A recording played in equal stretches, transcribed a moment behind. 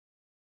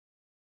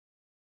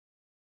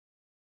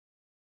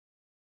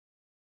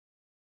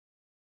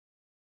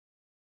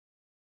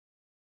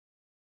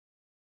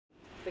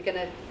We're going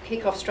to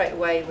kick off straight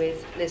away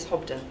with Liz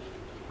Hobden.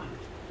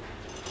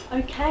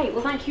 Okay,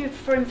 well thank you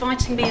for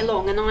inviting me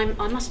along, and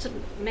I must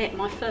admit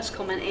my first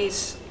comment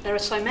is there are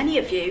so many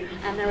of you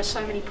and there are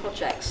so many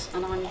projects,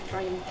 and I'm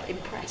very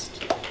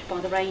impressed by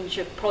the range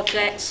of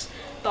projects,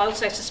 but I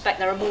also suspect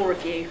there are more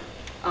of you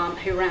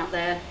who are out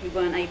there who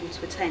weren't able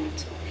to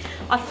attend.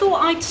 I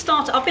thought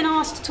I've been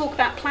asked to talk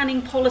about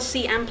planning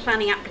policy and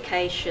planning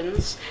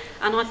applications,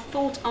 and I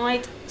thought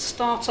I'd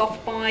start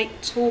off by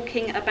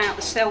talking about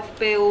the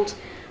self-build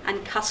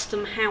and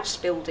custom house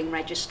building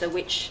register,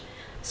 which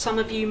some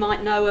of you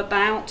might know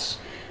about.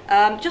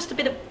 Just a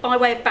bit of by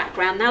way of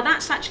background. Now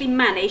that's actually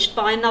managed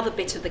by another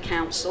bit of the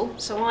council.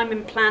 So I'm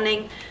in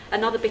planning,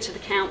 another bit of the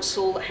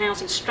council,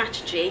 housing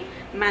strategy,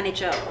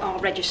 manage our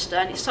register,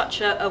 and it's such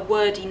a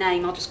wordy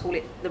name, I'll just call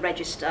it the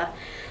register.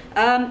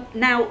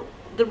 Now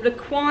the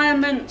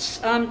requirement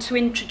to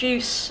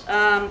introduce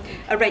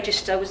a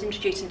register was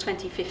introduced in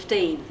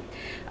 2015.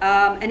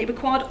 And it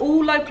required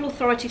all local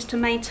authorities to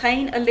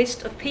maintain a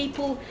list of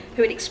people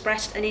who had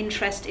expressed an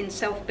interest in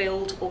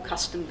self-build or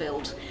custom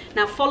build.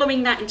 Now,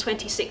 following that in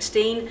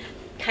 2016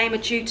 came a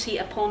duty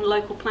upon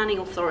local planning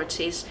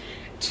authorities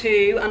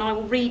to, and I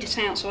will read it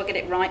out so I get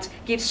it right,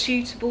 give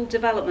suitable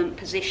development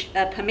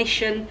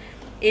permission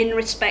in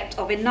respect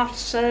of enough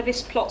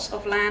service plots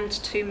of land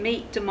to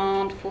meet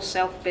demand for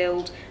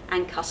self-build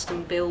and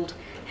custom build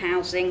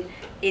housing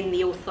in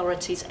the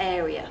authority's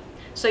area.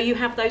 So you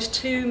have those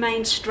two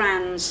main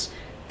strands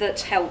that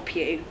help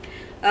you.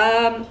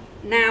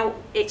 Now,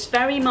 it's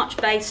very much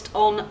based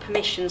on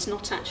permissions,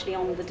 not actually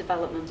on the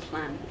development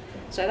plan.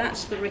 So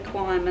that's the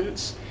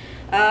requirements.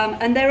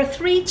 And there are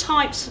three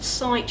types of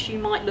sites you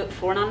might look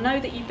for. And I know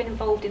that you've been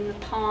involved in the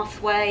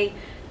pathway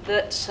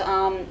that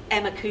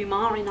Emma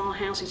Coomber in our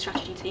housing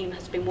strategy team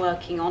has been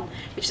working on,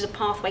 which is a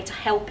pathway to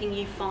helping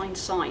you find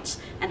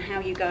sites and how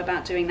you go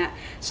about doing that.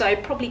 So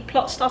probably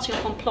starting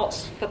off on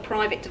plots for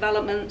private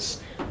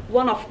developments,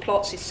 one-off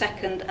plots is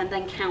second, and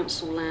then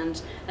council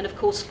land. And of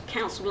course,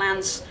 council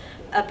land's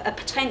a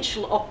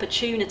potential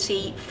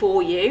opportunity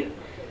for you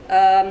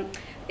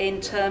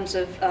in terms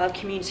of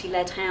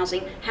community-led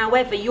housing.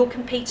 However, you're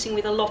competing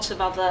with a lot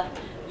of other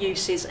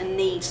uses and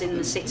needs in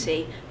the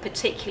city,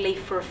 particularly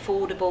for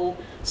affordable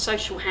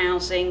social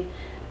housing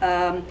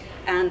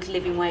and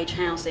living wage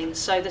housing.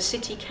 So the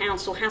City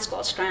Council has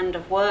got a strand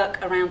of work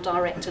around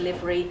direct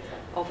delivery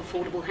of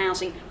affordable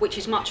housing, which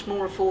is much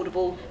more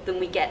affordable than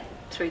we get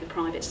through the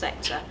private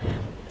sector.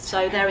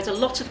 So there is a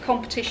lot of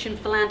competition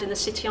for land in the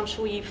city. I'm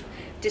sure you've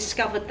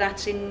discovered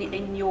that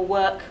in your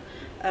work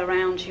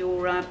around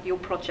your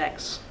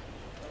projects.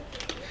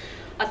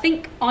 I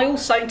think I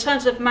also, in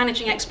terms of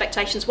managing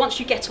expectations, once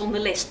you get on the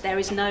list, there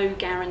is no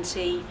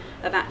guarantee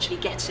of actually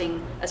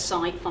getting a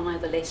site via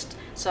the list.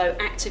 So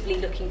actively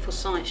looking for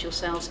sites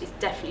yourselves is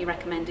definitely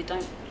recommended.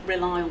 Don't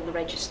rely on the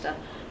register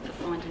for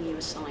finding you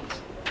a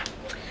site.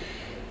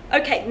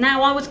 Okay,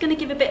 now I was going to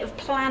give a bit of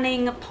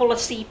planning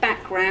policy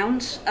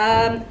background.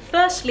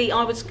 Firstly,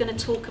 I was going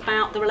to talk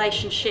about the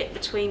relationship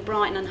between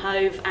Brighton and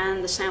Hove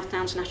and the South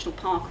Downs National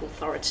Park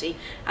Authority.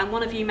 And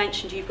one of you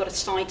mentioned you've got a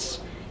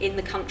site in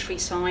the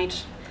countryside,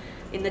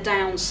 in the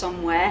Downs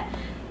somewhere.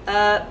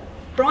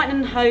 Brighton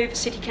and Hove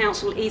City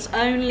Council is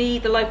only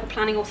the local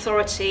planning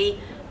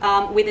authority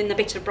within the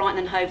bit of Brighton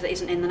and Hove that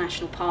isn't in the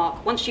National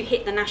Park. Once you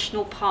hit the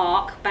National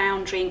Park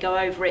boundary and go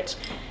over it,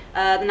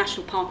 the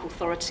National Park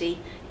Authority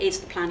is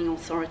the planning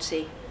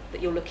authority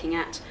that you're looking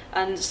at.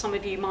 And some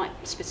of you might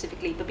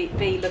specifically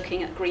be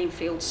looking at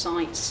greenfield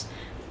sites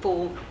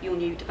for your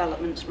new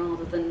developments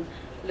rather than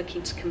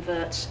looking to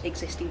convert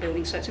existing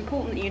buildings. So it's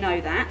important that you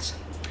know that.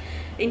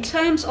 In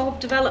terms of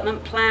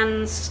development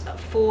plans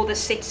for the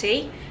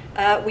city,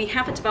 we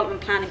have a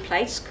development plan in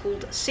place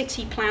called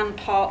City Plan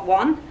Part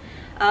 1,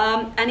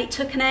 and it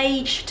took an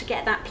age to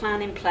get that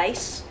plan in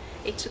place.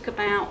 It took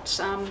about,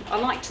 I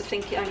like to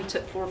think it only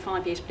took 4 or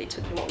 5 years, but it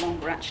took a lot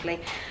longer actually.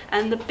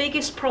 And the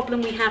biggest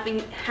problem we had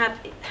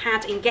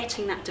in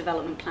getting that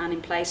development plan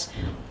in place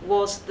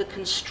was the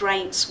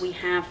constraints we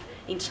have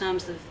in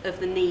terms of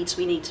the needs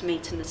we need to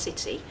meet in the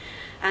city.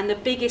 And the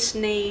biggest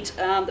need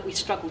that we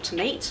struggled to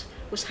meet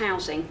was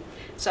housing.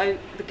 So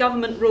the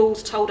government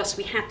rules told us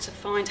we had to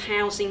find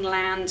housing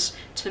lands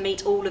to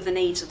meet all of the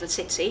needs of the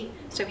city.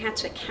 So we had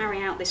to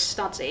carry out this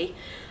study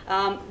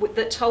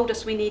that told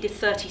us we needed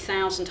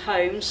 30,000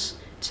 homes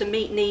to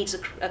meet needs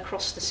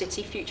across the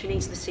city, future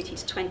needs of the city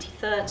to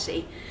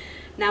 2030.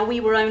 Now we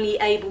were only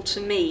able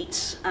to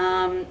meet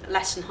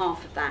less than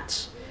half of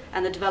that,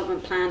 and the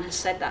development plan has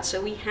said that. So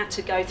we had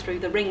to go through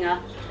the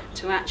ringer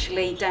to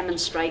actually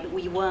demonstrate that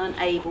we weren't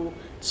able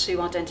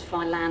to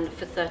identify land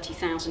for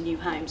 30,000 new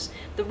homes.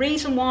 The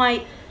reason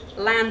why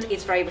land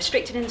is very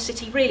restricted in the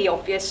city, really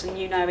obvious, and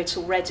you know it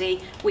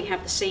already. We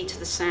have the sea to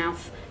the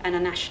south and a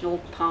national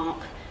park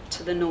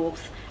to the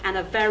north, and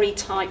a very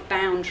tight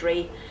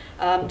boundary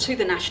to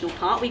the national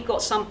park. We've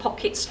got some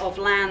pockets of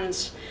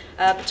land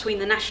between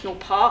the national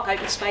park,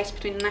 open space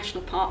between the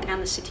national park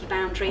and the city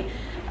boundary,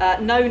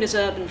 known as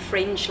urban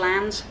fringe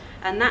land,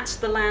 and that's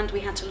the land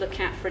we had to look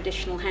at for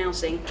additional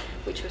housing,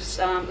 which was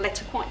led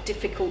to quite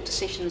difficult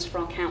decisions for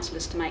our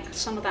councillors to make.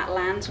 Some of that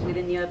land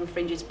within the urban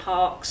fringes,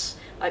 parks,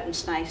 open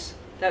space,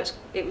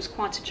 it was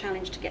quite a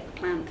challenge to get the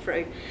plan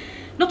through.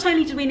 Not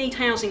only did we need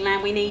housing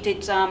land, we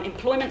needed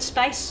employment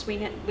space. We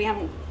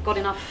haven't got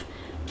enough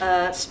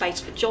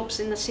space for jobs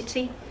in the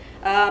city.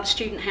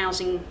 Student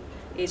housing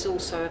is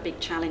also a big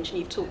challenge, and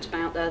you've talked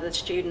about the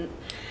student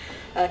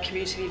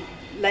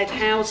community-led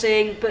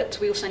housing, but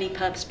we also need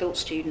purpose-built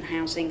student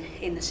housing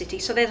in the city.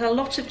 So there's a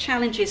lot of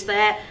challenges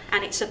there,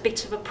 and it's a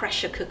bit of a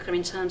pressure cooker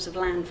in terms of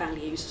land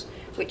values,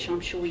 which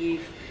I'm sure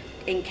you've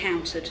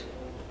encountered.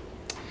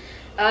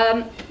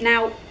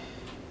 Now,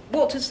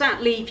 what does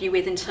that leave you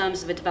with in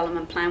terms of a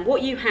development plan?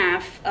 What you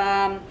have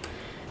are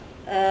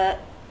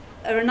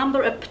a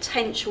number of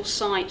potential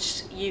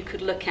sites you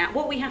could look at.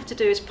 What we have to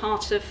do as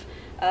part of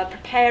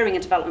preparing a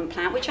development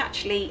plan, which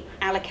actually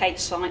allocates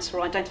sites or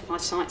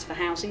identifies sites for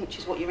housing, which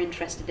is what you're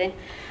interested in,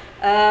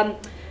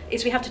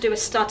 is we have to do a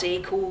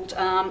study called,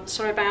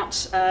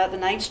 the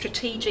name,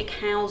 Strategic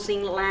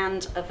Housing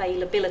Land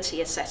Availability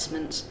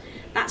Assessment.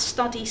 That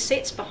study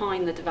sits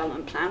behind the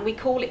development plan. We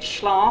call it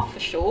SHLA for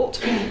short,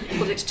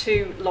 because it's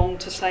too long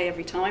to say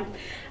every time.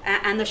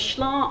 And the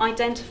SHLA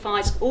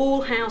identifies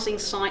all housing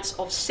sites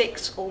of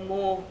 6 or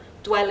more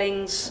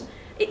dwellings.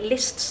 It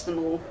lists them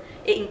all.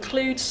 It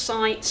includes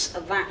sites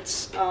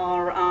that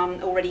are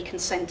already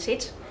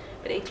consented,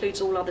 but it includes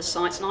all other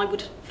sites. And I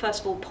would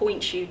first of all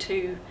point you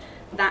to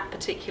that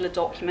particular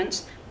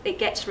document. It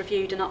gets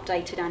reviewed and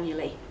updated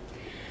annually.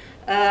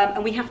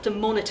 And we have to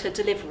monitor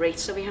delivery,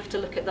 so we have to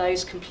look at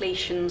those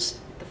completions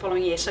the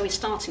following year. So we're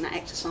starting that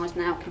exercise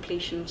now,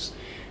 completions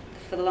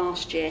for the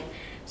last year.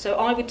 So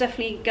I would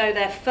definitely go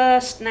there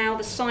first. Now,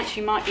 the sites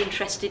you might be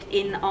interested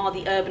in are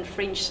the urban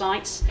fringe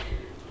sites.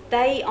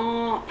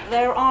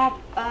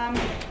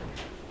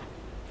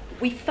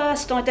 We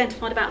first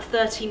identified about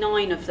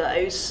 39 of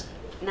those.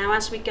 Now,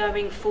 as we're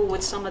going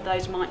forward, some of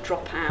those might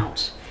drop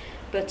out,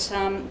 but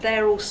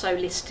they're also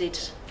listed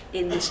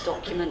in this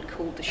document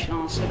called the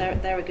SHLA, so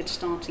they're a good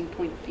starting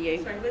point for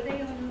you. Sorry, were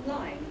they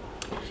online?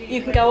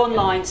 You can go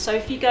online, so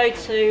if you go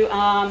to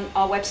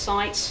our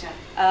website,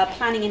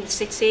 Planning in the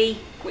City,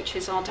 which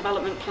is our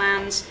development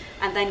plans,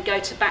 and then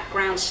go to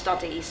background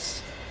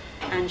studies,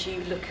 and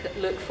you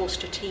look for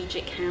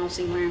strategic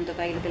housing land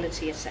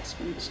availability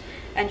assessments,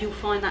 and you'll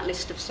find that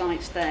list of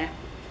sites there.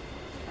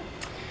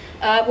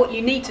 What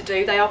you need to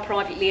do, they are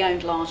privately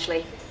owned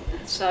largely,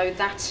 so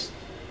that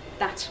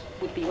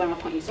would be where I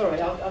point you to.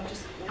 Sorry, I'm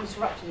just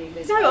interrupting you,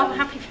 Liz. No, I'm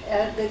happy.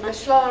 The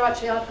SHLA,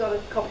 actually, I've got a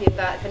copy of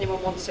that if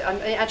anyone wants it.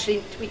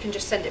 Actually, we can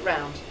just send it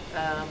round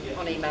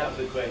on email. That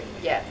would be great.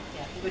 Yeah,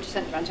 we'll just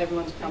send it round to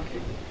everyone's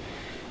company.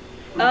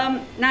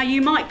 Now,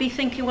 you might be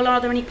thinking, well,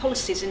 are there any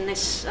policies in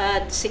this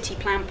City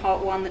Plan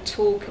Part 1 that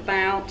talk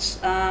about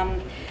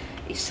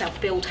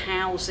self-build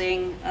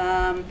housing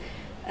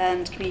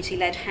and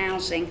community-led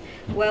housing?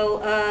 Well,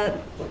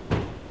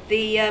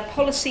 the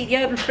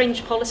urban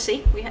fringe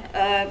policy,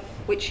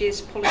 which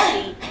is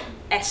policy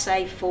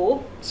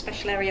SA4,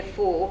 Special Area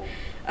 4,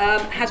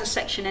 has a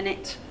section in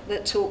it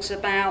that talks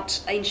about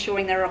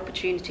ensuring there are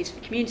opportunities for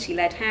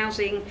community-led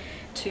housing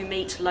to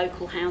meet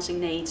local housing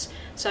needs.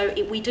 So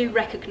we do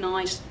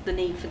recognise the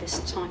need for this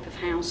type of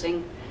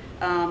housing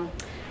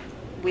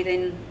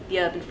within the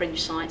urban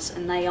fringe sites,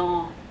 and they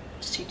are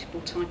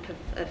suitable type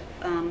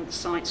of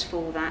sites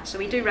for that. So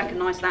we do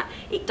recognise that.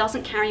 It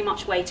doesn't carry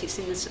much weight, it's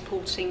in the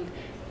supporting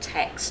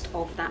text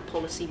of that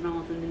policy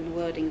rather than in the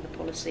wording of the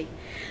policy.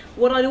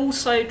 What I'd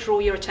also draw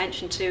your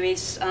attention to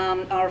is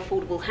our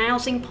affordable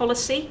housing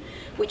policy,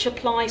 which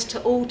applies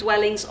to all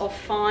dwellings of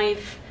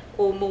 5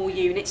 or more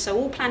units. So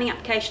all planning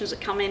applications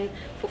that come in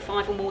for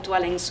 5 or more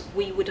dwellings,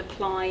 we would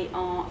apply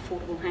our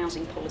affordable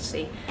housing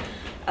policy.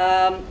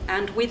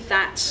 And with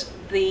that,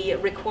 the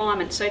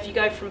requirement, so if you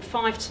go from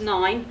 5 to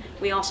 9,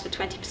 we ask for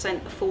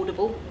 20%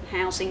 affordable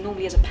housing,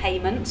 normally as a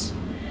payment.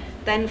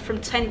 Then from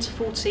 10 to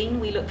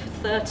 14, we look for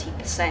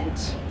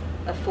 30%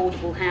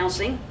 affordable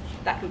housing.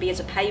 That can be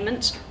as a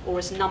payment or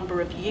as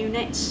number of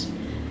units.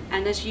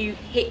 And as you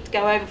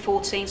go over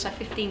 14, so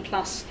 15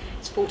 plus,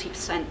 it's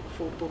 40%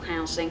 affordable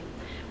housing.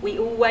 We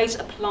always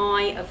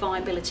apply a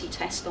viability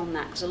test on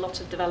that, because a lot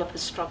of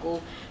developers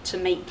struggle to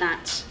meet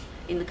that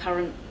in the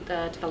current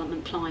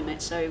development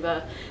climate. So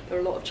there are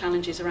a lot of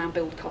challenges around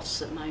build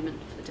costs at the moment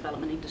for the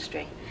development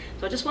industry.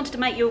 So I just wanted to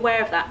make you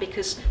aware of that,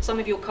 because some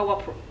of your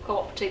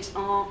cooperatives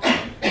are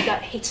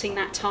hitting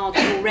that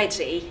target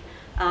already,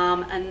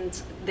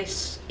 and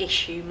this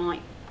issue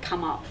might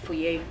come up for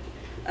you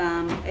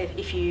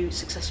if you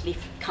successfully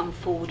come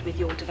forward with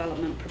your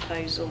development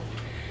proposal.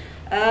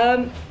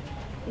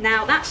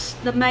 Now, that's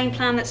the main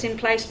plan that's in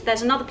place.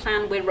 There's another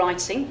plan we're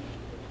writing,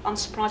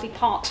 unsurprisingly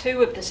part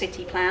 2 of the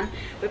city plan.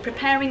 We're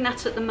preparing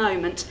that at the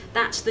moment.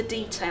 That's the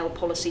detail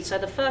policy. So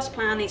the first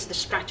plan is the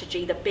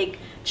strategy, the big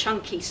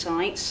chunky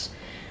sites.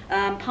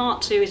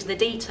 Part 2 is the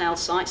detail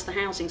sites, the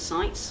housing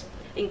sites,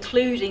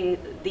 including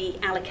the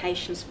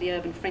allocations for the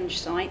urban fringe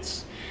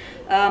sites.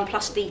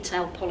 plus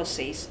detailed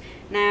policies.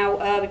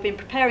 Now, we've been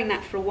preparing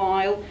that for a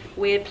while.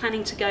 We're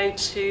planning to go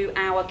to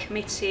our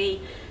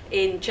committee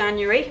in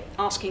January,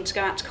 asking to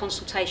go out to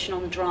consultation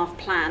on the draft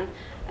plan.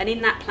 And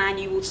in that plan,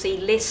 you will see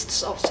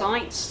lists of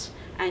sites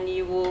and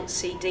you will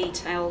see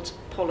detailed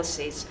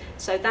policies.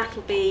 So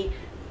that'll be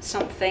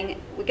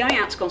something, we're going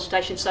out to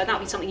consultation, so that'll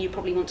be something you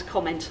probably want to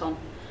comment on,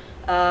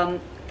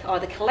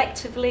 either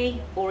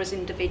collectively or as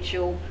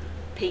individual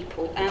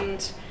people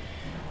and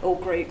or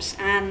groups.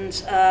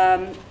 And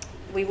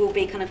we will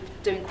be kind of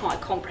doing quite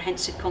a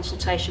comprehensive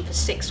consultation for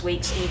 6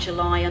 weeks in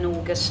July and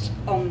August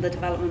on the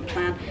development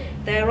plan.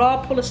 There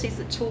are policies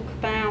that talk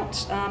about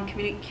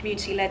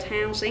community-led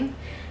housing,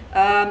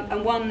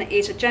 and one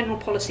is a general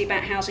policy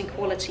about housing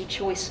quality,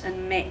 choice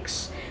and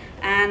mix,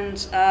 and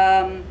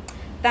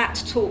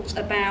that talks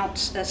about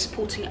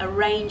supporting a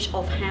range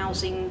of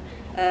housing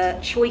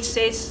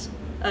choices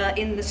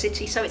in the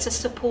city. So it's a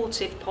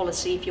supportive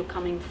policy if you're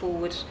coming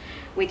forward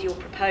with your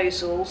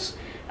proposals.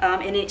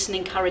 And it's an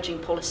encouraging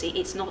policy.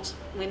 It's not,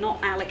 we're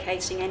not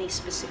allocating any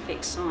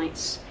specific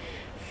sites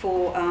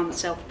for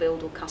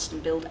self-build or custom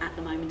build at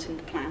the moment in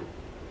the plan.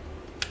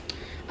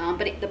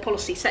 But the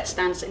policy sets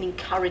standards and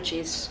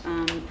encourages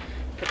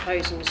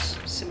proposals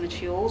similar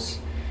to yours.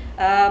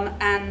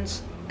 And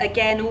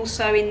again,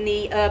 also in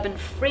the urban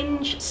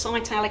fringe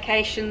site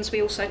allocations,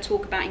 we also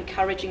talk about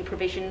encouraging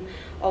provision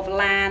of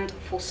land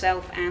for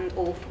self and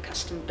or for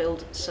custom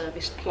build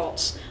service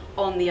plots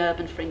on the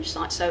urban fringe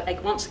site. So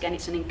once again,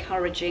 it's an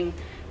encouraging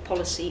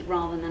policy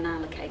rather than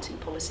an allocating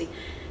policy.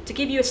 To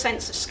give you a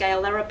sense of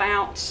scale, there are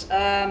about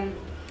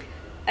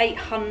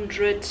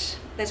 800,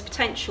 there's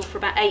potential for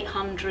about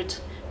 800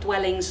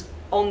 dwellings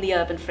on the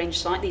urban fringe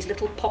site, these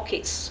little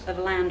pockets of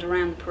land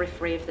around the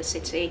periphery of the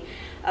city.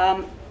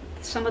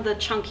 Some of the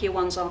chunkier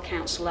ones are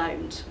council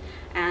owned,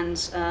 and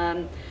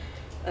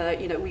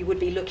you know, we would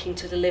be looking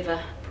to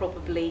deliver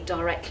probably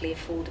directly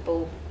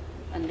affordable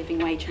and living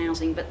wage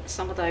housing, but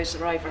some of those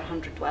are over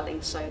 100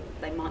 dwellings, so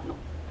they might not,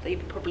 they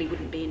probably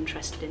wouldn't be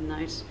interested in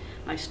those,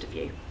 most of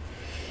you.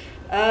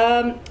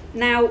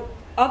 Now,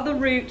 other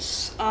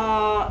routes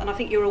are, and I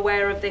think you're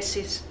aware of this,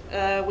 is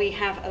we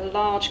have a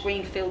large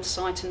greenfield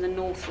site in the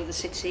north of the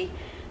city,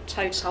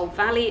 Toad's Hole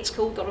Valley it's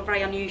called, got a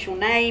very unusual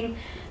name.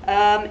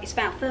 It's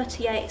about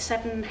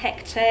 37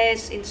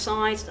 hectares in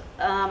size.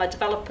 A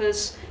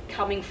developer's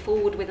coming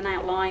forward with an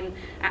outline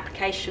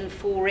application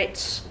for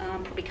it,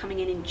 probably coming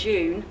in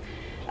June.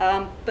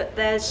 But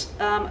there's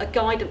a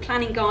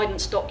planning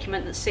guidance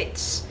document that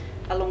sits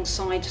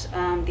alongside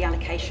the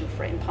allocation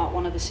for it in part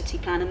 1 of the city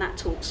plan, and that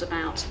talks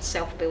about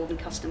self-build and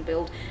custom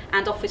build,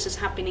 and officers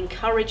have been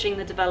encouraging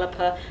the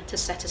developer to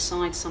set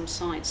aside some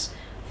sites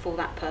for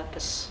that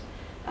purpose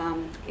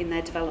in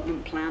their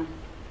development plan,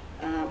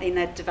 in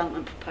their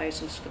development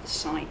proposals for the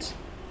site.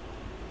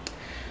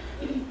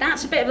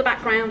 That's a bit of the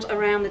background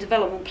around the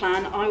development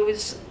plan. I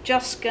was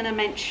just going to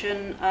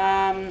mention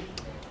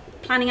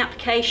planning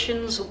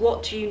applications.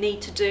 What do you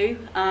need to do?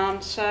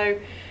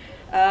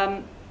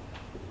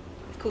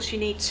 Of course, you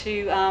need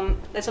to,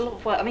 there's a lot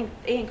of work. I mean,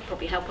 Ian could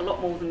probably help a lot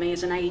more than me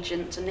as an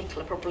agent, and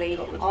Nicola probably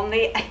on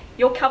the,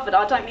 you're covered,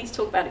 I don't need to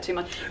talk about it too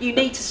much. You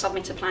need to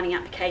submit a planning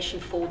application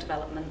for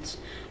development.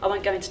 I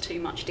won't go into too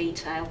much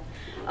detail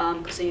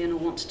because Ian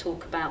will want to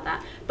talk about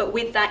that. But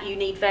with that, you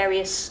need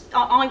various,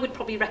 I would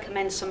probably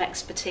recommend some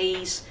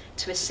expertise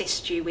to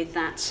assist you with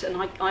that.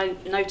 And I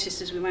noticed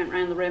as we went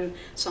around the room,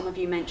 some of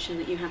you mentioned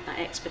that you had that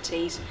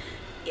expertise.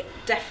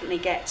 Definitely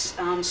get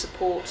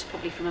support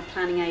probably from a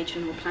planning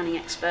agent or planning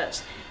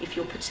experts if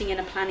you're putting in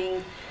a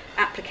planning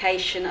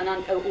application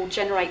and or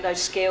generate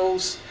those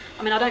skills.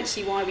 I mean, I don't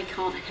see why we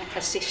can't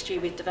assist you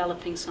with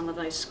developing some of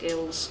those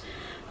skills,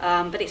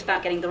 but it's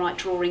about getting the right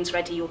drawings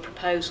ready, your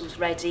proposals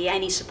ready,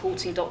 any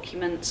supporting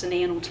documents, and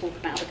Ian will talk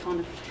about the kind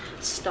of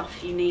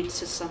stuff you need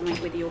to submit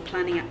with your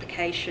planning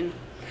application.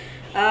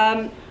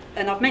 And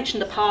I've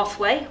mentioned the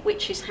pathway,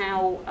 which is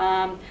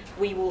how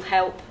we will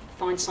help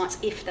find sites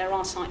if there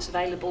are sites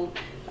available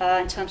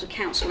in terms of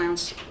council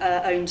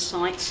owned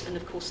sites, and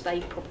of course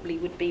they probably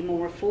would be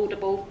more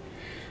affordable.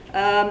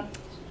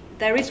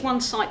 There is one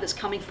site that's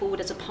coming forward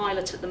as a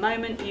pilot at the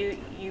moment.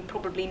 You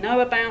probably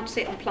know about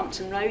it on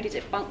Plumpton Road. Is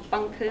it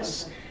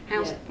Bunkers?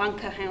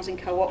 Bunker Housing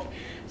Co-op.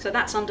 So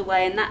that's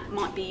underway, and that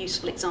might be a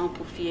useful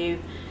example for you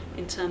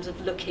in terms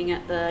of looking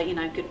at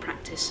the good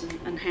practice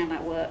and how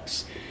that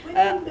works. When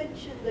you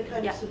mentioned the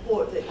kind of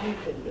support that you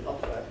can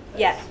offer,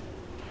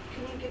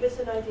 can you give us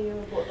an idea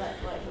of what that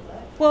might look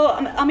like? Well,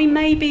 I mean,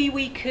 maybe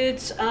we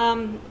could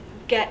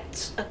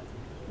get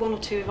one or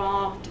two of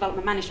our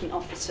development management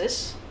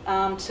officers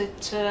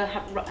to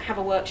have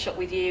a workshop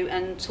with you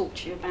and talk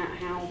to you about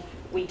how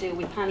we deal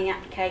with planning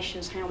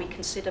applications, how we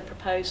consider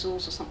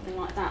proposals or something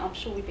like that. I'm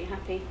sure we'd be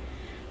happy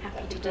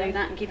to do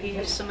that and give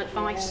you some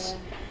advice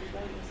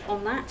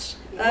on that.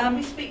 Can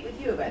we speak with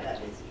you about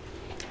that, Liz?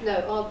 No,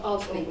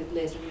 I'll speak with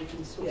Liz and we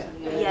can sort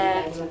something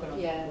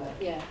out.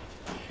 Yeah.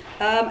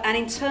 And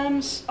in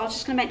terms, I was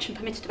just going to mention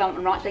permitted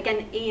development rights.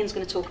 Again, Ian's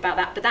going to talk about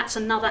that, but that's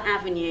another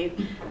avenue.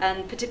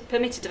 And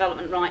permitted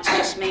development rights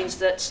just means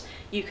that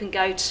you can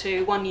go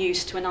to one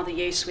use to another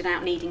use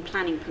without needing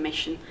planning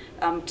permission,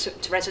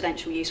 to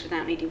residential use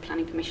without needing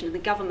planning permission. And the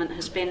government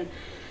has been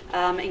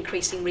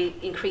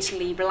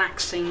increasingly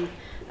relaxing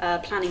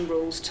planning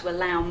rules to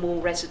allow more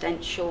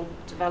residential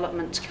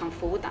development to come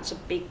forward. That's a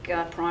big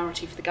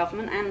priority for the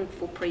government and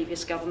for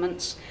previous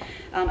governments.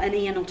 And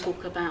Ian will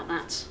talk about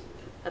that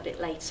a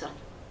bit later.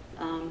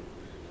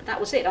 But that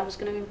was it. I was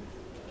going to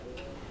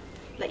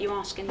let you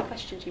ask any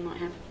questions you might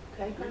have.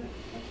 Okay, great.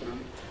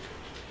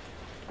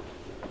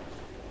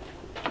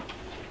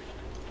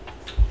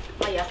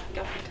 Oh yeah,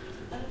 go ahead.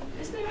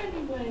 Is there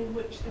any way in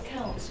which the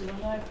council,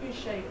 and I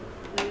appreciate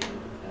the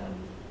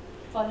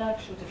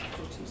financial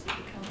difficulties that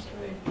the council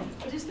are in,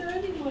 but is there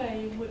any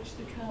way in which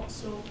the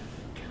council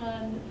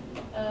can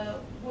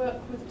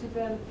work with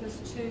developers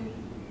to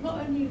not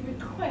only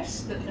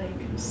request that they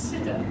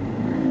consider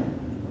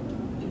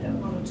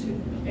one or two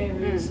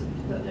areas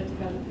that they're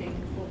developing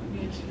for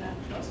community land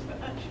trust, but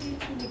actually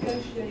to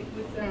negotiate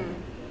with them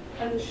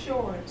an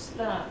assurance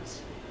that,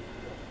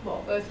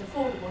 well, both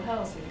affordable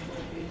housing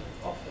will be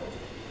offered,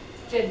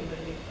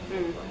 genuinely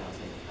affordable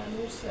housing, and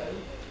also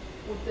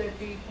would there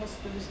be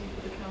possibility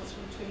for the council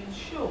to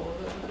ensure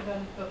that the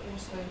developer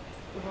also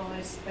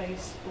provides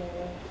space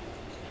for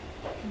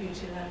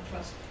community land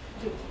trust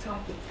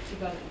type of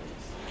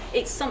developments?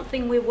 It's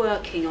something we're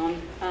working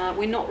on.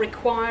 We're not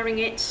requiring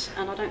it,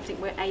 and I don't think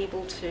we're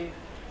able to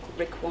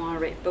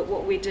require it, but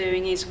what we're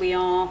doing is we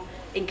are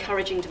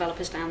encouraging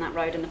developers down that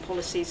road, and the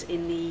policies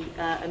in the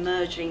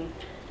emerging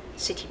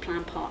City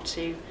Plan Part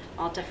 2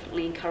 are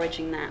definitely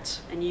encouraging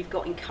that. And you've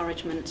got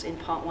encouragement in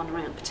Part 1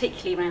 around,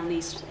 particularly around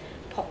these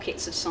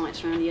pockets of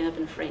sites around the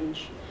urban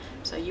fringe.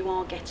 So you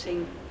are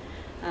getting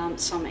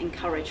some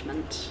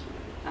encouragement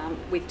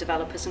with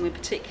developers, and we're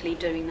particularly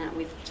doing that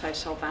with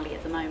Tosal Valley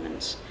at the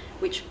moment,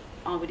 which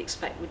I would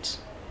expect would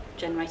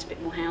generate a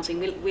bit more housing.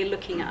 We're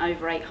looking at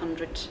over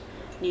 800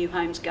 new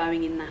homes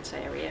going in that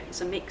area. It's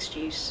a mixed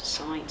use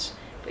site,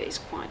 but it's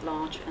quite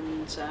large,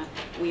 and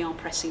we are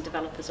pressing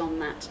developers on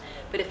that.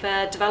 But if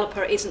a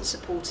developer isn't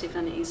supportive,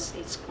 then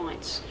it's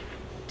quite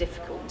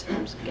difficult in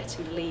terms of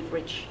getting the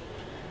leverage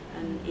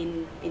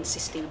and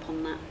insisting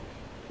upon that.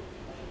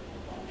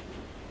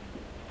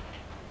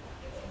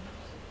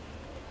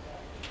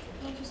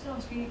 Can I just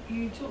ask you,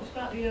 you talked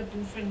about the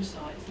urban fringe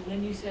sites, and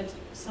then you said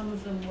some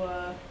of them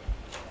were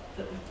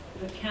that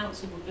the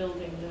council were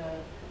building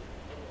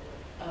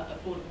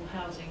affordable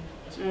housing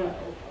as well.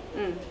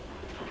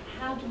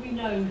 How do we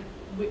know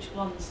which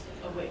ones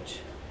are which?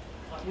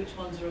 Like which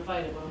ones are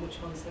available and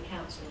which ones the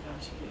council are going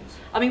to use?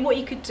 I mean, what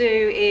you could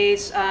do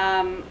is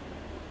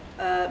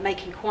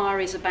make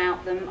inquiries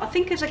about them. I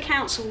think as a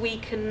council we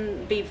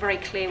can be very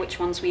clear which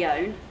ones we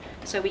own,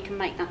 so we can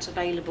make that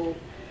available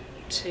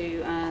to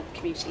the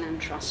Community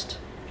Land Trust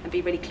and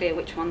be really clear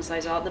which ones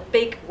those are. The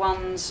big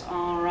ones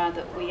are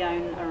that we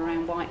own are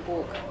around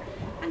Whitehawk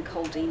and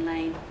Coldine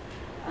Lane,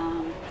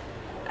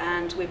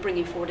 and we're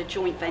bringing forward a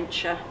joint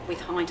venture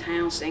with Hyde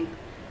Housing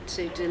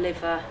to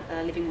deliver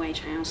living wage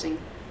housing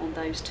on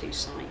those two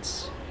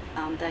sites.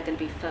 They're going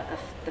to be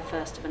the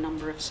first of a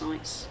number of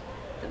sites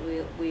that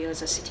we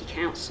as a city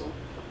council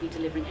will be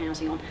delivering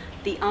housing on.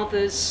 The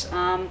others,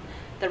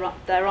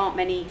 there aren't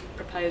many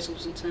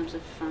proposals in terms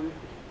of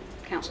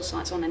council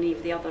sites on any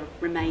of the other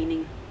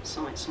remaining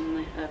sites on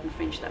the urban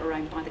fringe that are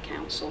owned by the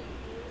council.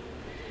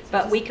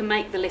 But we can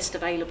make the list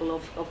available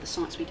of the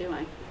sites we do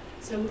own.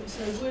 So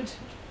would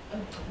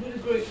a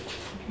group,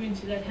 a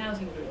community-led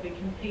housing group, be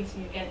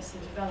competing against the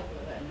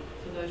developer then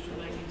for those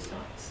remaining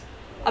sites?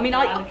 I mean,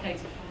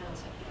 allocated for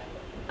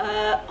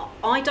housing?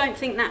 I don't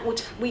think that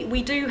would.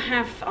 We do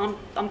have.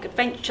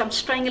 I'm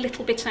straying a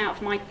little bit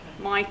out of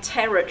my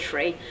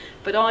territory,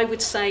 but I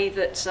would say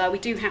that we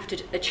do have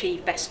to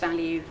achieve best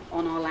value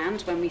on our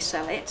land when we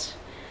sell it,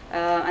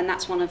 and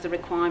that's one of the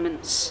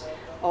requirements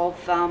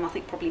of I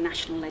think probably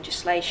national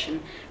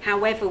legislation.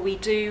 However, we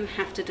do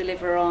have to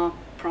deliver our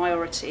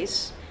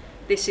priorities.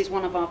 This is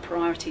one of our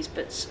priorities,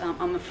 but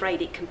I'm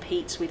afraid it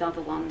competes with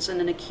other ones,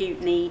 and an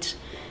acute need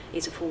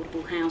is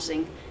affordable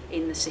housing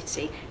in the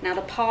city. Now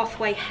the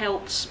pathway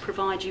helps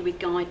provide you with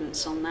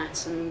guidance on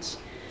that, and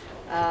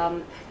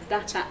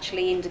that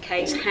actually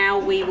indicates how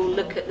we will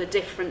look at the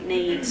different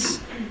needs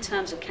in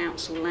terms of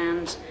council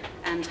land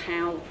and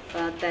how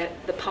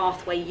the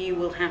pathway you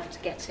will have to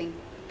getting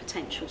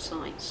potential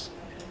sites.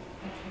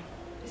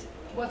 It's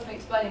worth me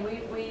explaining,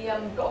 we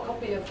got a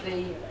copy of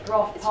the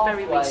draft It's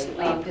pathway very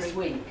recently this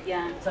week,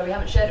 Yeah. so we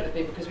haven't shared it with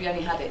people because we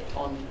only had it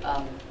on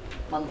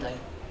Monday.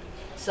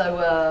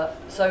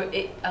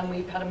 And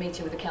we've had a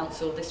meeting with the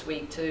council this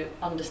week to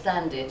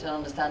understand it and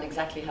understand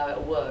exactly how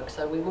it'll work.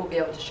 So we will be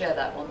able to share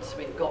that once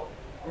we've got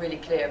really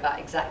clear about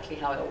exactly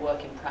how it'll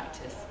work in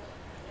practice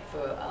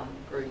for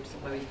groups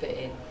and where we fit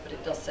in. But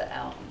it does set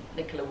out, and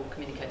Nicola will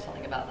communicate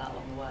something about that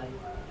along the way.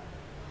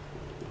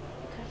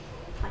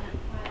 I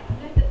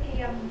know that the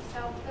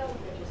South Bell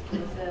register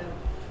is a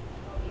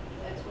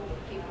tool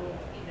for people,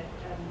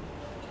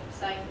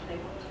 safe, that they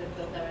want to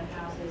build their own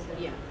houses,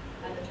 and,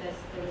 and that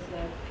there's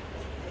a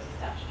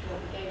statutory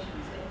obligation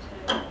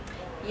to.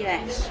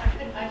 Yes. I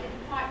didn't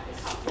quite pick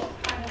up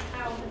what kind of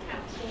how the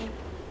council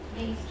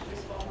needs to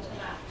respond to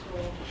that.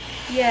 Or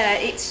Yeah,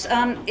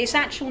 its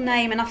actual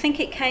name, and I think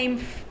it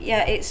came.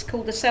 It's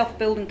called the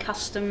Self-Build and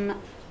Custom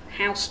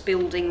House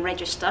Building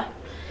Register.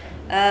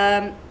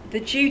 The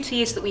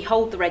duty is that we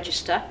hold the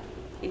register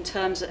in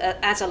terms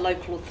as a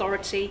local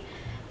authority,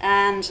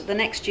 and the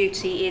next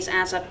duty is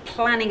as a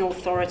planning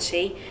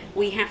authority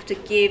we have to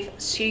give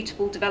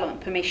suitable development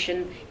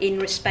permission in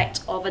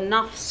respect of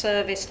enough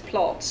serviced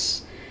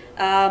plots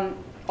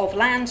of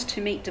land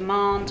to meet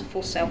demand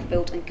for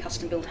self-built and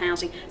custom-built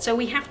housing. So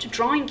we have to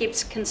try and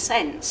give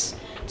consents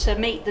to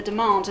meet the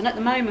demand, and at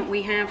the moment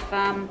we have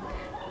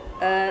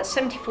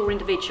 74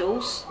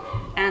 individuals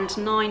and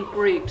 9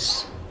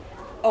 groups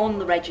on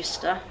the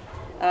register,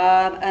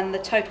 and the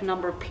total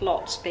number of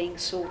plots being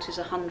sought is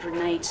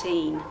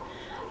 118.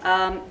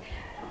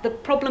 The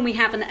problem we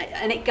have,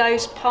 and it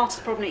goes, part of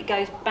the problem, it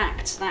goes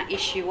back to that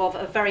issue of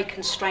a very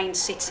constrained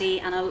city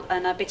and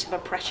a bit of a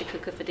pressure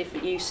cooker for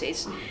different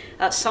uses.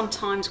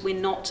 Sometimes we're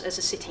not, as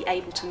a city,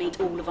 able to meet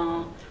all of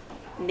our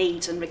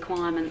needs and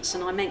requirements,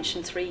 and I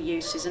mentioned 3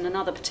 uses, and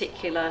another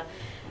particular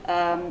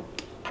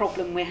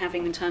problem we're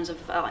having in terms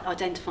of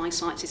identifying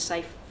sites is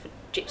safe for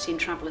gypsy and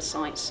traveller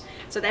sites.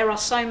 So there are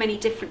so many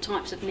different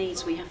types of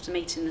needs we have to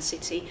meet in the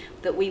city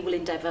that we will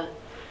endeavour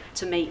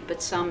to meet,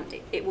 but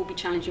it will be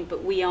challenging,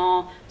 but we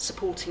are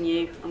supporting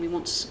you and we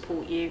want to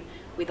support you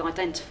with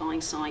identifying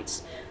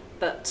sites.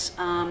 But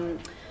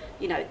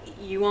you know,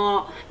 you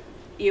are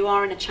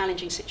in a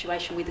challenging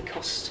situation with the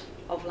cost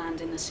of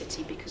land in the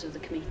city because of the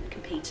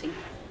competing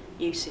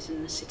uses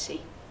in the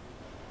city.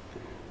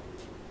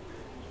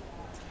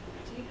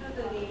 Do you have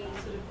any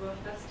sort of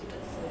rough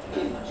estimates of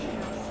how much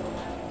council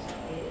land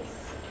is,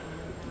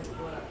 how it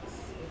works?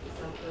 If the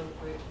self-build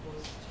group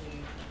was to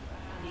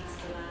lease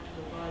the land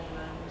or buy the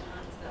land,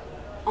 how does that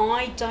work?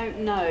 I don't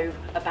know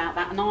about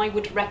that, and I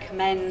would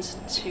recommend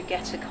to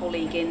get a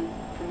colleague in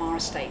from our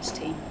estates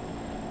team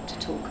to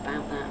talk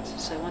about that,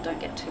 so I don't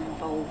get too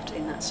involved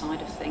in that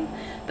side of thing.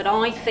 But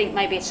I think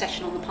maybe a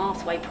session on the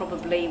pathway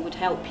probably would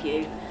help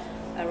you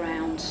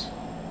around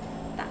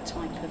that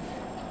type of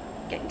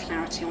getting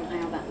clarity on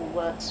how that all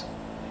works.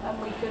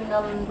 And we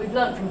can, we've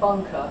learnt from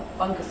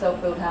Bunker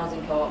Self-Build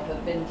Housing Co-op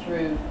have been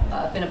through,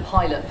 been a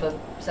pilot for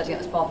setting up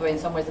this pathway. In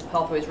some ways the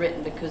pathway is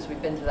written because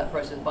we've been through that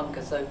process with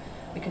Bunker, so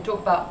we can talk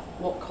about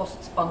what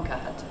costs Bunker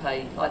had to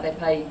pay. Like they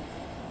pay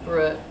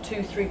for a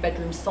 2-3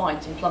 bedroom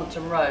site in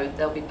Plumpton Road,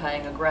 they'll be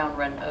paying a ground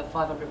rent of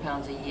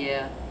 £500 a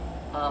year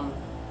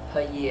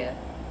per year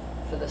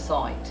for the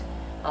site.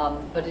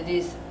 But it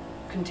is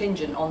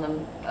contingent on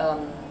them,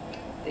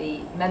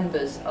 the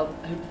members of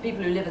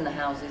people who live in the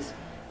houses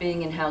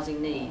being in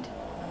housing need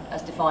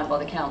as defined by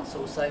the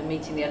council, so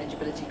meeting the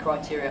eligibility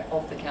criteria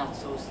of the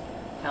council's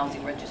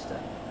housing register,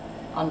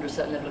 under a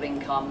certain level of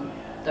income,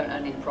 don't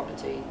own any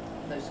property,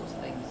 those sorts of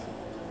things.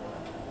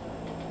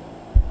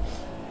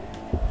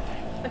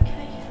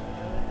 Okay,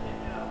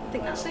 I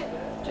think that's it.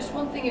 Just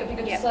one thing it would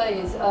be good to say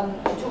is,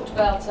 we talked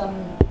about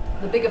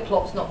the bigger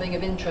plots not being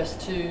of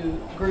interest to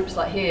groups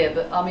like here,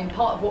 but I mean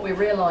part of what we're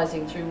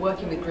realising through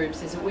working with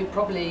groups is that we've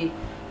probably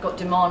got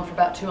demand for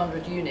about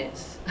 200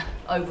 units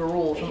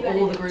overall from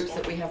all the groups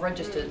that we have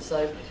registered.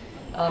 So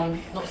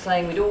not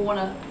saying we'd all want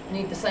to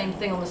need the same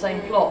thing on the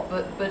same plot,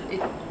 but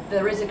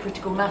there is a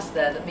critical mass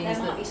there that means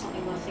there might that be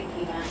something worth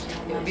thinking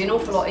about. it would be an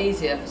awful lot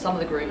easier for some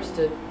of the groups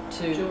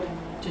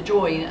to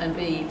join and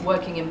be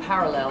working in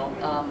parallel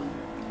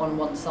on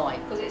one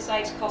site. Because it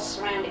saves costs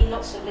around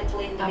lots of little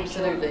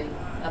individual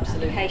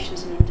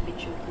applications and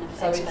individual kind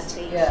of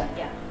expertise.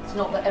 It's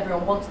not that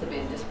everyone wants to be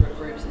in disparate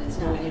groups and in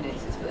small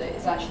units.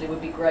 It's actually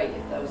would be great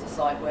if there was a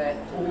site where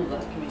all the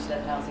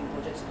community-led housing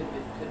projects could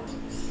be.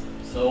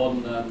 So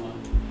on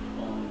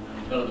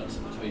developments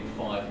of between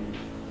 5 and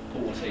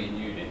 14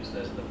 units,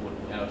 there's an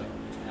affordable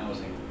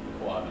housing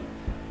requirement,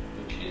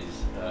 which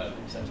is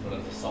acceptable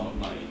as a sum of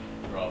money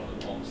rather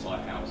than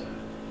on-site housing.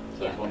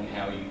 So I was wondering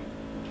how you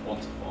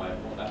quantify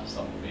what that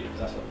sum would be, because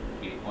that's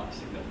would be quite a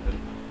significant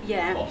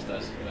cost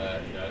as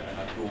you know, an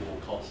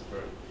absorbable cost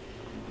for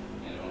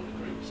on the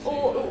groups.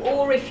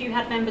 Or if you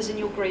had members in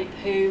your group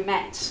who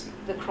met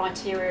the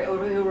criteria or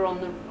who were on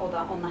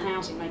the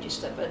housing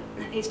register, but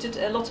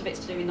a lot of it's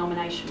to do with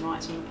nomination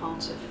rights on the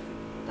part of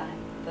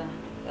the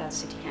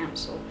city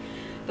council.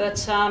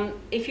 But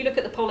if you look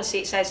at the policy,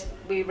 it says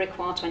we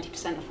require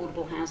 20%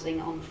 affordable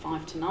housing on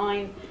 5 to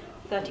 9,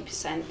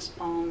 30%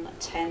 on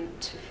 10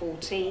 to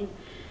 14,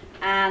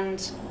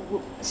 and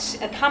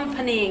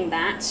accompanying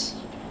that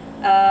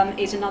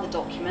is another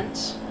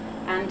document,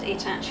 and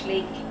it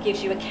actually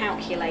gives you a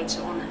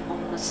calculator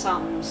on the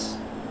sums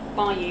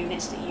by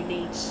units that you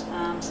need,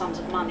 sums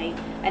of money,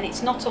 and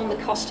it's not on the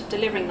cost of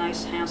delivering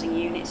those housing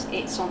units,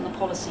 it's on the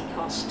policy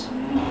cost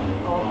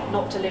of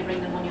not delivering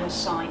them on your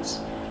site.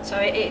 So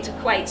it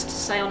equates to,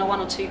 say, on a 1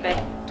 or 2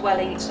 bed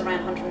dwelling, it's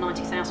around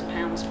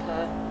 £190,000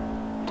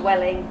 per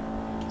dwelling,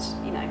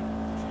 you know.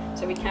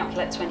 So we'd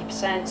calculate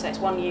 20%, so it's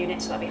one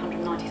unit, so that'd be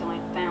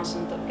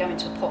 195,000 that would go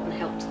into a pot and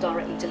help to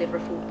directly deliver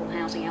affordable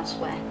housing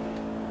elsewhere.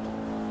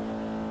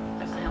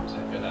 Hope that helps. So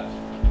could that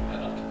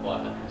add up to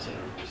quite a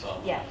considerable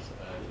sum, Yeah.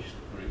 which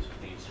the groups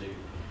would need to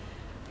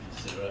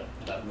consider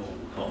that normal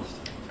cost.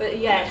 But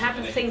yeah, have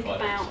a Initial think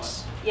finance about,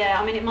 side. yeah,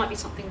 I mean it might be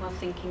something worth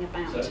thinking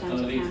about So in it terms kind of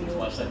of leads how into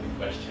my you're... second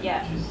question,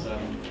 Yeah. which is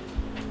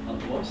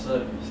under what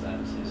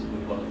circumstances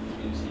would one of the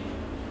community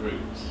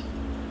groups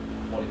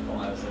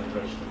qualify as a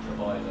registered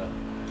provider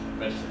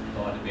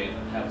being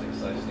a housing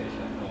association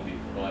that normally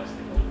provides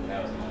the affordable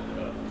housing on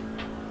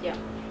development? Yeah.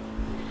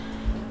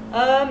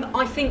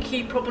 I think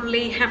you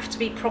probably have to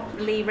be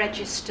properly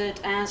registered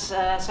as,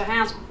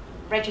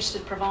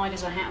 registered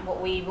providers are what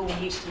we all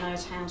used to know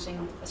as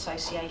housing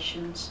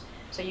associations.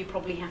 So you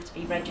probably have to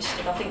be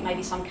registered. I think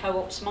maybe some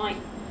co-ops might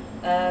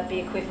be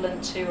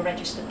equivalent to a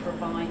registered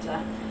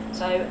provider.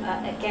 So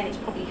again, it's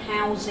probably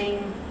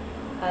housing.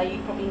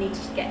 You probably need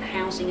to get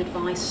housing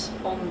advice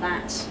on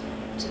that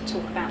to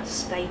talk about the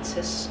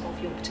status of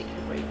your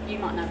particular group. You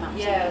might know about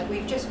Yeah,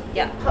 we've just,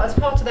 Yeah. as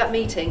part of that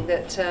meeting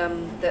that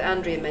that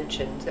Andrea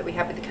mentioned, that we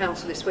had with the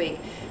council this week,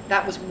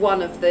 that was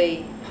one of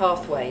the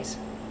pathways,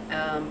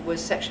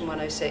 was section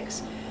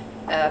 106.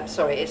 It's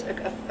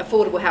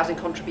affordable housing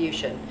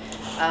contribution,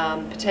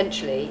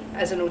 potentially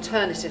as an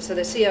alternative, so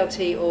the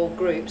CLT or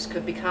groups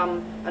could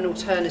become an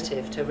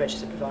alternative to a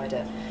registered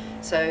provider.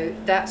 So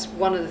that's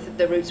one of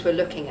the routes we're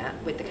looking at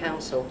with the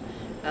council.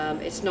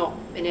 It's not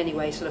in any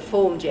way sort of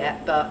formed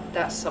yet, but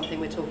that's something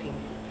we're talking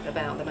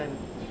about at the moment.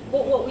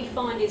 What we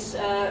find is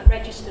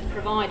registered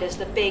providers,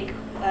 the big,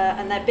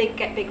 and they're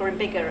get bigger and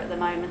bigger at the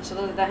moment.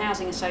 So the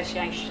housing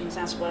associations,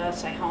 as were,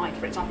 say Hyde,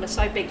 for example, are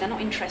so big they're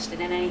not interested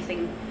in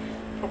anything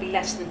probably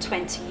less than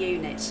 20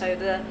 units. So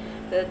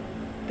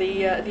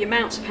the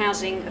amounts of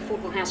housing,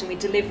 affordable housing we're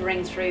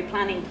delivering through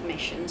planning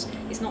permissions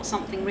is not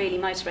something really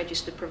most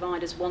registered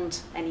providers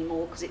want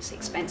anymore, because it's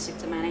expensive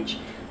to manage,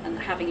 and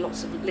having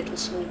lots of little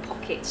small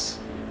pockets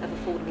of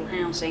affordable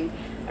housing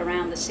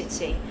around the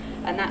city.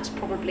 And that's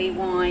probably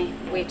why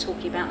we're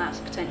talking about that as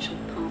a potential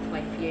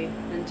pathway for you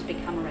and to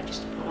become a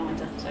registered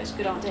provider. So it's a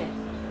good idea.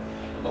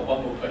 I've got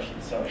one more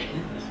question, sorry.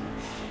 Is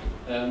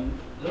there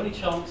any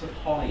chance of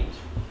Hyde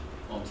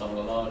on some of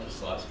the larger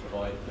sites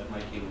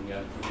making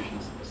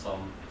provisions for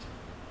some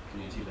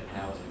community-led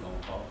housing on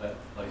part of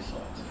those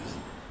sites? Because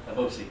they've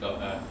obviously got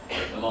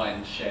the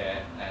lion's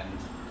share and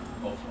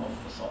of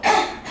the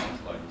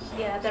sites.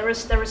 Yeah, there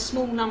are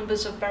small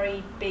numbers of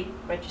very big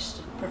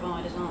registered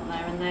providers, aren't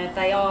there? And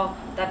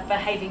they're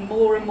behaving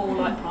more and more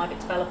like private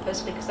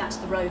developers, because that's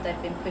the road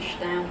they've been pushed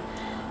down.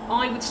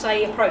 I would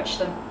say approach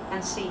them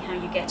and see how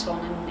you get on,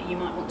 and you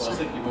might want to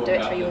do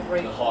it through your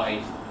group. The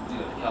Hyde,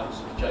 the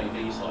council's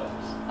JV sites.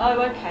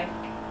 Oh, okay.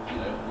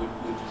 would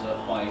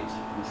Hyde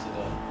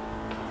consider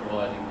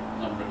providing a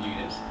number of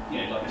units,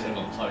 like I said,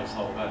 on Toad's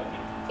Hole Valley?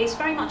 It's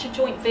very much a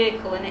joint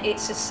vehicle, and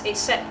it's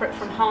separate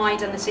from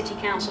Hyde and the City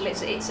Council.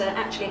 It's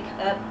actually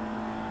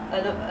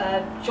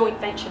a joint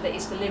venture that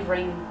is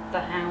delivering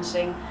the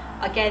housing.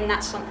 Again,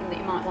 that's something that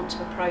you might want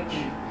to approach.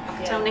 I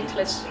can tell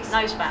Nicholas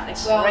knows about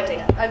this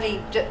already.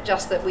 Only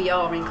just that we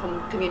are in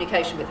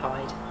communication with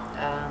Hyde,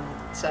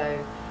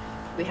 so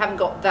we haven't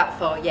got that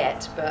far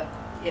yet, but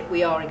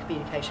we are in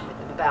communication with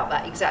them about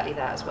that, exactly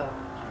that as well.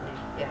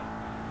 Yeah.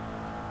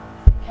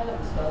 Helen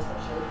was first,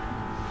 actually.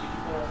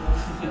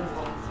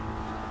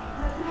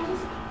 Can I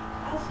just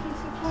ask you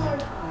to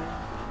clarify?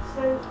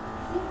 So I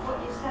think what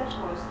you said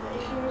was that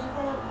if you're a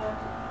developer,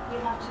 you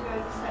have to go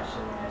the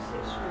section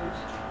 106 route,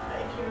 but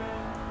if you're a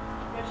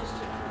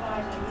registered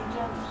provider, you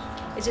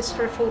don't. Is this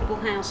for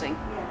affordable housing?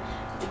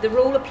 Yeah. The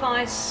rule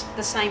applies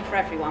the same for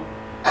everyone.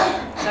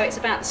 So it's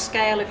about the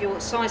scale of the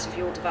size of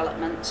your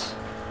development.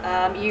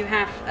 You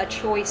have a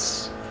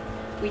choice.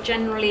 We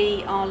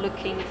generally are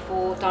looking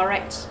for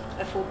direct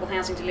affordable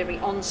housing delivery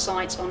on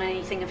site on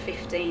anything of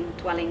 15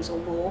 dwellings or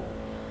more.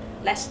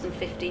 Less than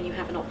 15, you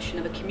have an option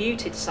of a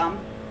commuted sum,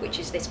 which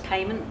is this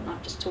payment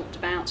I've just talked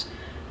about,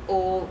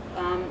 or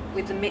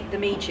with the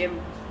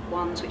medium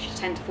ones, which is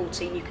 10 to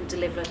 14, you can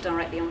deliver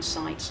directly on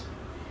site,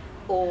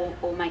 or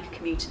make a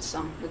commuted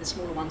sum. With the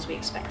smaller ones, we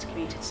expect a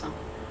commuted sum.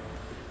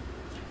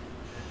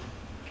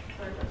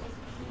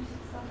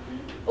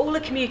 All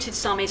a commuted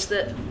sum is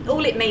that,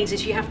 all it means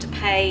is you have to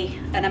pay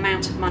an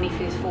amount of money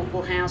for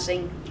affordable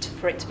housing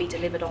for it to be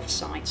delivered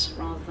off-site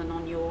rather than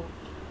on your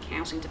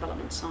housing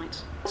development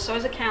site. So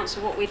as a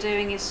council, what we're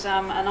doing is,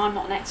 and I'm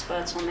not an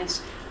expert on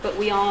this, but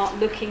we are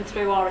looking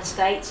through our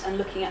estates and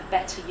looking at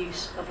better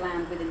use of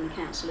land within the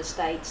council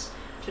estates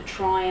to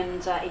try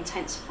and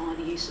intensify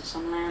the use of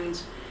some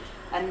land.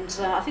 And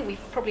I think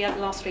we've probably over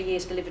the last 3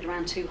 years delivered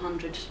around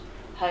 200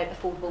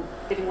 affordable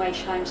living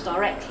wage homes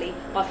directly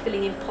by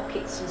filling in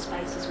pockets and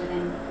spaces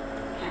within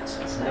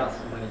council estates. That's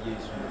the money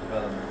used from the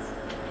developments.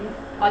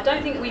 I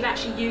don't think we've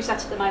actually used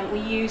that at the moment. We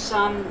use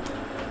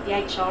the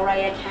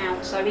HRA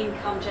account, so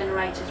income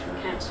generated from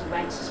council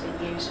rates has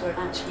been used. We're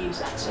about to use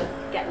that to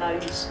get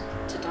loans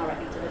to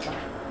directly deliver.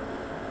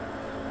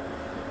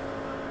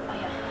 Oh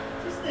yeah.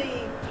 Does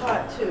the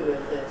part 2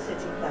 of the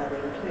city plan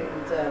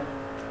include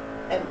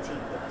empty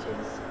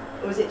properties,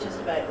 or is it just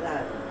about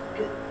land?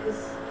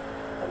 Because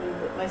I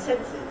mean, my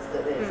sense is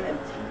that there's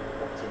empty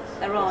properties.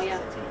 There are, yeah.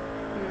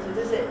 So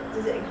does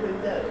it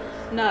include those?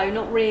 No,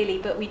 not really,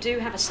 but we do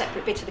have a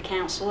separate bit of the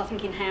council, I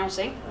think in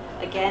housing,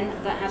 again,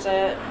 that has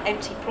a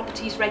empty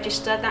properties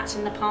register. That's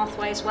in the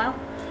pathway as well,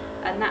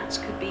 and that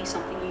could be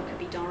something you could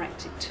be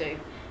directed to.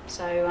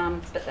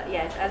 So, but that,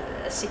 yeah,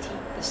 the city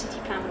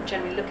plan would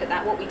generally look at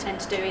that. What we tend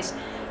to do is,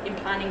 in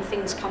planning,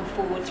 things come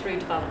forward through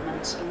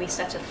development, and we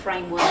set a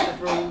framework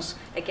of rules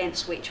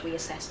against which we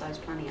assess those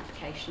planning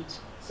applications.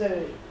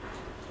 So,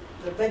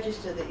 the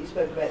register that you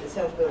spoke about, the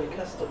self-building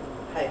custom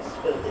house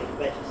building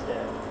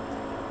register,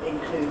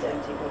 includes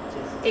empty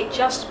properties? It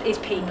just is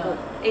people. No.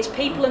 It's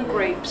people and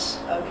groups.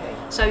 Okay.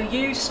 So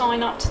you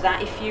sign up to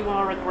that if you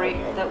are a group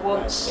that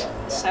wants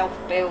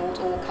self-build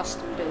or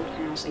custom-build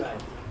housing.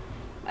 Right.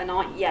 And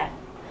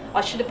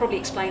I should have probably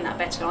explained that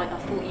better. I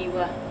thought you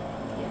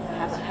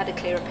had a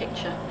clearer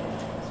picture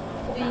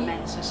of what that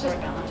meant, so sorry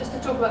about that. Just to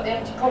talk about the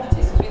empty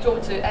properties, because we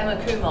talked to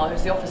Emma Kumar,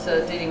 who's the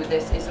officer dealing with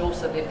this, is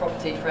also the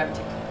property for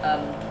empty,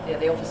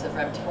 the officer for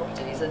empty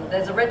properties. And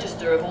there's a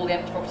register of all the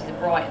empty properties in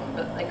Brighton,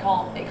 but it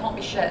can't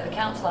be shared. The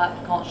council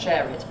can't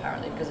share it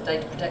apparently because of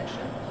data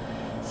protection.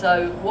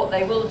 So what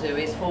they will do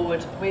is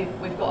forward.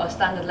 We've got a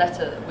standard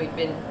letter that we've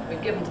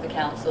given to the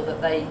council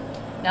that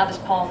now this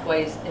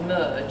pathway's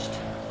emerged.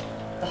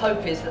 The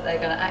hope is that they're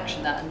going to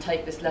action that and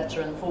take this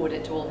letter and forward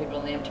it to all the people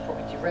on the empty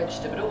property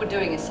register. But all we're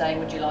doing is saying,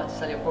 would you like to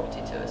sell your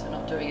property to us? We're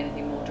not doing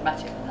anything more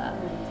dramatic than that.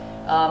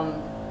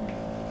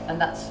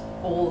 And that's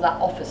all that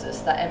offers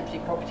us. That empty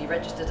property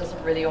register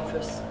doesn't really offer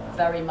us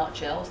very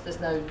much else. There's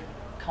no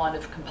kind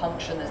of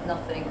compunction. There's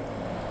nothing.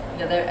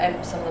 You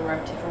know, some of them are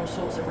empty for all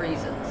sorts of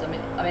reasons. I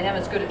mean,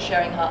 Emma's good at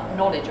sharing her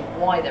knowledge of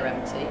why they're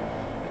empty,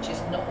 which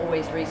is not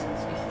always reasons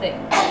you think.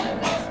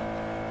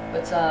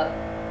 But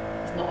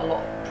there's not a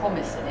lot of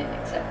promise in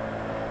it except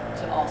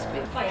to ask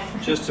people.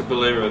 Just to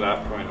belabor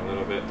that point a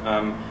little bit,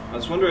 I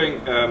was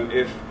wondering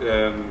if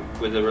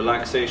with the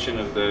relaxation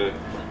of the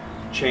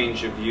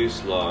change of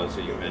use laws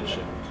that you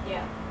mentioned,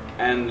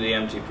 and the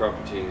empty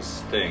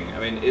properties thing, I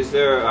mean,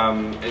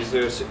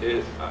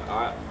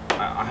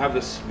 I have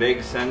this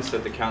vague sense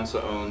that the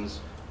council owns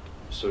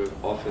sort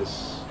of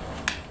office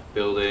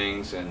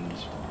buildings and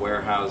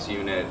warehouse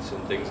units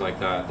and things like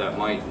that that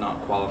might not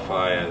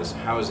qualify as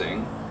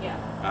housing,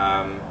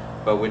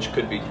 but which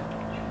could be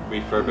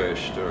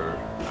refurbished or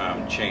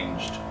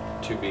changed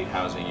to be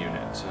housing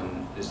units.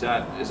 And is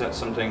that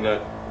something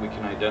that we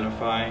can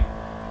identify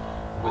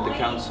with the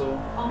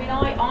council? I mean,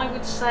 I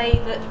would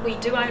say that we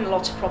do own a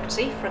lot of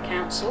property for a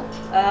council.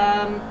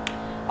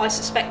 I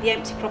suspect the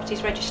empty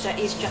properties register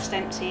is just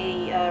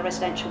empty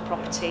residential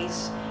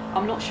properties.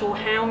 I'm not sure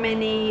how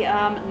many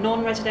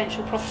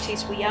non-residential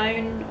properties we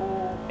own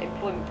or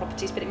employment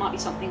properties, but it might be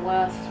something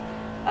worth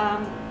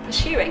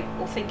pursuing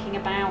or thinking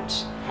about.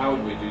 How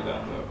would we do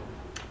that though?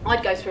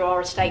 I'd go through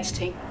our estates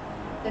team.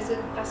 There's an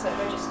asset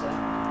register.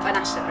 An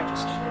asset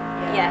register.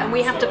 Yeah, and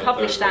we have to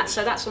publish that,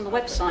 so that's on the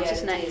website,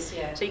 isn't it? Is,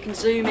 yeah. So you can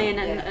zoom in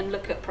and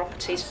look at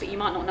properties, but you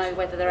might not know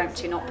whether they're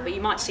empty or not. But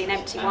you might see an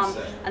empty one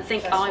and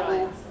think, I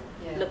will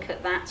look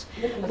at that.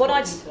 What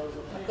I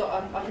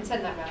can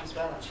send that round as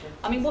well, actually.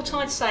 I mean, what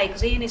I'd say,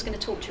 because Ian is going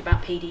to talk to you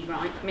about PD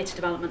right, permitted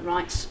development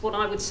rights. What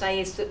I would say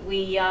is that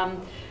we,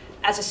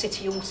 as a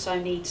city, also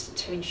need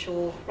to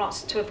ensure,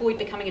 to avoid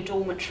becoming a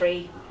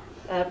dormitory.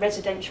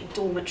 Residential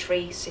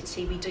dormitory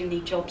city, we do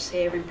need jobs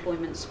here,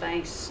 employment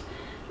space,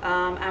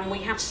 and we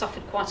have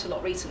suffered quite a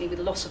lot recently with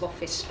loss of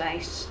office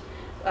space.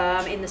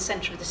 In the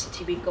centre of the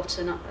city we've got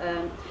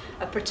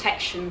a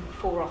protection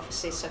for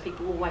offices, so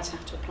people always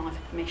have to apply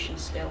for permission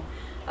still,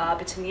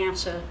 but in the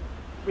outer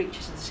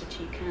reaches of the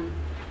city you can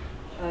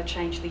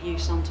change the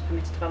use onto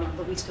permitted development,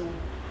 but we still,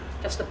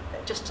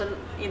 just a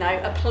you know,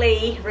 a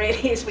plea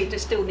really is we do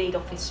still need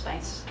office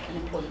space and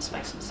employment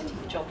space in the city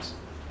for jobs.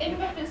 In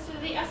reference to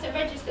the asset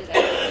register, then,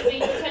 would there be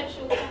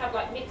potential to have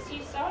like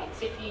mixed-use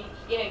sites if you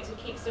know, to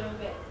keep some of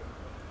it?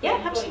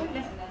 Yeah, absolutely.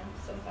 And then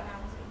some for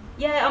housing.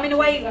 Yeah, I mean, in a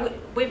way,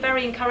 we're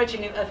very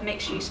encouraging of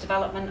mixed-use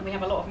development, and we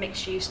have a lot of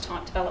mixed-use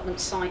type development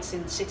sites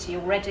in the city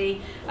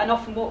already. And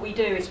often, what we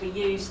do is we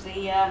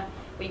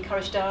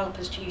encourage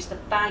developers to use the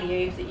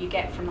value that you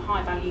get from the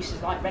high-value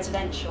uses like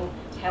residential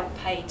to help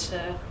pay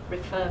to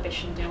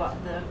refurbish and do up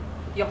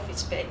the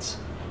office bit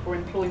or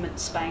employment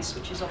space,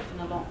 which is often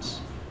a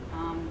lot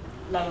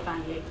lower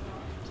value.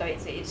 So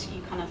it's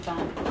you kind of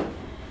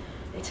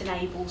it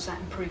enables that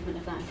improvement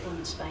of that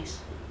employment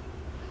space.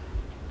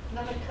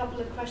 Another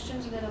couple of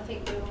questions, and then I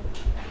think we'll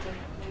have to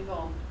move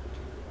on.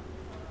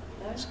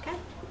 No? That's okay.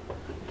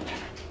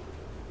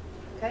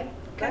 Okay.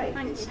 Great.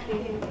 Thanks.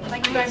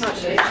 Thank you very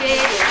much. Cheers.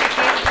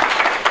 Thank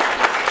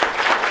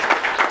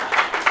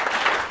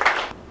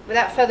you.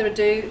 Without further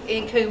ado,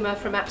 Ian Coomber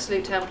from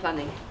Absolute Town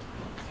Planning.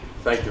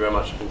 Thank you very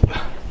much.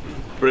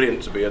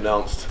 Brilliant to be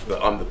announced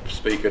that I'm the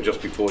speaker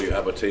just before you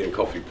have a tea and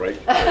coffee break.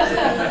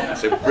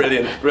 It's a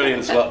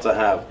brilliant slot to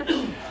have.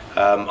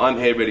 I'm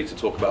here really to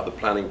talk about the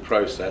planning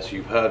process.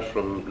 You've heard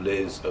from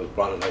Liz of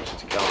Brighton Hove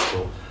City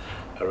Council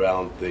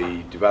around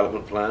the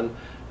development plan.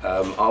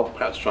 I'll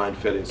perhaps try and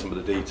fill in some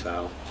of the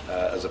detail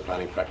as a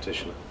planning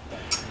practitioner.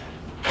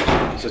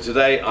 So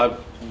today I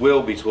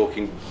will be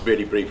talking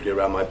really briefly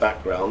around my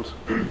background,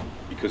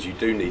 because you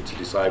do need to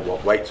decide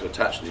what weight to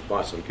attach to the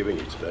advice I'm giving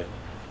you today.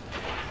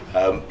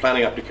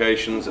 Planning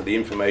applications and the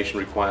information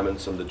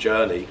requirements and the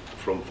journey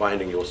from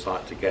finding your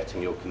site to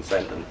getting your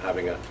consent and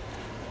having a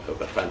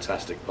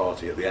fantastic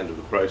party at the end of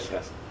the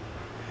process.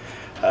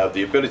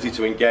 The ability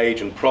to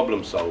engage and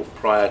problem solve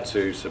prior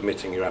to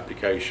submitting your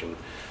application.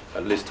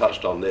 Liz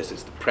touched on this,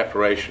 it's the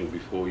preparation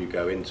before you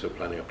go into a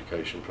planning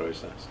application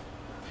process.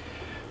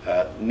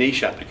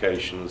 Niche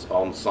applications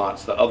on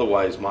sites that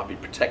otherwise might be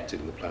protected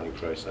in the planning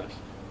process.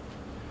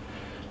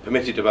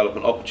 Permitted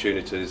development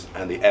opportunities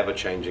and the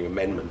ever-changing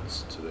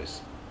amendments to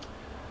this.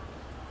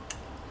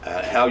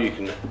 How you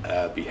can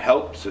be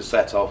helped to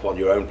set off on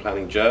your own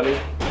planning journey,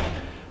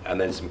 and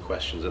then some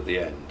questions at the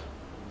end.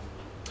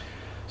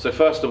 So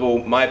first of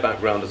all, my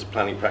background as a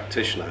planning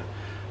practitioner.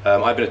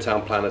 I've been a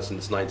town planner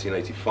since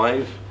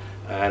 1985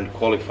 and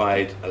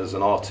qualified as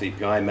an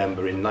RTPI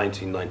member in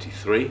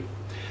 1993.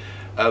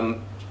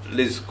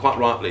 Liz quite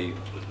rightly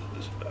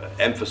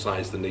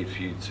emphasised the need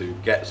for you to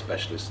get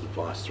specialist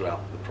advice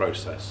throughout the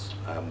process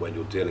when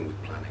you're dealing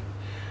with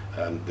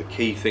planning. The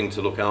key thing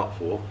to look out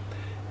for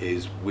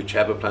is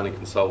whichever planning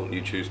consultant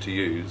you choose to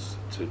use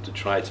to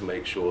try to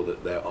make sure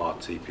that they're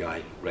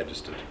RTPI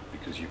registered,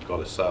 because you've got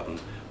a certain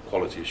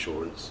quality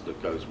assurance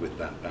that goes with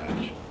that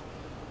badge.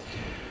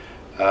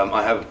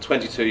 I have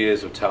 22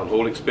 years of town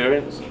hall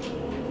experience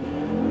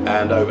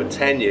and over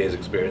 10 years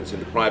experience in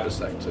the private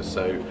sector,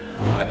 so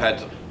I've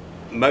had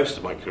most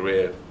of my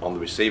career on the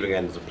receiving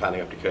end of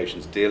planning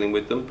applications dealing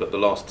with them, but the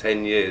last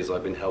 10 years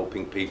I've been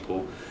helping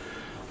people,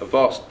 a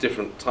vast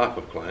different type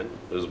of client,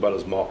 as well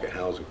as market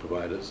housing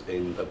providers,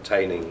 in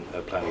obtaining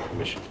a planning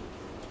permission.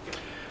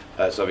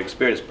 So I've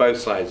experienced both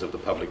sides of the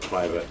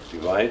public-private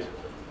divide.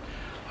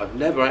 I've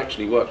never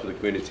actually worked with a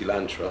community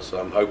land trust, so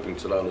I'm hoping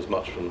to learn as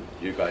much from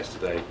you guys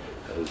today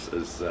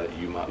as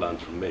you might learn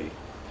from me.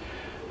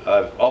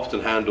 I've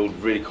often handled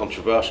really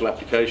controversial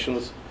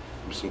applications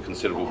with some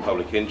considerable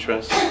public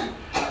interest,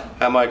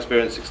 and my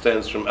experience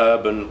extends from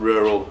urban,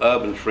 rural,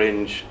 urban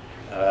fringe,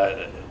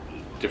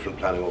 different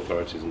planning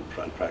authorities and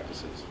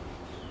practices.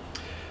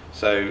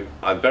 So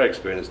I'm very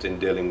experienced in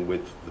dealing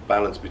with the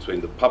balance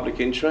between the public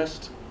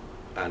interest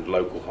and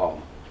local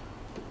harm.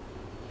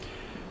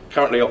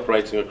 Currently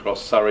operating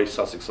across Surrey,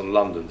 Sussex and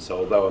London, so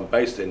although I'm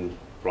based in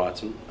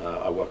Brighton,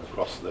 I work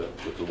across the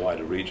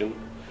wider region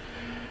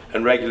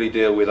and regularly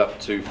deal with up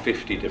to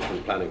 50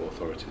 different planning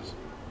authorities.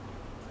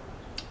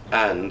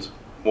 And,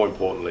 more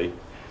importantly,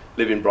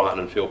 live in Brighton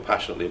and feel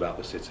passionately about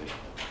the city.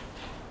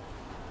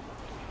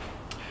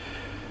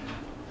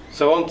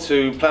 So on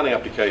to planning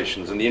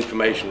applications and the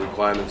information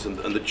requirements and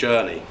the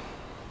journey.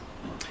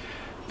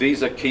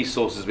 These are key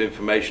sources of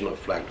information I've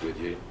flagged with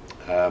you,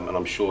 and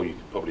I'm sure you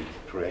could probably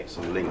create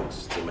some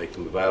links to make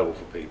them available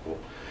for people.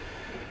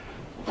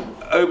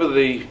 Over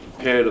the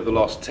period of the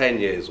last 10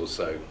 years or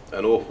so,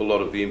 an awful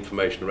lot of the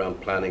information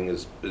around planning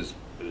has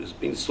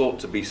been sought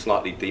to be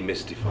slightly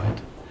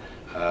demystified.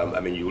 I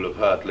mean, you will have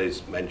heard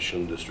Liz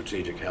mention the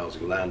strategic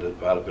housing land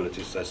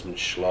availability assessment,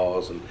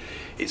 SHLAs, and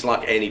it's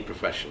like any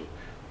profession.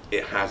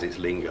 It has its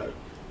lingo.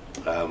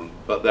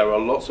 But there are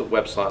lots of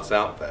websites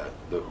out there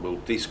that will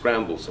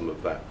descramble some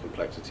of that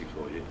complexity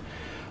for you.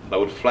 And I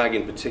would flag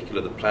in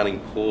particular the planning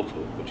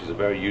portal, which is a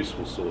very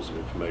useful source of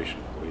information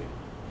for you.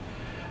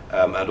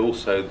 And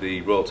also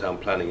the Royal Town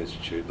Planning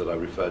Institute that I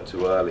referred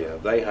to earlier.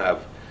 They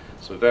have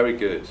some very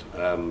good,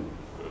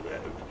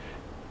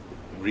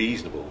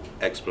 reasonable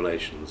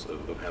explanations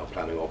of how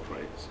planning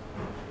operates.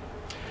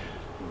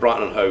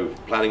 Brighton Hove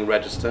Planning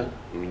Register,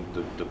 I mean,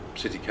 the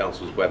City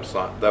Council's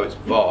website, though it's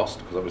vast,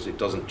 because obviously it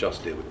doesn't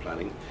just deal with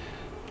planning,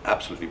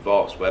 absolutely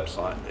vast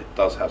website, it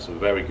does have some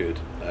very good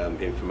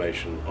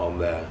information on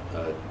there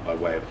by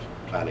way of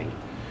planning.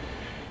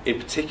 In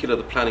particular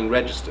the planning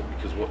register,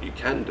 because what you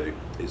can do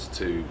is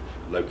to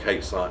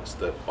locate sites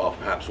that are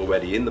perhaps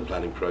already in the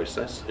planning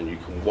process, and you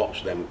can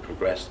watch them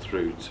progress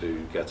through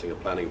to getting a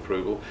planning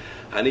approval,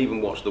 and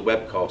even watch the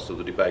webcast of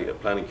the debate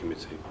at planning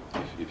committee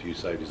if you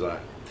so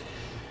desire.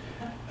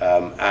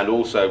 And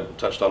also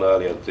touched on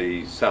earlier,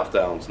 the South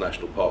Downs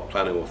National Park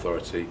Planning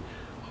Authority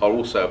are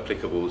also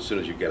applicable as soon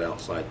as you get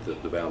outside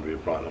the boundary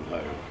of Brighton and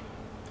Hove.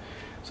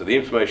 So the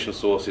information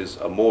sources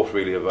are more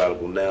freely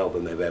available now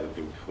than they've ever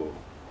been before.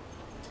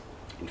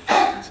 In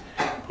fact,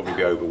 you'll probably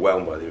be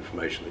overwhelmed by the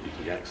information that you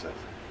can access.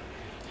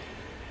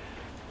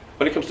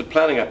 When it comes to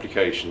planning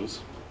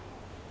applications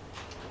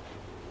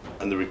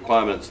and the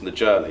requirements and the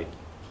journey,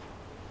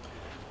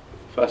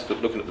 first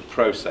looking at the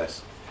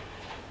process.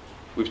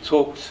 We've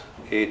talked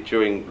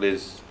during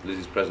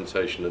Liz's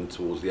presentation and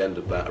towards the end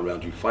of that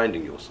around you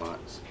finding your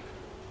sites.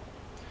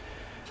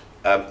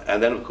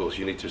 And then of course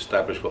you need to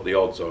establish what the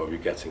odds are of you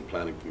getting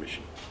planning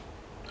permission.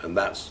 And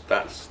that's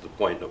the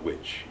point at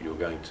which you're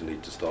going to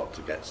need to start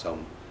to get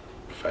some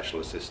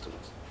professional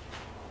assistance.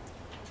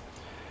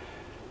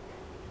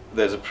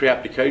 There's a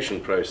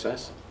pre-application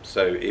process,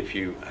 so if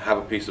you have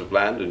a piece of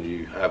land and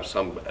you have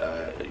some,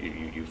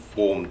 you've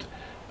formed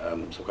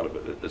some kind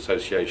of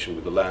association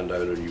with the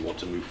landowner and you want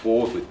to move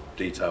forward with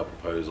detailed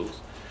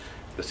proposals,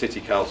 the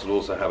City Council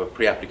also have a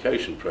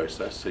pre-application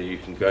process, so you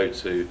can go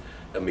to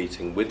a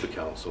meeting with the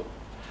council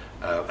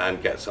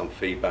and get some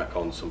feedback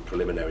on some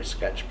preliminary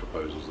sketch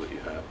proposals that you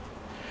have.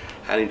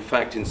 And in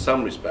fact, in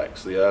some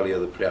respects, the earlier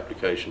the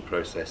pre-application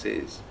process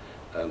is,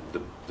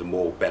 the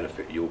more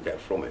benefit you'll get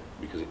from it,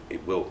 because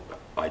it will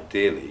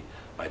ideally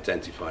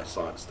identify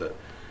sites that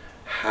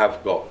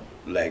have got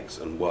legs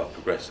and work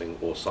progressing,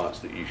 or sites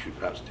that you should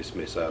perhaps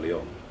dismiss early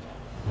on.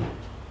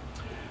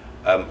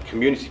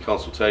 Community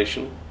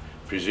consultation,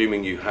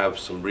 presuming you have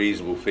some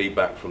reasonable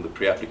feedback from the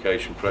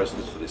pre-application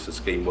process that it's a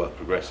scheme worth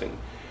progressing.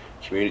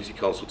 Community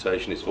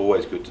consultation, it's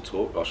always good to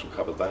talk, I shall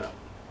cover that.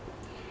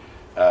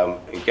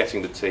 And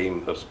getting the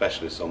team of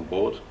specialists on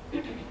board,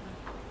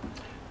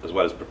 as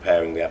well as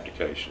preparing the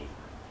application.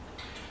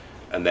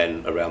 And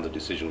then around the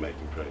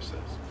decision-making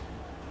process.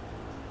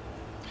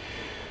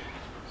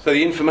 So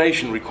the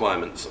information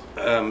requirements,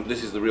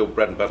 this is the real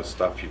bread and butter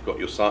stuff. You've got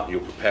your site, you're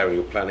preparing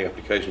your planning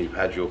application, you've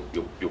had your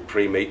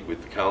pre-meet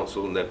with the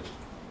council and they've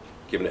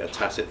given it a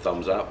tacit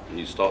thumbs up, and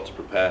you start to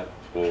prepare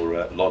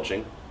for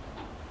lodging.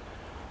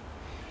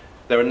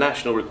 There are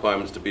national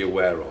requirements to be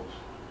aware of.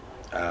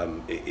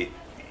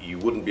 You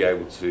wouldn't be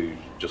able to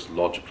just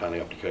lodge a planning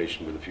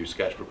application with a few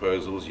sketch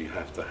proposals. You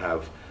have to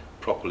have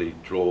properly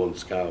drawn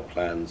scale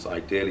plans,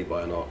 ideally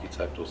by an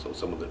architect or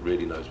someone that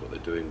really knows what they're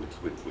doing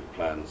with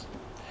plans.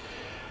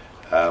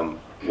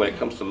 When it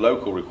comes to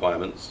local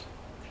requirements,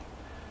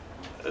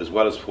 as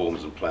well as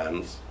forms and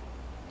plans,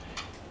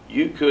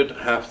 you could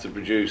have to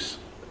produce,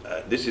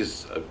 this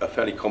is a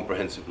fairly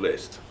comprehensive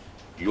list.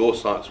 Your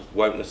sites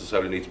won't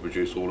necessarily need to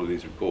produce all of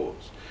these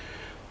reports.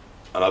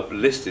 And I've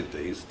listed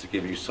these to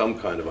give you some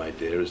kind of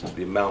idea as to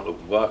the amount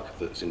of work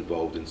that's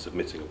involved in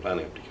submitting a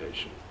planning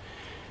application.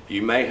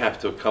 You may have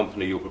to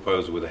accompany your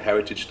proposal with a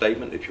heritage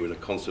statement if you're in a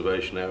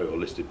conservation area or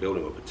listed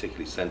building or a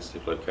particularly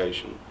sensitive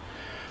location.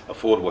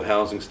 Affordable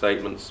housing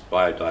statements,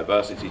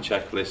 biodiversity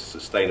checklists,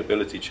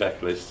 sustainability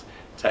checklists,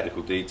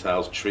 technical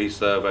details, tree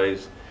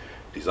surveys,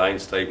 design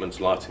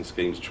statements, lighting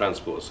schemes,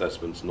 transport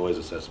assessments, noise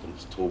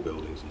assessments, tall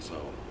buildings and so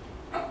on.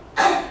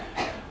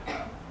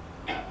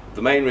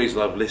 The main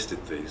reason I've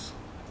listed these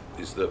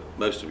is that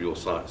most of your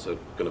sites are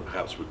going to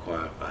perhaps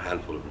require a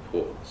handful of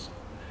reports.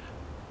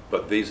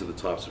 But these are the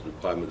types of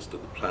requirements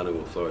that the planning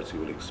authority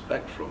will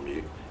expect from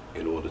you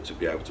in order to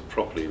be able to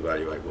properly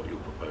evaluate what you're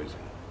proposing.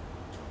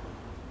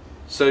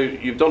 So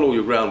you've done all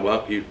your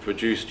groundwork, you've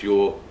produced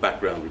your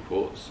background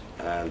reports,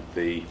 and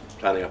the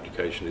planning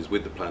application is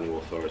with the planning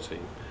authority.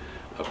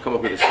 I've come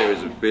up with a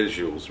series of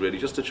visuals really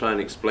just to try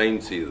and explain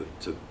to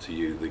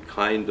you the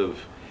kind of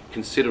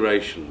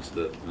considerations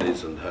that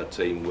Liz and her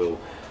team will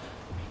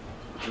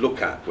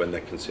look at when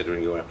they're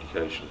considering your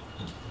application.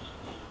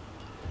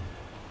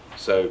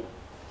 So,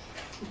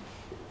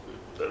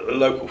 a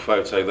local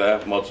photo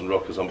there, Mods and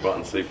Rockers on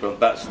Brighton Seafront,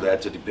 that's there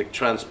to depict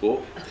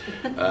transport.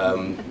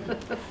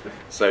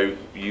 So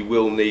you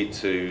will need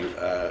to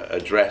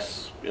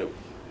address,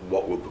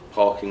 what will the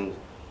parking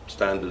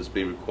standards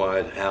be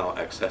required, how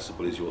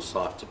accessible is your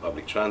site to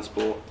public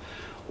transport.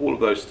 All of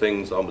those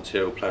things are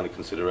material planning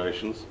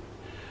considerations.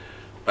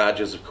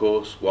 Badgers, of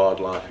course,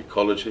 wildlife,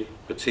 ecology,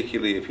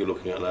 particularly if you're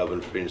looking at an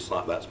urban fringe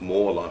site, that's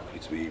more likely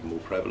to be even more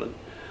prevalent.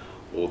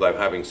 Although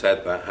having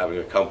said that, having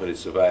accompanied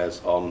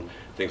surveyors on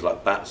things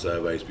like bat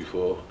surveys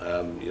before,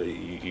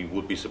 you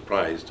would be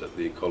surprised at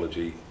the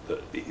ecology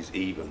that is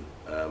even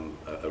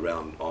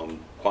around on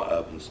quite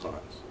urban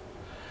sites.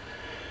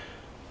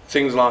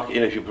 Things like,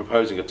 if you're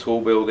proposing a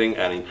tall building,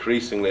 and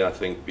increasingly I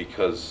think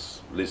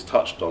because Liz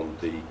touched on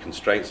the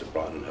constraints of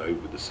Brighton and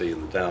Hove with the sea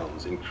and the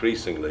downs,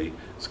 increasingly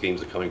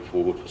schemes are coming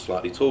forward for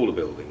slightly taller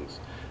buildings,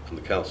 and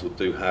the council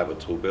do have a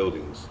tall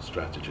buildings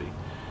strategy.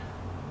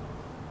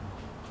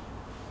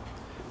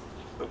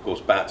 Of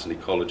course, bats and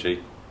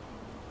ecology.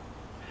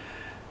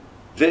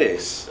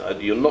 This,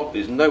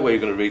 there's no way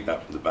you're going to read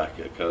that from the back,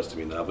 it occurs to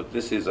me now, but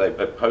this is a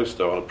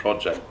poster on a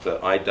project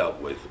that I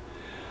dealt with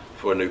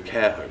for a new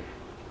care home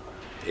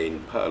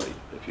in Purley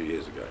a few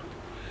years ago.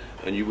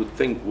 And you would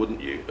think, wouldn't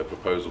you, a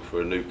proposal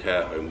for a new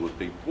care home would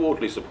be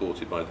broadly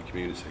supported by the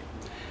community.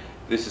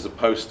 This is a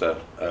poster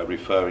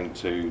referring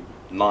to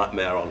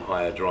Nightmare on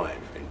Higher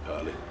Drive in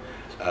Purley,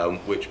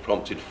 which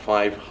prompted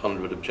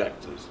 500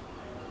 objectors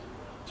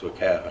to a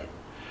care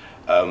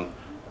home.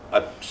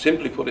 I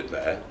simply put it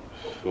there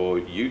for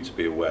you to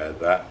be aware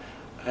that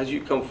as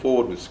you come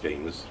forward with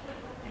schemes,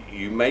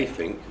 you may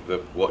think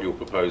that what you're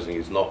proposing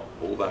is not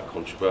all that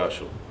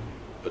controversial,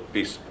 but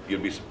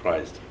you'll be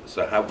surprised.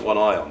 So have one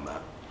eye on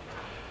that.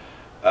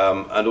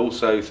 And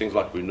also things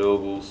like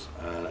renewables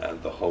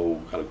and the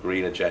whole kind of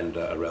green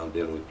agenda around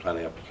dealing with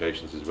planning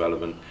applications is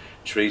relevant.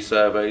 Tree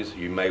surveys,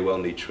 you may well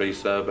need tree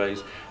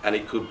surveys, and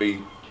it could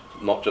be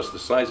not just the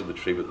size of the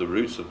tree, but the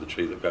roots of the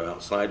tree that go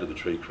outside of the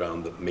tree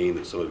crown that mean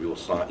that some of your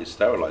site is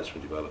sterilised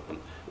from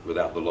development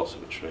without the loss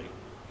of a tree.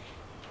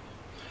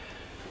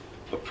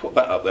 I'll put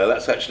that up there.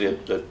 That's actually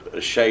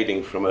a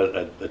shading from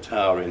a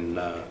tower in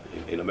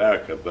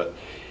America, but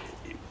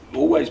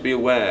always be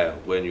aware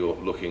when you're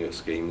looking at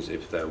schemes,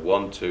 if they're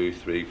 1, 2,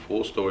 3,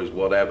 4 stories,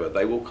 whatever,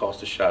 they will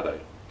cast a shadow.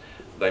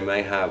 They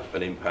may have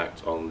an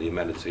impact on the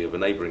amenity of a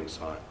neighbouring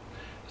site.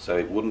 So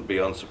it wouldn't be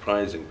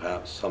unsurprising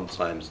perhaps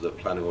sometimes that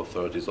planning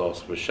authorities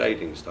ask for a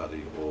shading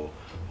study or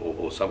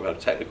some kind of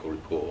technical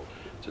report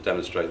to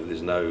demonstrate that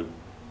there's no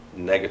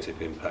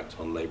negative impact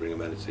on neighbouring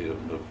amenity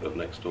of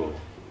next door.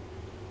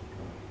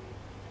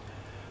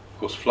 Of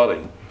course,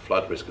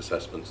 flood risk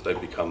assessments,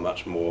 they've become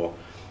much more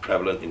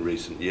prevalent in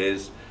recent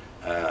years,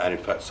 and in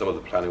fact some of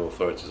the planning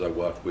authorities I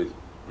work with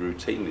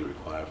routinely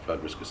require a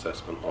flood risk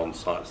assessment on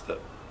sites that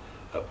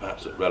are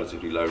perhaps at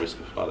relatively low risk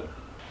of flooding.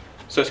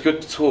 So it's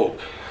good to talk,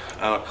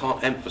 and I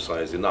can't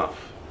emphasise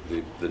enough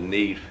the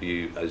need for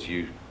you, as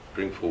you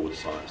bring forward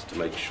sites, to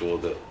make sure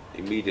that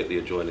immediately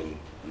adjoining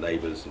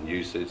neighbours and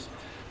uses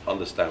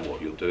understand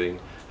what you're doing,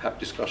 have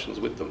discussions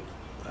with them,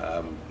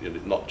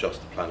 not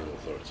just the planning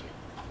authority.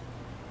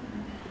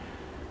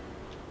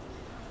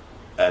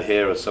 And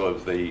here are some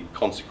of the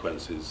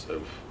consequences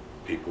of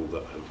people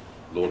that have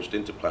launched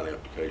into planning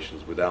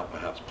applications without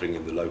perhaps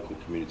bringing the local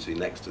community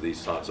next to these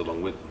sites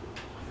along with them.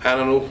 And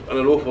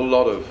an awful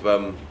lot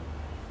of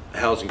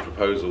housing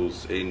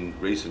proposals in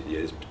recent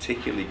years,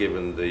 particularly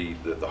given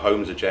the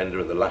homes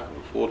agenda and the lack of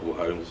affordable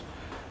homes,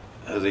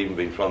 has even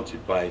been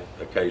fronted by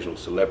occasional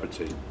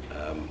celebrity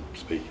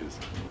speakers.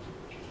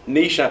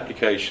 Niche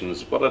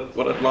applications, what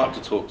I'd like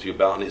to talk to you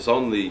about, and it's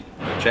on the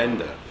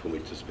agenda for me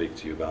to speak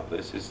to you about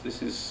this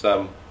is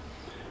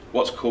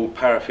what's called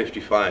Para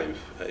 55.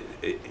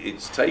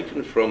 It's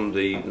taken from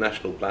the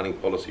National Planning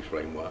Policy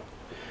Framework,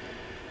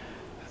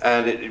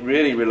 and it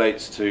really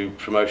relates to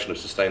promotion of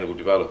sustainable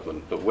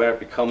development, but where it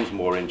becomes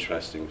more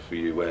interesting for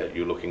you, where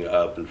you're looking at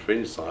urban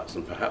fringe sites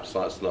and perhaps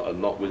sites that are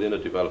not within a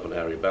development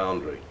area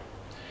boundary.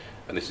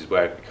 And this is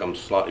where it becomes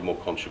slightly more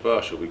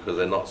controversial, because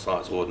they're not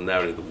sites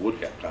ordinarily that would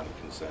get planning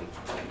consent.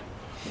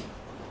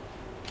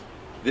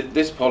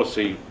 This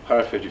policy,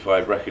 Para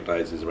 55,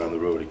 recognises around the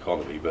rural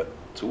economy, but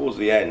towards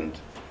the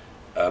end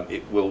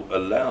it will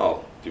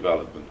allow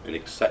development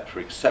for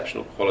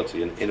exceptional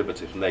quality and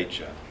innovative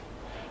nature.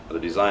 The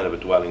design of a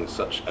dwelling,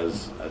 such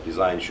as a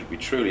design should be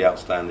truly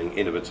outstanding,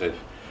 innovative,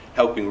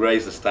 helping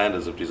raise the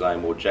standards of design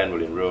more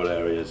generally in rural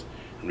areas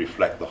and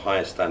reflect the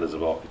highest standards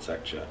of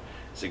architecture,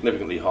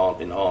 significantly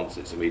enhance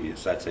its immediate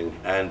setting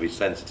and be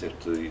sensitive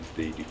to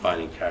the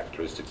defining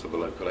characteristics of the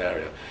local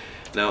area.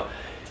 Now,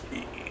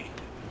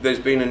 there's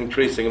been an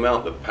increasing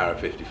amount of Para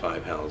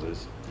 55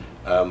 houses,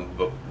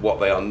 but what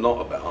they are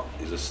not about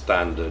is a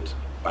standard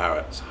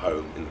Barratt's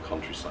home in the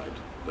countryside.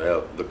 They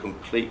are the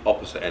complete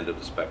opposite end of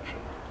the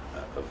spectrum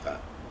of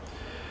that.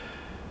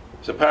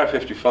 So Para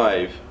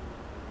 55,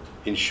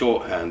 in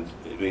shorthand,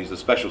 it means the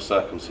special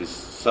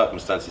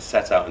circumstances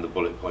set out in the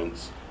bullet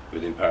points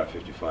within Para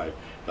 55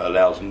 that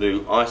allows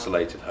new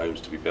isolated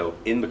homes to be built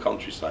in the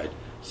countryside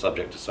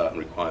subject to certain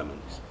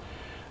requirements.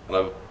 And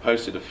I've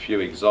posted a few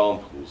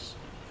examples.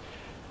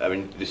 I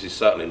mean, this is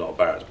certainly not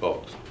Barratt's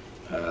box.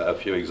 A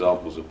few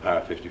examples of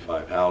Para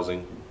 55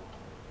 housing,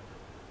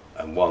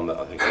 and one that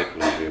I think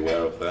Nicola will be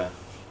aware of there.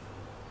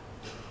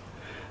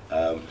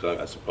 So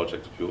that's a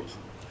project of yours.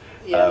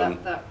 Yeah,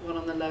 that one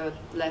on the lower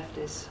left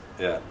is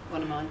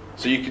one of mine.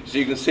 So you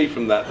can see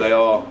from that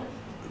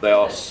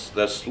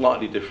they're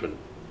slightly different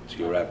to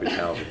your average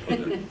housing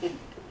project.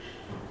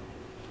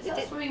 Is that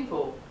a swimming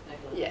pool,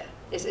 Nicola? Yeah,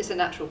 it's a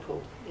natural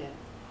pool. Yeah,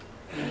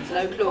 What's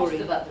no the chlorine.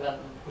 cost of that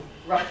development,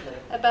 roughly?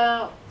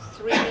 About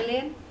 3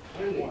 million.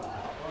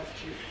 Wow, that's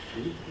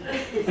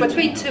cheap.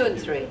 Between 2 and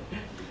 3.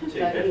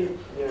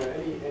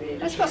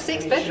 It's got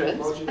 6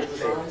 bedrooms.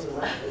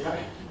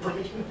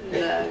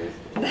 No.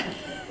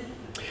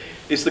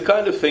 It's the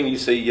kind of thing you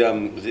see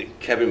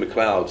Kevin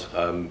MacLeod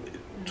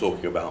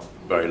talking about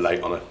very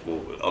late on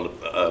an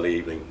early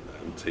evening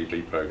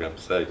TV programme.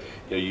 So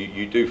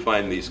you do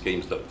find these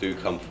schemes that do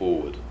come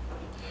forward.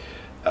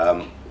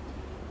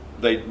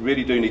 They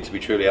really do need to be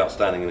truly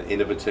outstanding and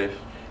innovative.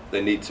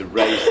 They need to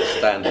raise the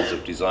standards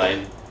of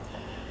design.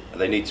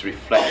 They need to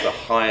reflect the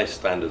highest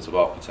standards of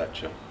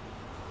architecture.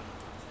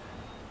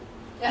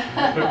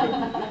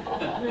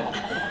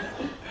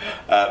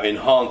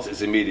 Enhance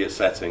its immediate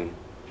setting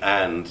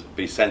and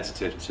be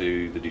sensitive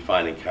to the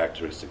defining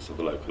characteristics of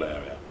the local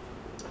area.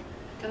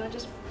 Can I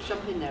just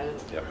jump in there a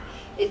little? Yep.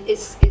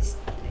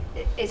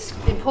 It's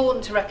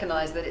important to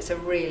recognise that it's a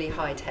really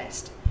high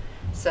test.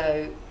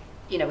 So,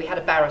 we had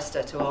a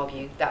barrister to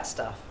argue that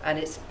stuff, and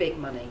it's big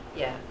money.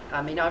 Yeah,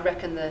 I mean, I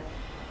reckon the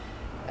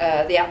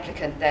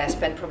applicant there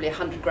spent probably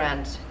 100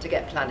 grand to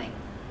get planning.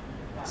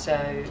 So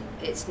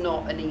it's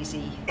not an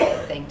easy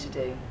thing to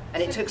do,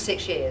 and it took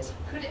 6 years.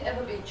 Could it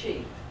ever be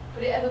cheap?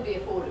 Could it ever be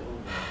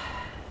affordable?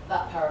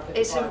 That Para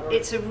 55?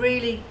 It's a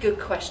really good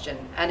question,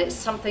 and it's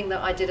something that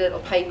I did a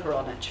little paper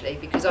on actually,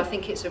 because I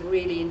think it's a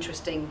really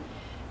interesting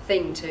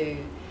thing to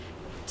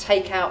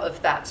take out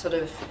of that sort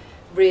of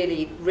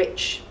really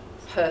rich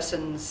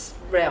person's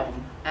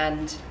realm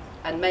and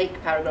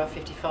make paragraph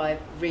 55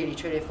 really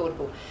truly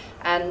affordable.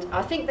 And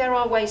I think there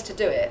are ways to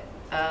do it,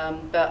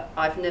 but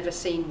I've never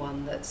seen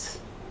one that's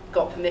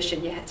got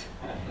permission yet,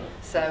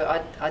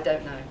 so I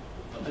don't know.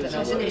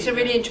 It's a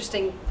really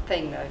interesting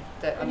thing, though.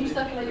 That Can you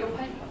circulate your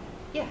paper?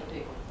 Yeah.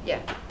 Yeah.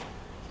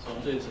 So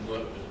I'm doing some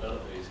work with a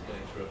developer who's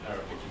going through a Para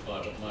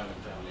 55 at the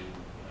moment down in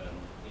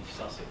East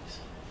Sussex,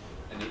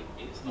 and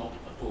it's not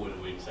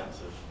affordable in the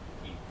sense of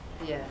we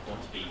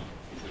want to be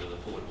considered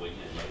affordable, you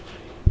know, like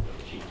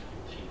cheap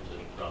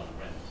to run and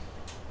rent.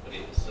 But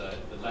it's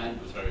the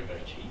land was very,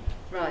 very cheap.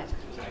 Right.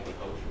 It was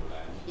agricultural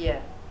land.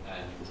 Yeah.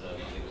 And I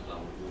think it was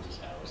done with water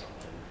tower or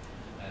something.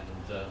 And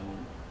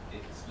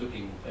it's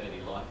looking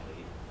fairly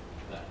likely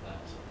that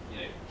you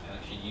know,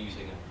 actually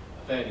using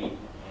a fairly, when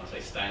I say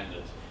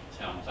standard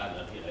town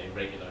planner, you know,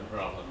 regular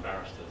rather than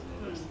barristers and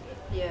all the rest of it.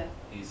 Yeah.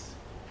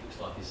 Looks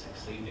like he's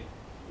succeeding.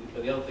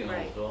 But the other thing I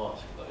wanted to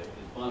ask,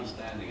 though, my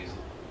understanding is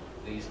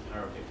that these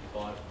Para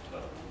 55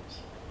 developments,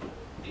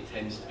 it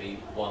tends to be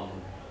one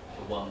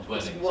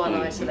dwelling. It's one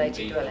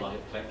isolated dwelling. Like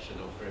a collection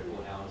of 3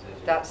 or 4 houses.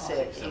 That's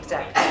it,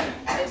 exactly.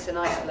 It's an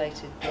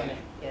isolated dwelling,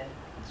 yeah.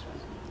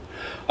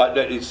 No,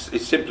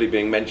 it's simply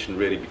being mentioned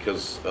really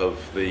because of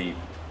the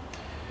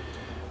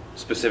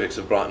specifics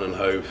of Brighton and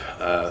Hove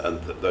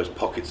and those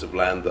pockets of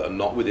land that are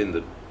not within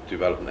the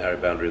development area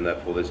boundary, and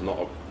therefore there's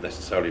not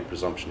necessarily a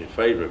presumption in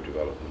favour of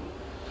development,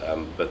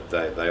 but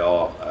they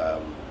are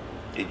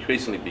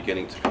increasingly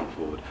beginning to come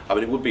forward. I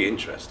mean, it would be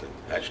interesting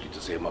actually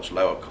to see a much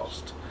lower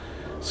cost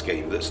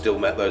scheme that still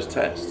met those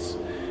tests,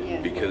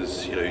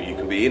 because you know you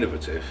can be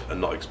innovative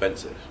and not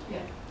expensive.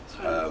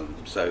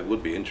 So it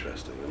would be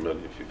interesting. I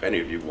mean, if any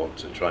of you want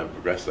to try and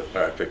progress that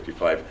Para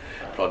 55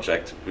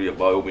 project,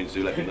 by all means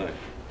do let me know.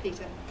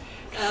 Peter,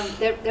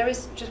 there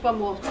is just one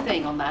more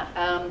thing on that.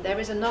 There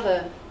is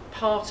another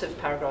part of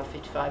paragraph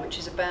 55 which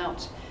is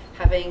about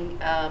having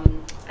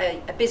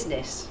a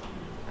business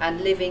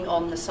and living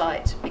on the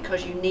site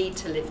because you need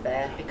to live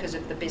there because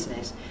of the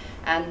business.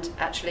 And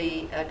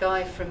actually a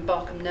guy from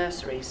Barkham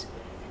Nurseries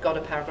got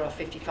a paragraph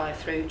 55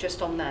 through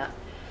just on that.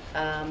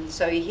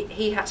 So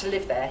he had to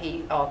live there,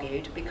 he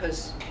argued,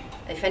 because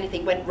if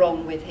anything went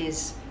wrong with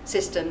his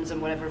systems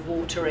and whatever of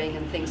watering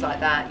and things like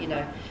that, you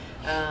know,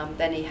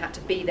 then he had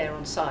to be there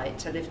on site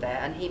to live there,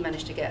 and he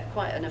managed to get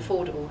quite an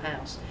affordable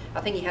house.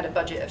 I think he had a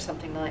budget of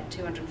something like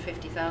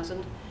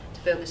 250,000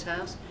 to build this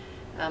house.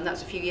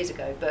 That's a few years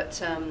ago,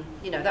 but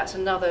you know, that's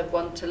another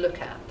one to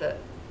look at, that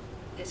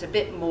it's a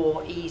bit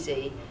more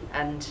easy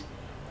and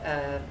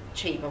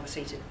cheap,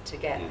 obviously, to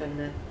get than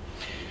the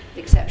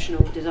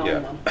exceptional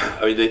design one.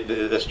 I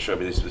mean, that's true. I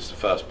mean, this is the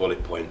first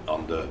bullet point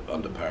under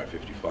Para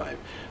 55.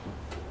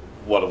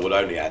 What I would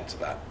only add to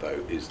that,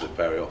 though, is that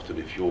very often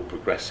if you're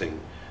progressing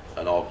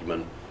an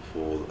argument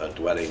for a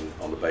dwelling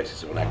on the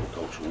basis of an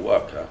agricultural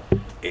worker,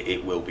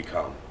 it will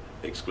become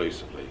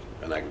exclusively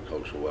an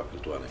agricultural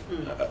worker's dwelling,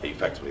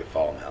 effectively a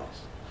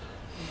farmhouse.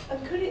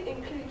 And could it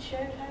include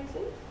shared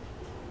housing?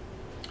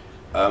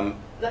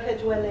 Like a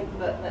dwelling,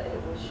 but that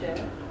it was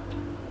shared?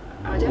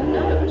 I don't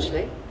know,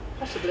 actually.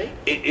 Possibly.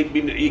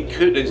 It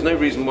could. There's no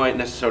reason why it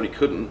necessarily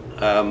couldn't.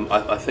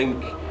 I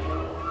think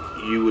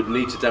you would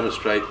need to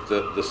demonstrate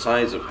that the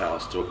size of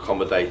house to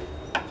accommodate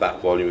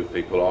that volume of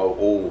people are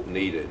all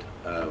needed,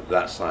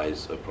 that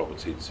size of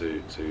property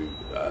to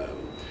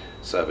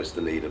service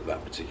the need of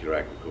that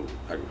particular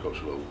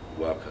agricultural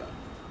worker.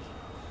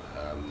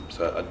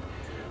 So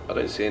I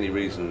don't see any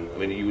reason. I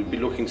mean, you would be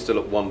looking still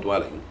at one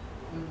dwelling.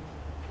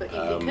 But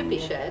it could be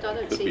shared. I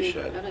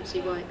don't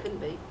see why it couldn't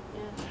be.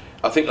 Yeah.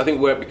 I think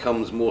where it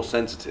becomes more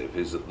sensitive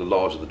is that the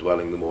larger the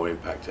dwelling, the more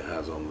impact it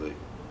has on the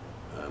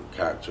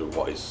character of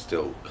what is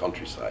still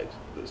countryside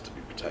that's to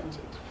be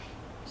protected.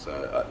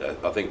 So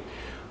I think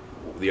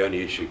the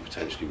only issue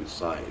potentially with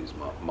size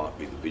might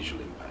be the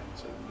visual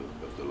impact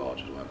of the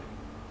larger dwelling.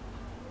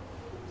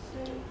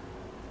 So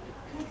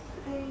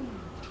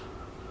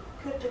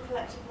could the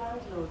collective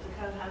landlord, the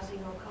co-housing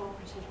or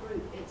cooperative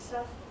group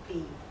itself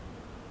be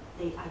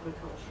the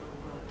agricultural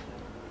worker?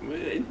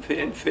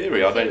 In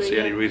theory, I don't see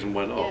any reason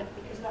why not. Yeah,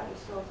 because that would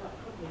solve that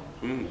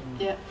problem.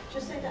 Yeah.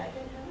 Just say that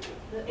again,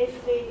 Helen.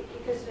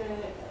 Because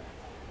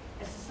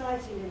a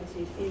society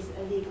limited is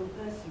a legal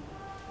person.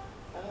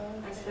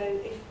 And so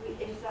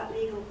if that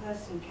legal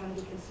person can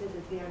be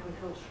considered the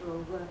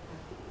agricultural worker,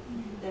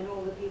 then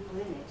all the people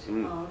in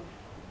it are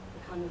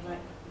the kind of like,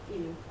 you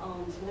know,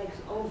 arms and legs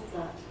of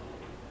that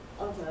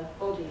other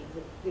body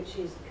which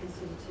is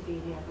considered to be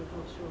the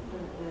agricultural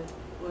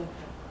worker.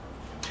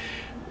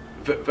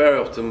 Very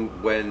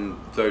often when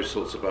those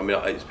sorts of, I mean,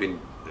 it's been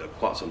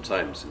quite some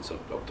time since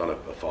I've done a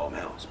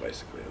farmhouse,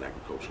 basically, an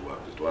agricultural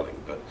worker's dwelling,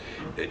 but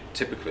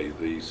typically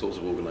the sorts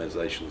of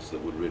organisations that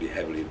would really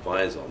heavily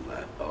advise on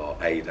that are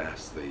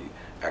ADAS, the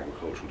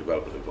Agricultural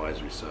Development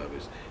Advisory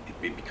Service.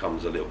 It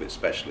becomes a little bit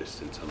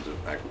specialist in terms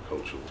of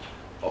agricultural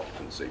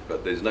occupancy,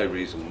 but there's no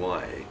reason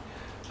why,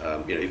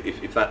 you know,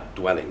 if that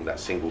dwelling,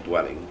 that single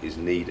dwelling is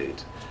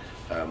needed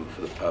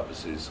for the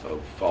purposes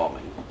of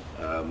farming,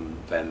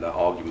 then the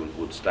argument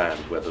would stand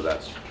whether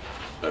that's,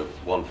 you know,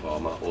 one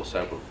farmer or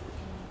several.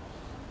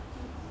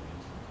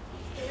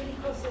 Is there any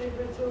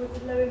crossover at all with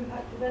the low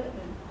impact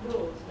development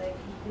laws? Are they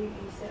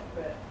completely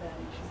separate then?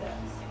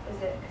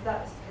 Because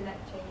that's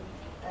connecting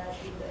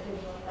people that are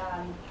living on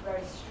land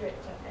very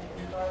strict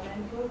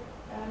environmental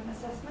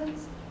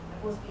assessments.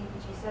 It was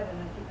PPG 7,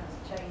 I think that's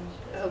changed.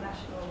 It's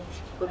national.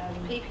 Well,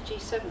 PPG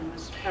 7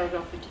 was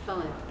paragraph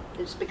 55.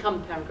 It's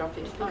become paragraph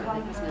 55, I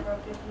think, isn't it?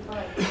 Paragraph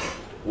 55.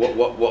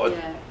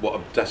 What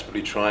I'm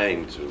desperately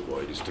trying to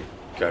avoid is to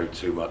go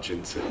too much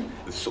into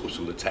some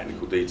of the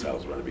technical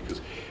details around it,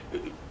 because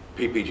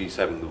PPG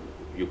 7,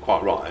 you're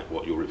quite right,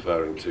 what you're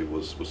referring to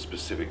was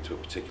specific to a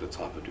particular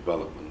type of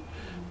development.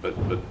 But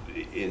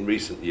in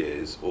recent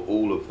years,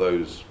 all of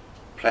those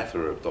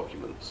plethora of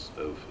documents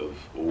have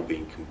all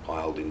been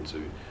compiled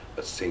into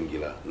a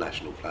singular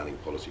national planning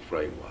policy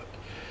framework.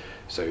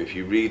 So if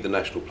you read the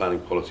National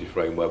Planning Policy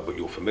Framework, but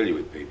you're familiar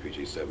with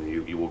PPG 7,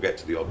 you will get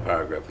to the odd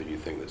paragraph that you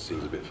think that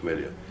seems a bit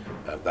familiar.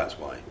 That's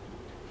why.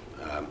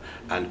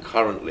 And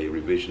currently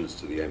revisions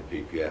to the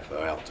NPPF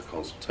are out to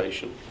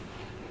consultation.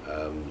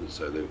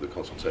 So the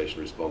consultation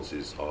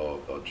responses are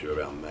due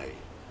around May.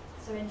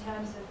 So in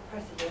terms of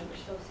precedent,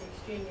 which is obviously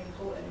extremely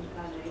important in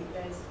planning,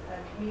 there's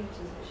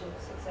communities which have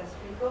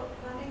successfully got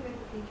planning with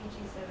the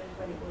PPG 7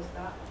 when it was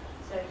that.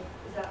 So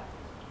is that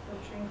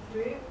filtering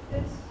through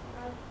this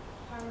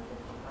paragraph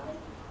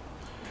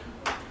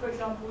 55? For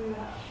example, we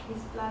have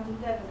piece of land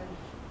in Devon and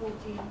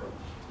 14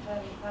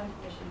 planning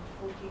permission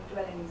for 14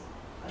 dwellings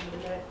under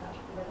the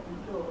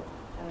development law,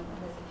 and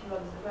there's a few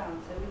others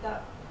around. So is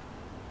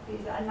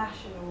that a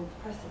national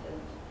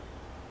precedent?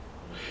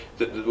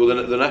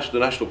 The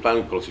National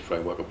Planning Policy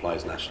Framework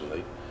applies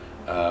nationally,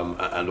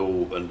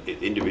 and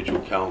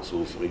individual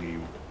councils. I mean,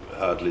 you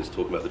heard Liz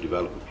talk about the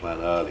development plan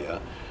earlier.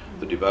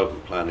 The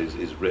development plan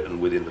is written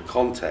within the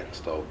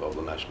context of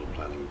the National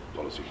Planning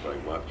Policy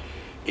Framework.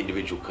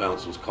 Individual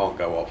councils can't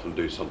go off and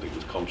do something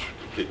that's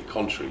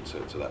contrary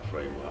to that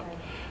framework.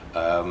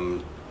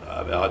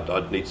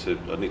 I'd need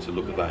to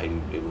look at that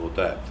in more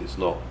depth. It's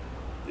not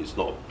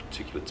a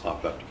particular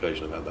type of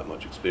application I've had that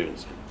much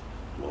experience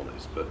in, I'm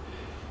honest. But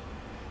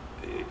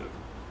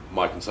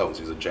my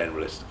consultancy is a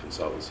generalist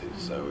consultancy,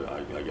 so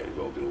I get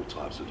involved in all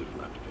types of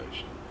different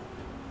applications.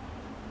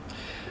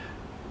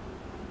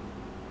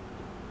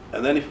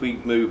 And then if we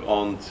move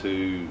on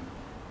to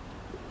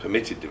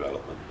permitted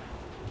development,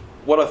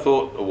 what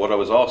I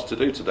was asked to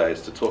do today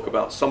is to talk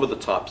about some of the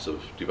types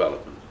of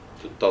development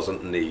that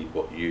doesn't need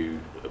what you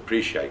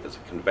appreciate as a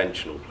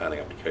conventional planning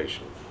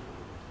application.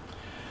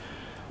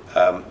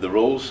 The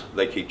rules,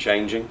 they keep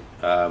changing.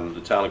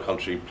 The Town and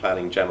Country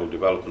Planning General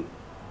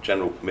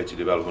Permitted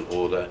Development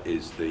Order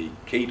is the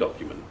key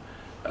document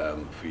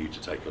for you to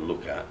take a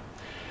look at.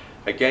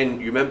 Again,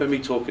 you remember me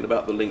talking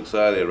about the links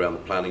earlier around the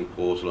planning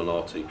portal and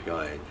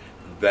RTPI.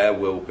 There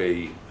will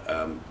be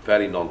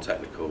fairly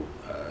non-technical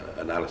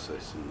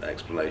analysis and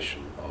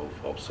explanation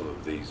of some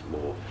of these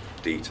more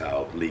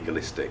detailed,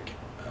 legalistic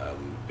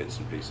bits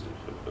and pieces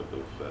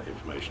of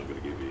information I'm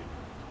going to give you.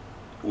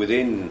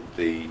 Within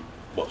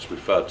what's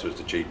referred to as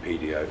the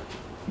GPDO,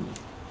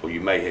 or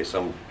you may hear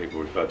some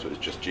people refer to it as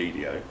just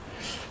GDO,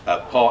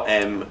 Part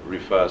M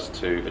refers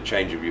to a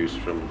change of use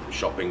from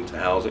shopping to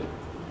housing.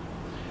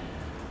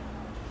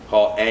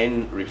 Part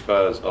N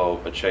refers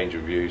of a change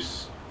of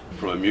use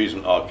from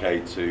amusement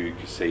arcade to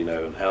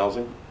casino and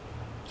housing,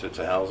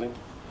 to housing.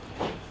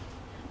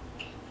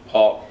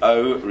 Part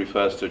O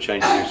refers to a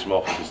change of use from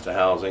offices to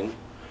housing,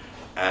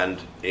 and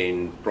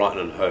in Brighton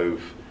and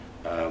Hove,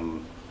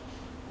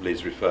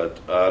 Liz referred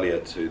earlier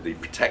to the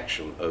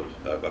protection of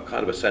a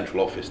kind of a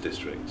central office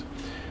district.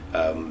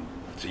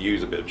 To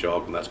use a bit of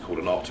jargon, that's called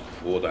an Article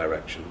 4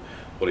 direction.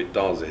 What it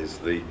does is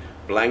the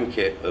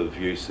blanket of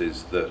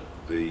uses that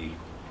the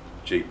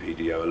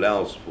GPDO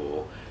allows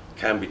for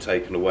can be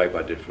taken away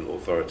by different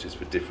authorities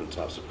for different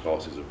types of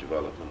classes of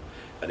development.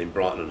 And in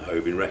Brighton and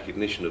Hove, in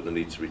recognition of the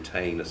need to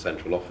retain a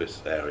central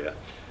office area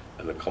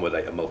and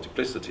accommodate a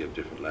multiplicity of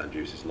different land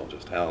uses, not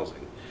just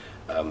housing,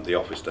 the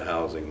office to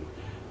housing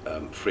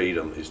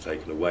freedom is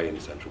taken away in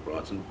central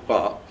Brighton.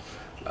 But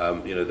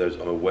you know,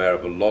 I'm aware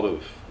of a lot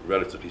of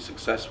relatively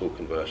successful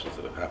conversions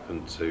that have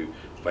happened to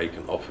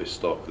vacant office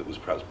stock that was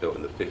perhaps built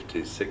in the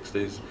 50s,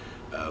 60s,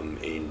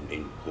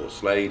 in Port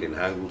Slade, in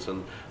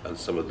Hangleton, and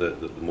some of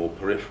the more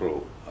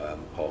peripheral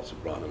parts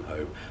of Brighton and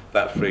Hove.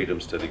 That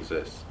freedom still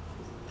exists.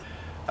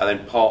 And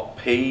then Part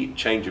P,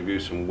 change of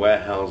use from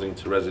warehousing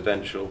to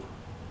residential.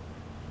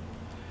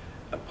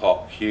 And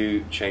Part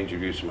Q, change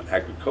of use from an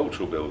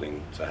agricultural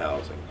building to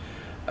housing.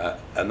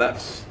 And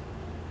that's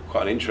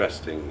quite an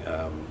interesting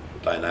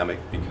dynamic,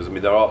 because I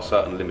mean there are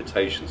certain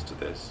limitations to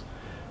this,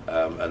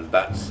 and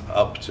that's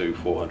up to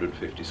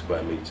 450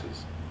 square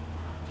metres.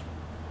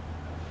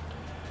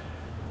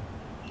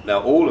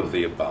 Now all of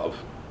the above,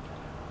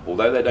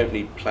 although they don't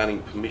need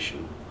planning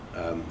permission,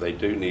 they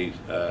do need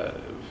for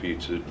you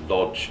to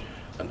lodge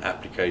an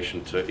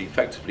application to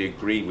effectively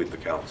agree with the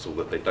council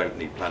that they don't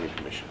need planning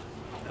permission,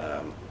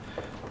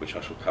 which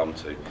I shall come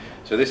to.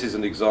 So this is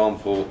an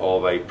example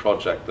of a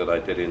project that I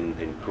did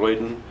in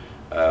Croydon,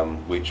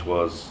 which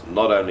was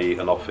not only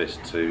an office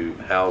to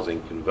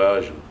housing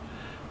conversion,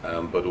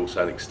 but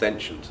also an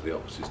extension to the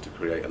offices to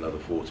create another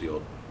 40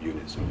 odd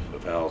units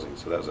of housing.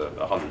 So that was a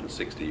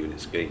 160 unit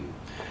scheme.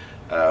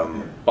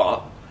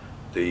 But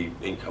the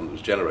income that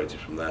was generated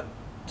from that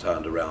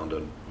turned around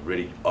a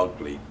really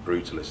ugly,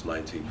 brutalist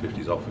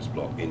 1950s office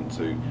block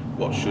into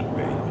what should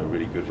be a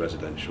really good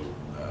residential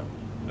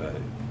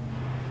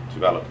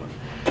development.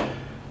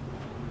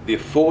 The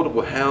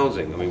affordable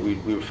housing, I mean, we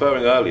were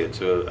referring earlier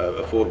to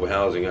affordable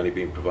housing only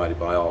being provided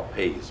by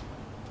RPs.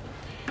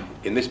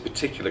 In this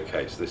particular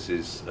case, this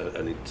is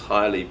an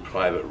entirely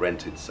private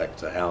rented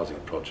sector housing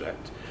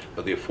project,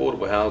 but the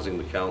affordable housing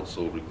the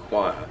council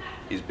require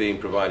is being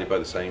provided by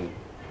the same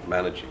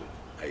managing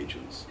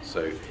agents.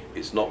 So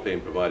it's not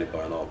being provided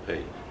by an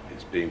RP,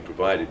 it's being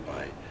provided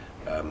by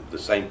the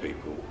same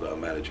people that are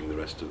managing the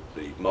rest of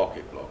the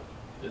market block.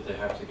 Did they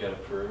have to get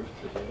approved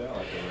to do that,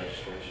 like a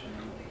registration?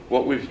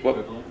 What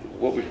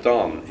we've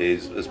done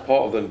is, as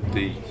part of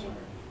the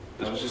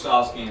I was just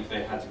asking if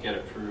they had to get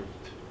approved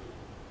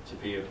to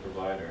be a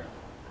provider.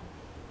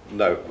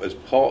 No, as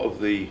part of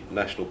the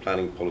National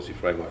Planning Policy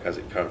Framework as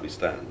it currently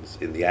stands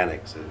in the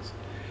annexes,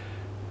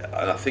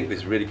 and I think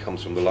this really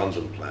comes from the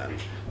London plan,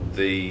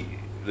 the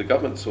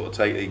government sort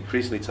of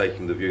increasingly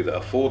taking the view that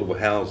affordable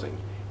housing,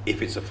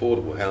 if it's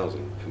affordable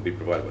housing, can be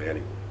provided by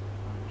anyone.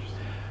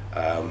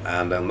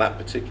 And in that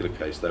particular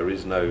case, there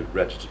is no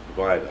registered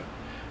provider.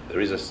 There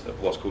is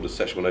what's called a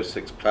Section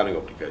 106 planning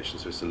obligation,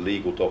 so it's a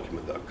legal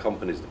document that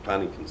accompanies the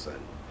planning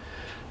consent.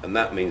 And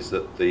that means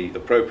that the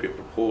appropriate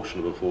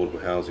proportion of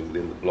affordable housing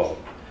within the block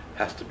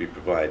has to be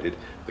provided.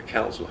 The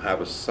council have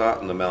a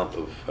certain amount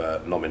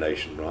of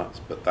nomination rights,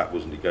 but that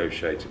was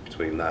negotiated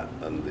between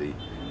the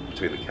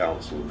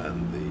council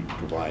and the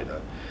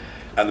provider.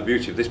 And the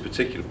beauty of this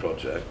particular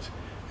project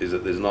is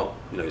that there's not,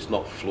 it's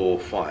not floor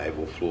 5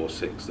 or floor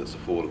 6 that's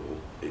affordable.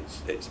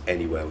 It's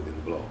anywhere within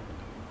the block,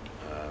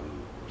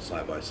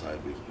 side by side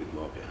with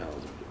market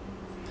housing.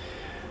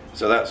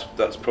 So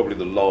that's probably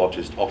the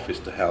largest office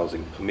to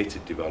housing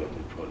permitted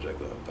development project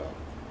that I've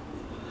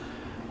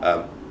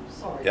done.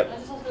 Sorry, yep. can I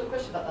just ask a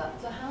question about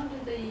that? So how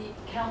did the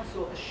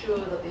council assure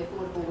that the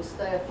affordable will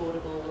stay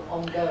affordable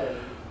ongoing?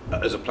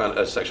 As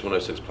a Section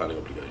 106 planning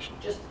obligation.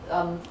 Just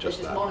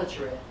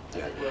monitor it, as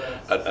it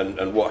were.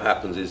 And what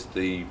happens is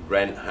the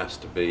rent has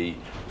to be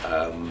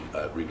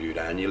reviewed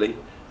annually,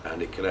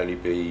 and it can only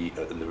be,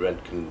 and the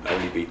rent can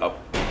only be up,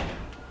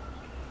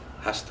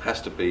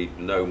 has to be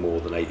no more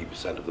than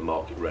 80% of the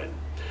market rent.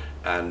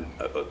 And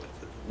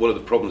one of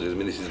the problems is, I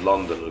mean, this is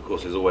London, and of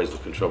course there's always the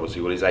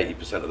controversy, well, is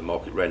 80% of the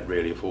market rent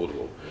really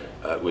affordable?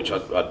 Which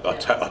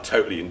I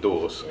totally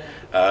endorse.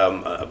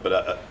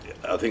 But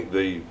I think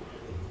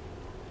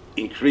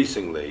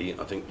increasingly,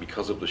 I think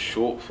because of the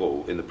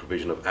shortfall in the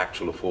provision of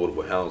actual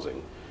affordable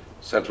housing,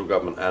 central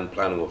government and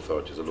planning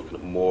authorities are looking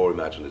at more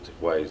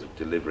imaginative ways of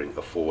delivering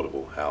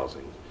affordable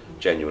housing,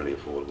 genuinely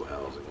affordable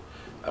housing,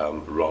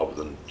 rather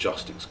than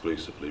just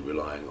exclusively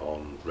relying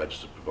on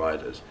registered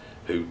providers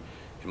who,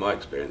 in my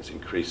experience,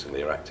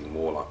 increasingly are acting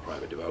more like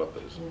private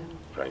developers,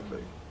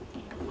 frankly.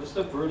 Was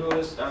the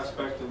brutalist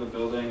aspect of the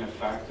building a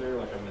factor,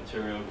 like a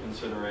material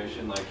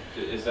consideration? Like,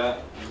 does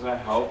that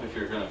help if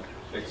you're going to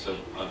fix a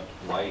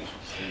light?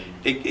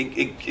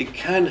 It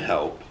can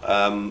help,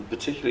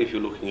 particularly if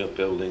you're looking at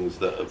buildings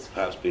that have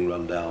perhaps been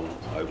run down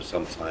over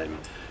some time.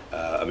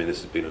 I mean,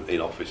 this has been in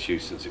office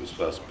use since it was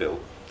first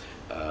built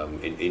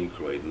in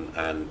Croydon,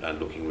 and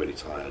looking really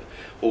tired.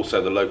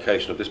 Also, the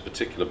location of this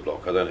particular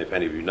block, I don't know if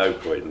any of you know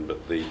Croydon,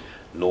 but the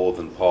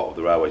northern part of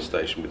the railway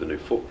station with the new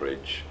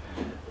footbridge,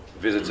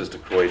 visitors to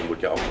Croydon would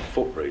get off the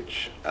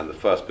footbridge, and the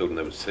first building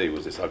they would see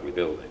was this ugly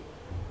building.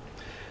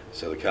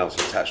 So the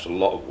council attached a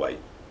lot of weight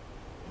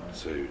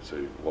to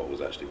what was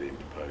actually being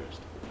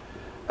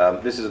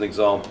proposed. This is an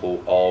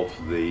example of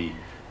the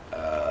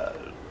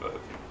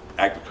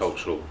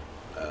agricultural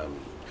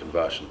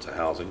conversion to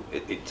housing.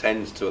 It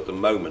tends to, at the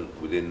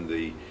moment, within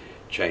the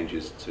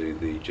changes to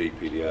the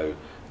GPDO,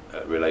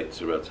 relate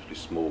to relatively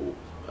small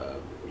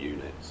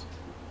units.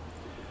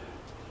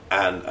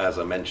 And as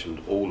I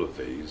mentioned, all of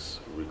these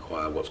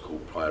require what's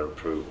called prior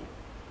approval.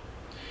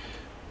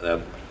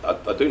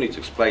 I do need to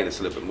explain this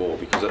a little bit more,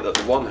 because at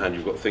the one hand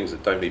you've got things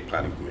that don't need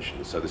planning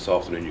permission, so this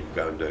afternoon you can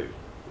go and do,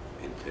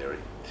 in theory.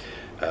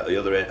 At the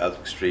other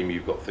extreme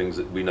you've got things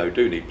that we know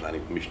do need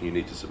planning permission, you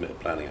need to submit a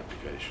planning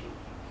application.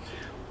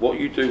 What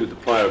you do with the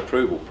prior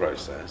approval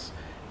process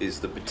is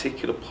the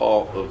particular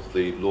part of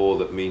the law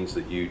that means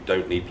that you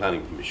don't need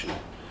planning permission.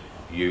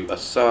 You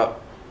assert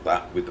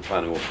that with the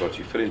planning authority,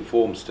 you fill in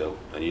forms still,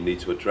 and you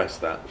need to address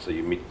that, so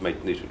you need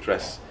to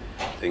address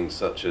things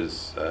such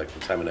as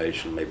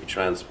contamination, maybe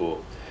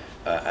transport,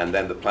 and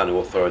then the planning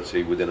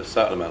authority within a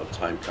certain amount of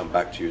time come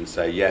back to you and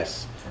say,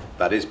 yes,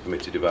 that is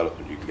permitted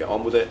development, you can get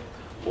on with it,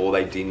 or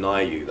they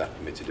deny you that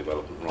permitted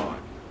development right.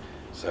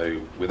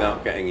 So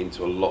without getting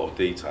into a lot of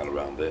detail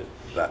around it,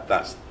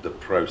 that's the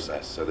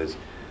process. So there's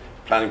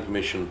planning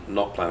permission,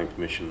 not planning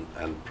permission,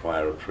 and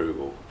prior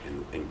approval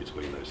in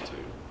between those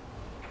two.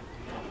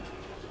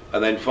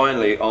 And then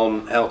finally,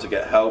 on how to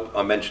get help,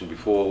 I mentioned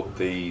before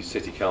the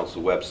City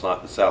Council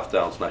website, the South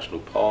Downs National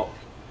Park,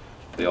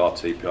 the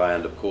RTPI,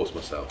 and of course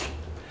myself.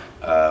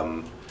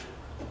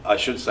 I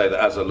should say that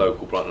as a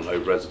local Brighton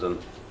Hove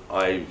resident,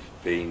 I've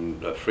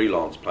been a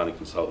freelance planning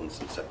consultant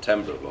since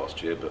September of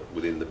last year, but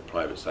within the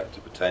private sector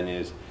for 10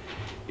 years.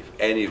 If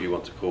any of you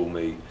want to call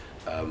me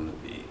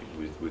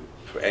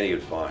for any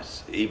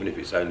advice, even if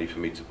it's only for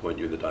me to point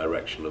you in the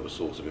direction of a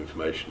source of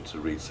information to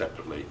read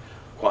separately,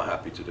 quite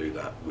happy to do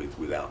that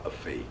without a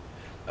fee.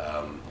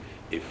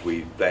 If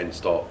I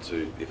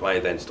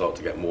then start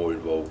to get more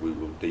involved, we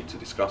will need to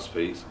discuss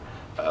fees.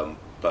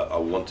 But I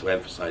want to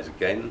emphasise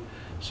again,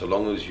 so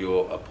long as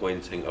you're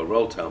appointing a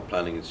Royal Town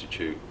Planning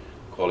Institute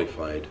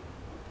qualified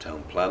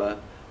town planner,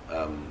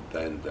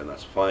 then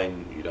that's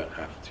fine. You don't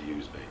have to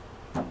use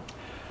me.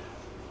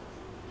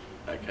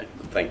 Okay,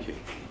 thank you.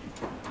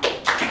 I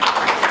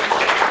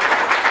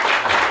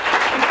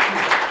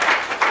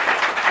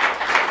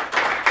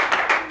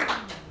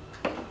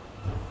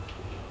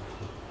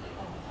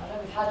know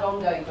we've had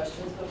ongoing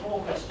questions, but more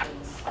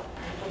questions.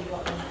 Anybody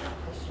got any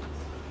questions?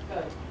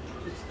 Go.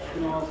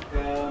 Can I ask,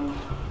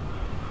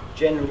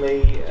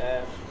 generally,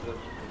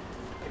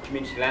 the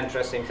Community Land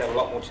Trust seems to have a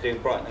lot more to do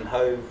with Brighton and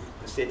Hove,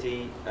 the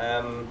city.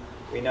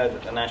 We know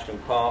that the National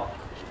Park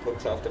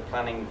looks after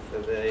planning for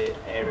the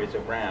areas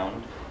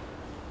around.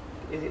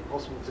 Is it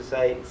possible to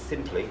say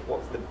simply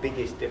what's the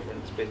biggest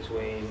difference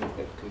between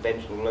a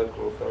conventional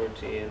local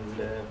authority and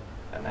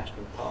a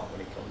national park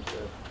when it comes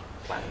to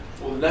planning?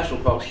 Well, the National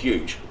Park's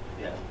huge.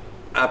 Yeah.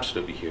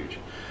 Absolutely huge.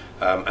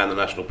 And the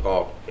National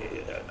Park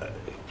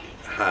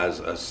has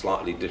a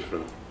slightly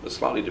different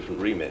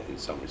remit in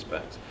some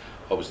respects.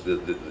 Obviously,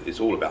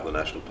 it's all about the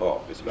National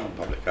Park. It's about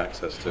public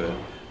access to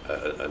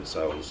it, and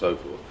so on and so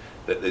forth.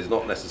 There's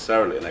not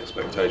necessarily an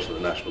expectation that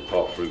the National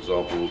Park, for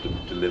example, will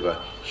deliver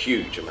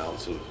huge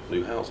amounts of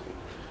new housing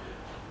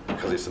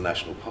because it's a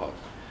national park.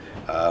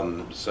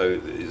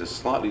 So it's a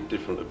slightly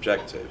different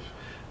objective.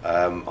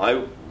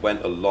 I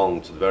went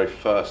along to the very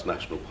first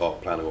National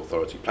Park Planning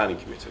Authority Planning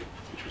Committee,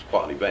 which was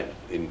quite an event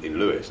in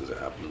Lewes, as it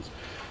happens.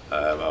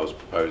 I was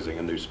proposing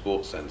a new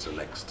sports centre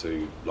next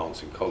to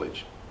Lancing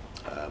College,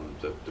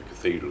 the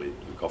cathedral, the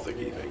Gothic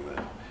thing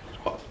there.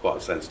 It's quite a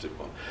sensitive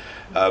one.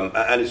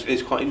 And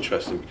it's quite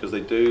interesting because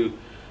they do,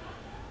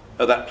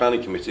 at that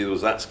planning committee, there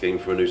was that scheme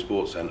for a new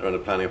sports centre and a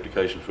planning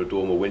application for a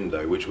dormer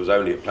window, which was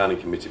only a planning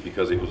committee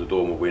because it was a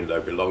dormer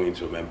window belonging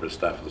to a member of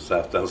staff of the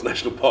South Downs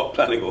National Park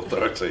Planning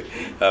Authority,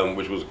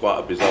 which was quite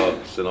a bizarre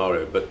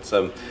scenario. But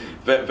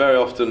very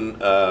often,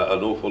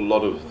 an awful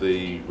lot of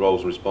the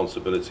roles and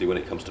responsibility when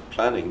it comes to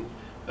planning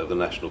of the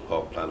National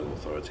Park Planning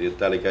Authority are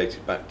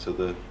delegated back to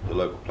the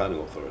local planning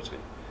authority.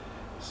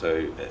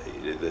 So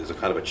there's a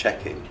kind of a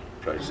check-in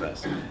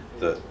process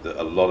that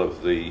a lot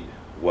of the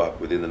work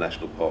within the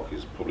national park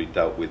is probably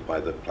dealt with by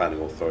the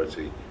planning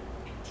authority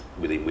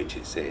within which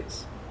it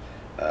sits.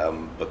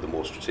 But the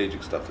more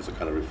strategic stuff is a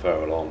kind of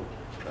referral on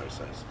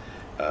process.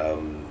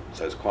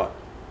 So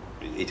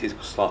it is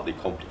slightly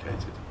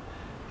complicated.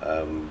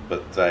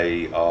 But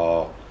they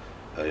are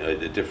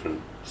a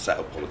different set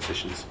of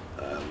politicians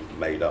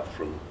made up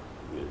from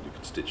the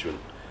constituent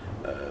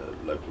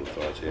local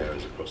authority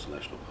areas across the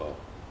national park.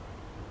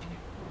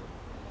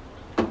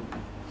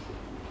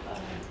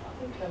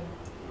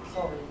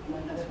 Sorry,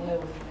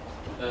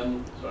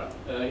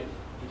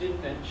 you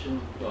didn't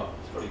mention, well,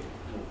 it's probably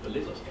more for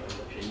Liz, I suppose,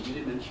 actually. You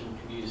didn't mention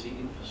community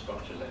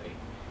infrastructure levy.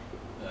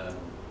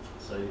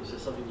 So is there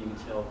something you can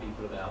tell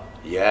people about?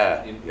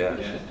 Yeah.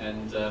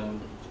 And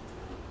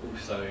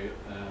also,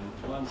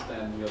 I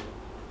understand your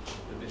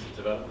the business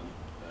development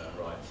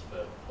rights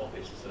for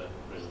office to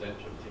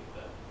residential in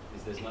particular,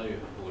 is there's no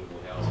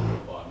affordable housing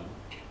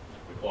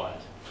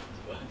required.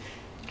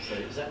 So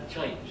has that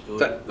changed? Or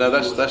no,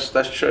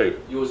 that's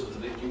true. Yours was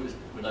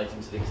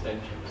relating to the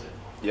extension, was it?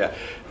 Yeah,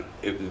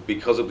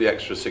 because of the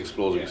extra 6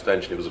 floors of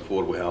extension, it was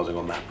affordable housing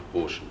on that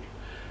proportion.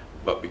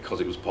 But because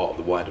it was part of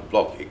the wider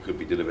block, it could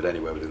be delivered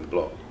anywhere within the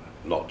block,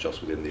 not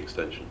just within the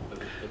extension.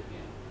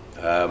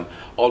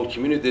 On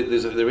community,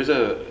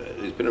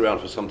 it's been around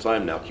for some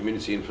time now,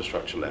 community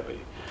infrastructure levy.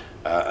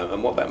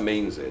 And what that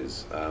means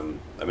is, I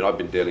mean, I've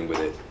been dealing with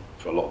it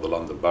for a lot of the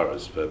London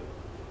boroughs for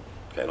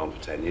getting on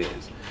for 10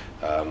 years.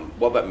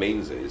 What that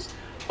means is,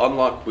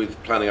 unlike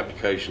with planning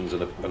applications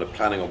and a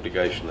planning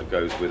obligation that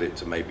goes with it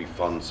to maybe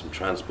fund some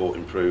transport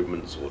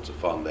improvements or to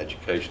fund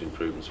education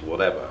improvements or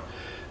whatever,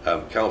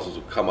 councils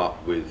will come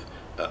up with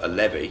a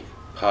levy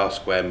per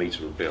square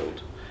metre of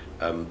build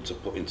to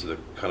put into the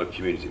kind of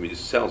community. I mean, it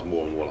sounds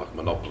more and more like a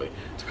monopoly,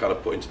 to kind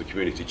of put into the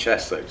community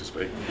chest, so to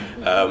speak,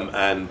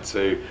 and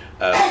to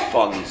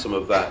fund some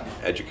of that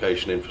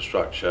education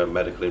infrastructure,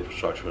 medical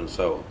infrastructure and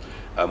so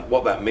on.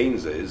 What that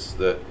means is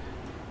that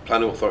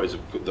planning authorities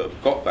that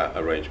have got that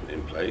arrangement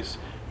in place,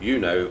 you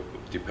know,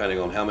 depending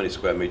on how many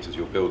square metres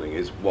your building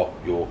is, what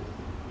your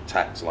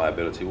tax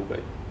liability will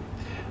be.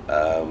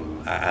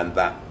 And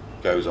that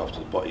goes off to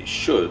the pot. It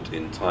should,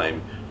 in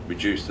time,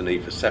 reduce the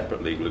need for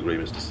separate legal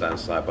agreements to stand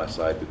side by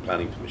side with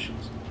planning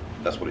permissions.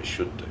 That's what it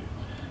should do.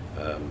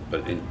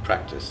 but in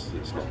practice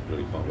it's not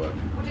really quite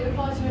working. Would it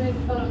apply to any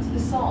developments of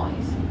this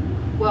size?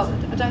 Well,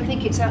 I don't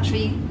think it's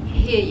actually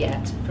here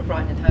yet for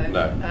Brighton and Hove.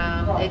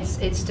 No. Right.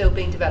 It's still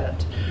being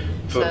developed.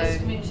 For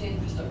community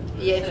infrastructure.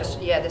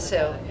 Yeah, the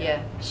sill.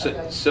 Yeah.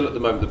 Still at the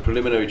moment, the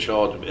preliminary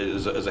charge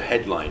is as a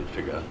headline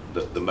figure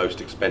that the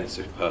most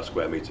expensive per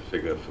square metre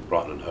figure for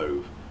Brighton and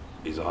Hove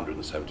is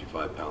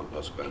 £175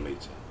 per square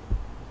metre.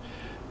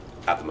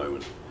 At the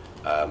moment,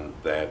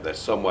 they're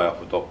some way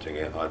off adopting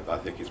it. I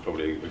think it's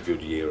probably a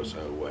good year or so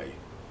away.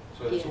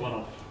 So it's a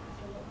one-off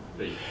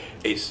fee.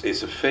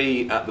 It's a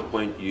fee at the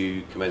point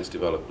you commence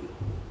development,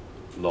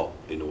 not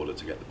in order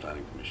to get the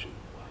planning permission,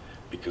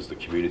 because the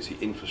community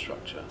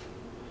infrastructure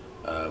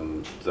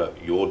that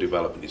your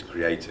development is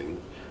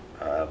creating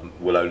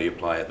will only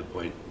apply at the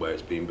point where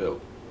it's being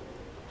built.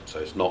 So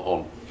it's not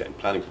on getting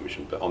planning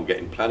permission, but on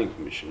getting planning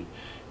permission,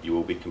 you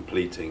will be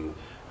completing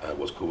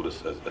what's called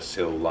a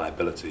sill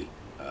liability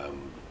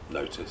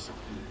notice,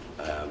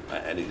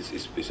 and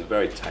it's a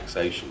very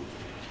taxation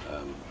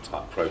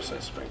type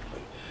process,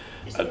 frankly.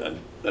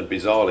 And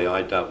bizarrely,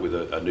 I dealt with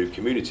a new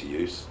community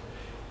use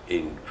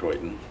in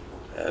Croydon.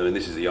 And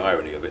this is the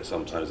irony of it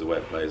sometimes, the way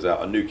it plays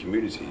out. A new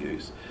community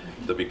use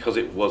that, because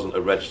it wasn't a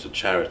registered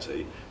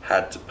charity,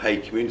 had to pay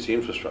community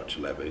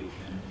infrastructure levy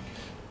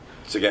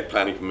to get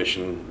planning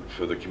permission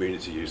for the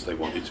community use they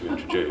wanted to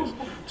introduce,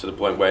 to the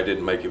point where it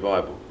didn't make it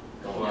viable.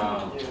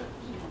 Wow.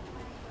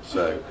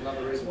 So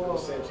another reason for the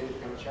same to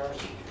become a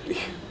charity.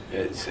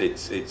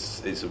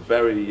 it's a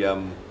very I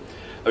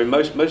mean,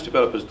 most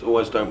developers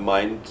always don't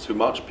mind too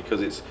much,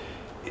 because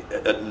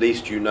at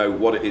least you know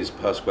what it is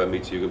per square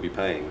metre you're going to be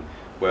paying.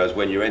 Whereas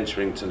when you're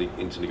entering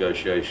into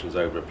negotiations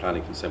over a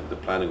planning consent with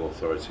the planning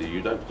authority,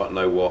 you don't quite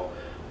know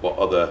what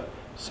other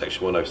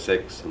Section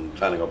 106 and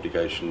planning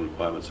obligation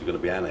requirements are going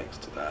to be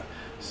annexed to that.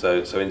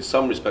 So in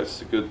some respects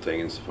it's a good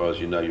thing insofar as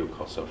you know your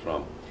costs up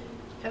front.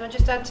 Can I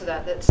just add to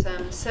that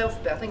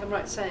self-build, I think I'm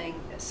right saying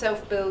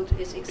self-build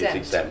is exempt.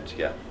 It's exempt,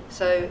 yeah.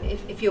 So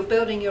if you're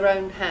building your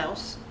own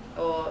house,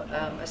 or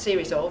a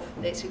series of,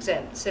 it's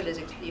exempt. SIL is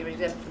you're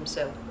exempt from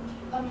SIL.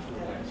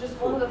 Just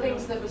one of the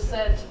things that was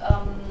said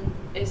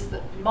is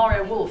that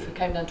Mario Wolf, who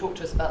came down and talked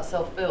to us about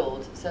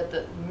self-build, said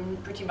that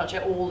pretty much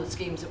all the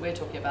schemes that we're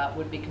talking about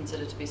would be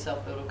considered to be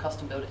self-build or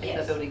custom-build if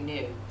they're building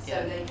new.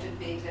 So they could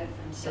be exempt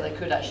from SIL. So they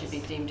could actually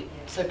be deemed.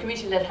 So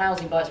community-led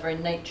housing by its very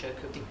nature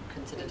could be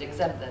considered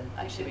exempt then.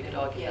 Actually, we could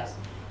argue that.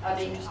 I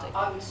mean, interesting.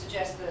 I would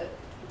suggest that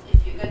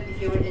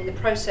if you're in the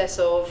process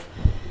of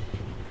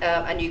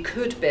and you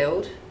could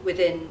build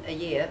within a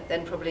year,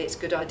 then probably it's a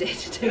good idea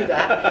to do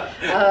that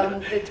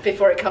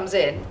before it comes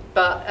in.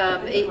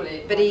 But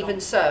even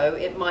so,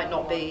 it might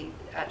not be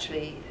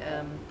actually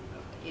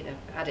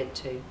added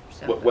to.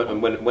 So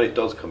when it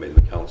does come in,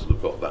 the council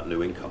have got that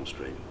new income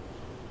stream,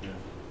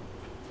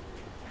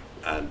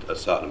 and a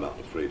certain amount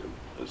of freedom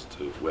as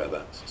to where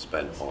that's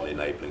spent on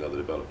enabling other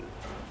development.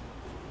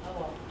 Oh,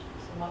 well,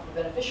 so might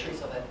be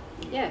beneficiaries of it.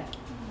 Yeah,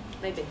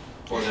 maybe.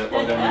 Or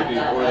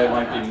they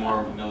might be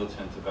more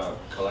militant about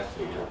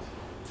collecting it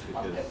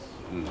because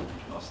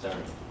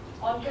austerity.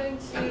 I'm going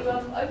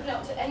to open it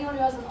up to anyone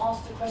who hasn't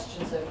asked a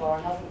question so far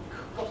and hasn't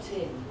got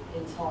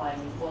in time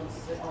and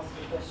wants to ask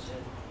a question.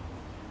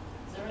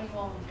 Is there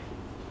anyone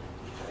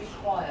very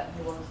quiet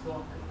who wants to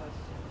ask a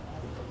question?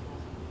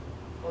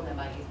 Go on then,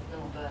 Maggie. No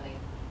one burning.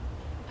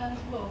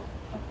 Well,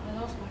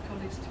 I'll ask my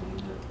colleagues to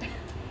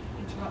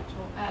interrupt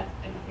or add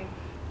anything.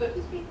 But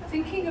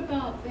thinking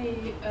about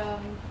the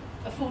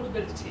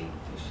affordability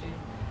issue,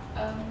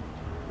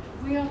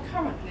 we are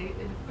currently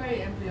in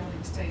very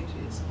embryonic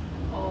stages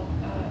of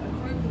a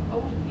group of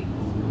older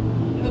people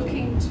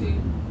looking to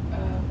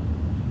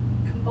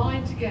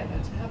combine together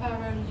to have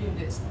our own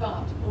units,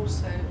 but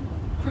also,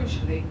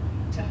 crucially,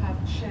 to have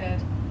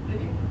shared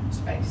living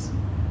space.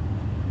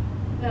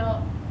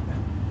 Now,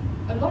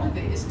 a lot of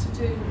it is to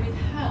do with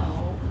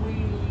how we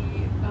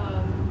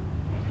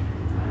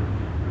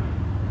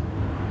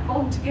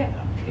bond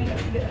together,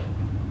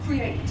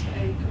 create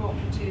a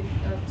cooperative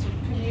sort of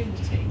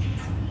community,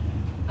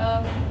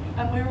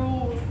 and we're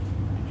all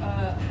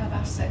have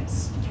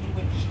assets in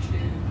which to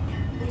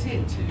put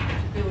into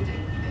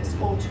building this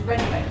or to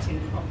renovating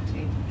the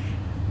property.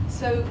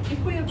 So if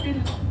we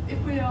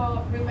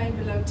remain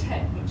below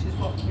 10, which is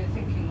what we're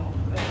thinking of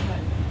at the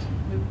moment,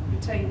 we're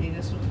retaining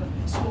a sort of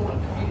a smaller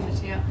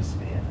community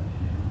atmosphere,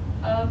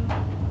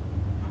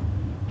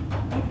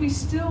 would we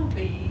still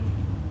be,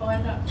 by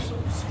that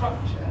sort of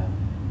structure,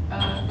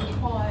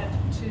 required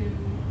to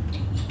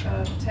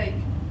take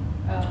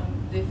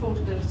the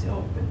affordability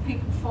or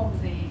people from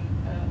the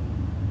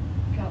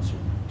council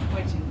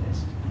waiting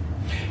list?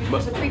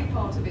 Because a big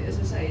part of it, as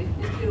I say,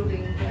 is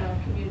building our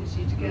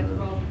community together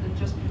rather than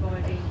just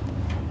providing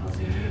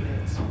housing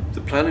units.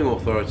 The planning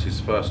authority's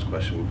first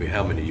question would be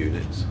how many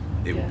units?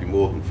 It would be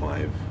more than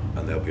 5,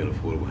 and there'll be an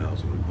affordable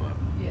housing requirement.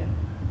 Yeah.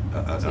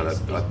 I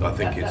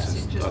think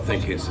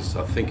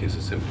it's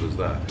as simple as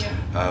that.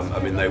 Yeah. I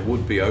mean, they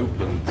would be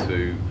open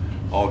to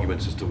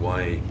arguments as to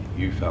why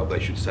you felt they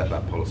should set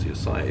that policy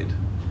aside,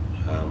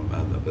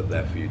 but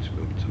there for you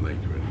to make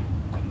really.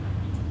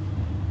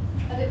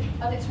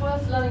 And it's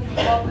worth learning from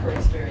the bunker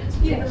experience.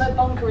 Yes. Even though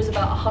bunker is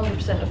about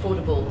 100%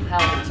 affordable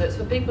housing, so it's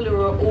for people who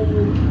are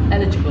all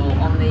eligible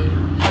on the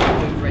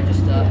home move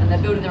register, and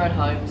they're building their own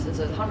homes, and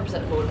so it's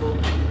 100% affordable.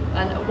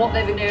 And what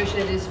they've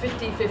negotiated is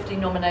 50-50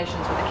 nominations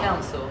with the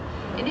council.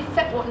 In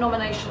effect, what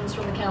nominations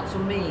from the council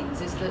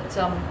means is that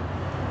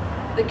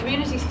the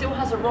community still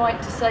has a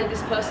right to say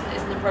this person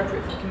isn't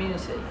appropriate for the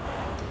community.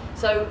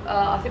 So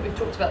I think we've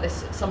talked about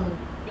this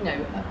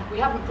we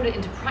haven't put it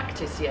into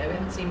practice yet, we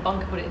haven't seen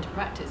bunker put it into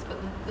practice, but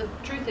the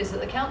truth is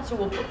that the council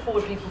will put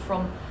forward people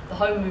from the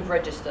home move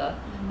register,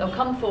 they'll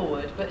come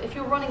forward, but if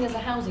you're running as a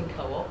housing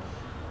co-op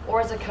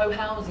or as a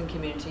co-housing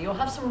community, you'll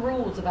have some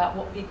rules about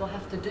what people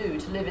have to do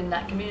to live in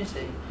that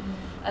community.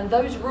 And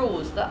those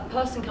rules, that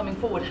person coming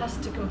forward has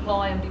to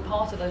comply and be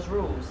part of those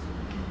rules.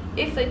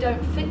 If they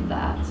don't fit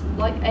that,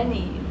 like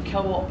any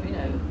co-op,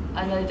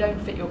 and they don't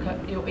fit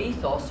your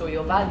ethos or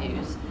your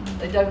values,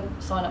 they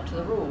don't sign up to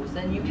the rules,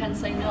 then you can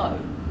say no.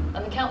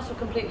 And the council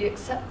completely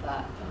accept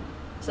that.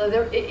 So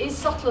it is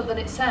subtler than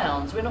it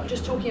sounds. We're not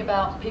just talking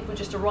about people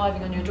just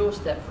arriving on your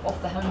doorstep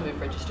off the home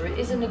move register. It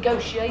is a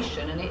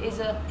negotiation, and it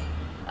is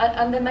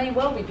and there may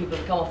well be people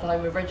that come off the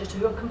home move register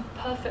who are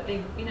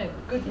perfectly,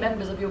 good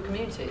members of your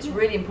community. It's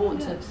really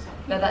important to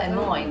bear that in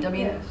mind. I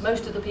mean,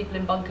 most of the people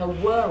in bunker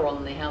were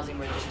on the housing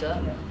register.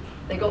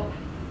 They got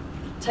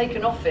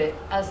taken off it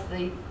as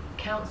the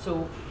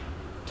council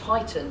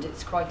tightened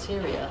its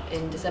criteria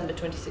in December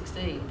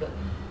 2016,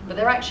 but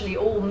they're actually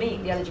all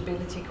meet the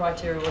eligibility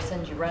criteria we'll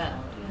send you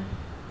round.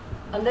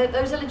 And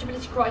those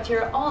eligibility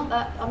criteria aren't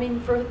that, I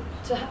mean,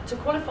 to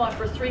qualify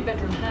for a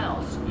 3-bedroom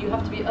house, you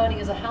have to be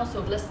earning as a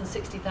household less than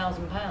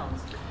 £60,000.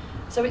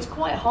 So it's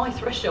quite a high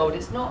threshold.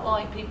 It's not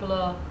like you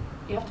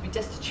have to be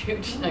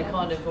destitute,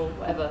 kind of, or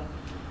whatever.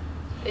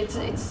 It's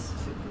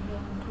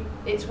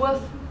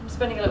worth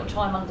spending a little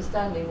time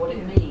understanding what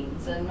it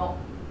means and not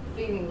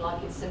feeling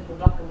like it's a simple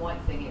black and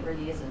white thing. It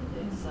really isn't.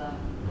 It's.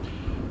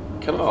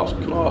 Can I ask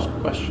a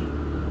question?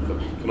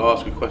 Can I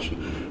ask a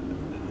question?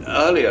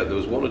 Earlier, there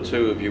was one or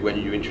two of you when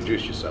you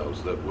introduced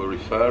yourselves that were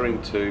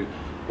referring to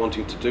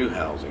wanting to do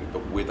housing,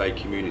 but with a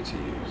community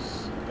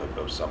use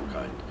of some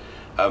kind.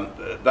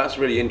 That's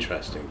really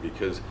interesting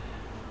because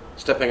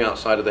stepping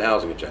outside of the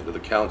housing agenda, the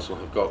council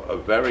have got a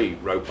very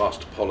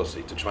robust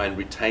policy to try and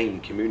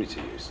retain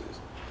community uses.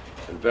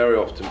 And very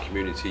often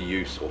community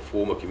use or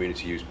former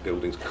community use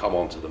buildings come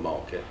onto the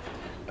market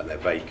and they're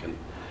vacant.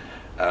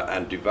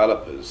 And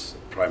developers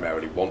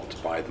primarily want to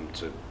buy them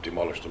to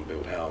demolish them,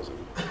 build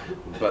housing.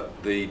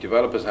 But the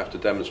developers have to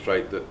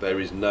demonstrate that there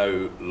is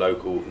no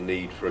local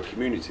need for a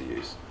community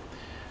use.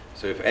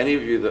 So if any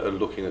of you that are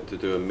looking to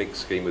do a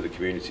mixed scheme with a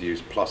community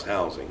use plus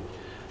housing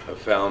have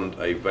found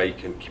a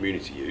vacant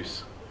community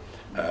use,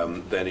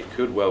 then it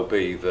could well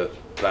be that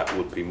that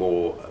would be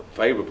more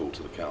favourable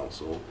to the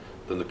council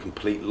than the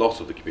complete loss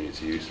of the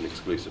community use and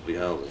exclusively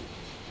housing.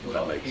 If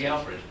that makes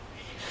sense.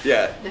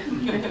 Yeah,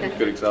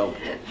 good example.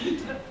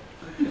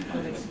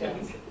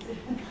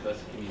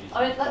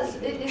 I mean,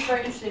 it is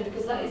very interesting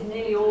because that is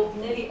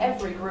nearly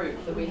every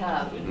group that we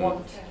have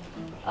want,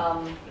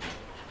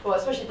 well,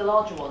 especially the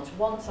larger ones,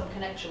 want some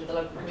connection with the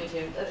local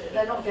community.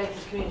 They're not gated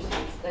communities;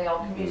 they are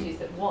communities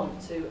that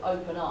want to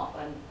open up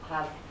and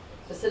have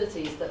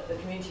facilities that the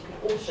community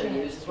could also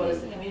use as well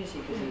as the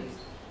community could use.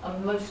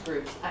 And most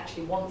groups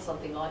actually want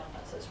something like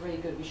that, so it's really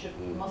good.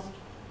 We must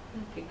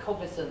be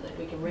cognizant that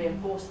we can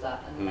reinforce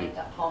that and make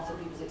that part of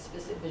people's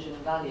explicit vision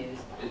and values,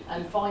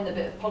 and find a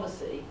bit of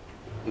policy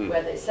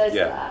where it says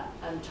that,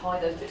 and tie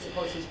those bits of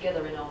policy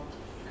together in our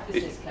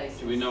business cases.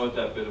 Do we know what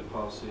that bit of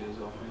policy is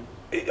offering?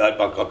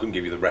 I couldn't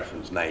give you the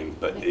reference name,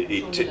 but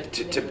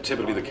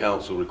typically the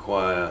council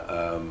require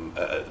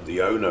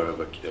the owner of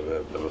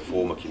a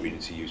former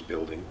community use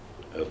building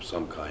of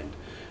some kind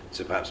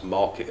to perhaps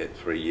market it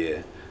for a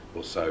year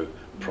or so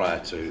prior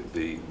to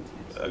the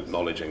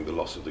acknowledging the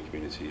loss of the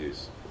community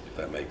use, if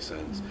that makes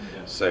sense.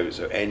 So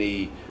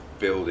any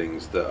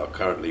buildings that are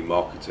currently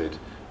marketed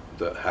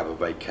that have a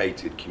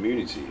vacated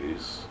community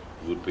use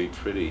would be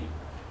pretty,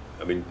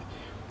 I mean,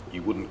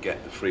 you wouldn't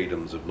get the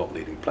freedoms of not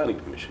needing planning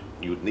permission.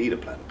 You would need a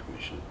planning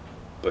permission,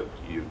 but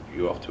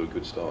you're off to a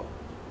good start.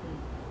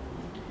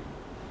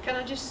 Can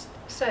I just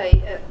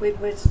say,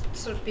 we're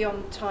sort of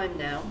beyond time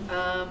now,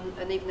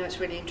 and even though it's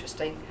really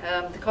interesting,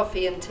 the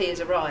coffee and tea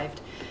has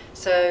arrived.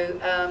 So,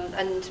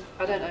 and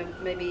I don't know,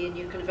 maybe Ian,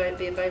 you can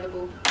be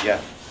available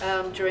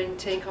during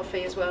tea and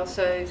coffee as well,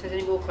 so if there's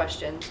any more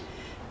questions.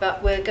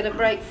 But we're going to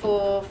break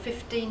for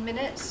 15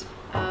 minutes,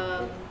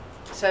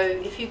 so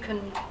if you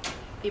can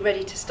be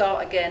ready to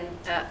start again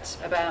at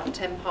about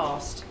 10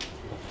 past,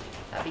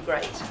 that'd be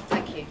great.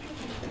 Thank you.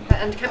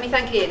 And can we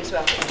thank Ian as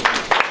well?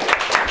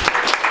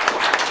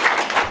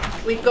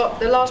 We've got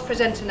the last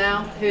presenter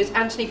now, who is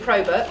Anthony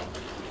Probert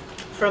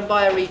from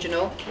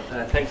BioRegional.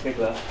 Thanks,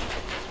 Nicola.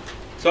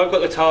 So I've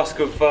got the task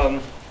of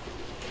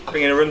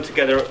bringing a room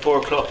together at 4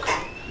 o'clock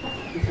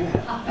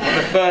on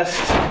the first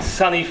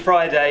sunny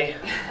Friday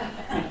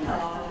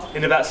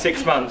in about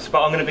 6 months,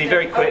 but I'm going to be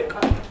very quick.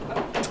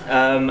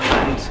 And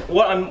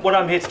what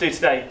I'm here to do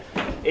today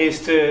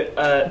is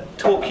to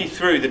talk you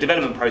through the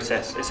development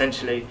process,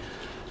 essentially.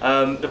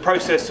 The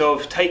process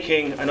of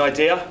taking an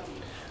idea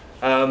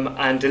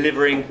and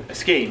delivering a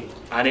scheme.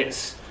 And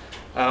it's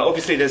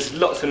obviously there's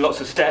lots and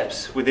lots of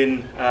steps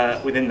within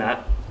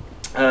that.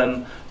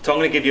 So I'm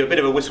going to give you a bit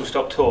of a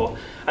whistle-stop tour,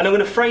 and I'm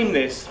going to frame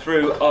this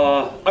through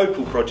our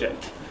OPAL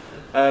project.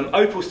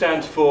 OPAL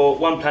stands for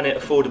One Planet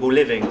Affordable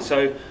Living.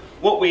 So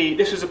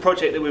this was a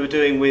project that we were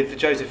doing with the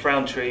Joseph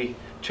Rowntree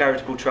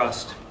Charitable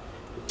Trust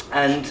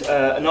and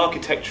an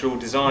architectural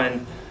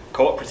design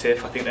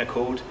cooperative, I think they're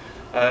called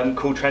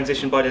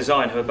Transition by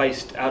Design, who are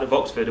based out of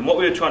Oxford. And what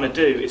we were trying to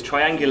do is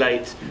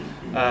triangulate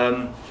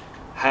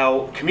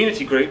how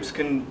community groups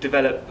can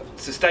develop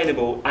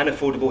sustainable and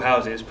affordable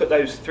houses, put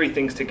those three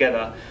things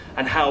together,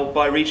 and how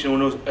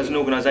BioRegional as an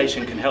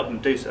organisation can help them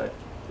do so.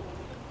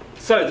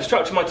 So the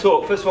structure of my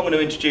talk: first of all, I'm going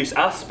to introduce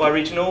us,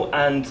 BioRegional,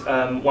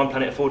 and One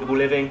Planet Affordable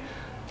Living.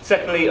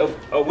 Secondly,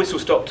 a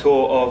whistle-stop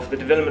tour of the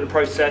development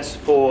process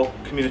for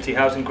community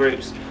housing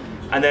groups.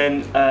 And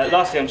then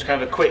lastly, I'm just going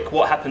to have a quick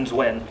what happens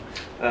when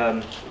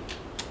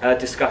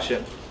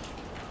discussion.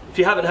 If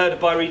you haven't heard of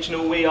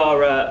BioRegional, we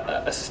are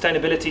a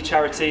sustainability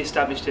charity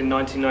established in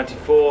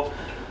 1994.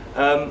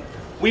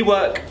 We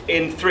work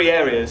in three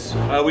areas.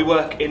 We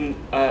work in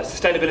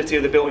sustainability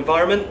of the built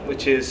environment,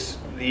 which is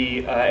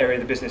the area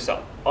of the business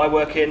that I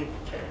work in.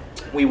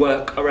 We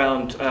work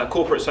around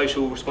corporate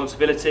social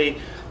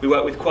responsibility. We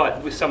work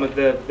with some of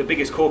the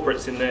biggest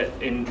corporates in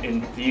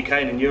the UK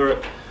and in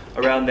Europe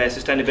around their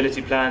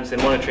sustainability plans, their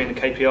monitoring, the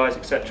KPIs,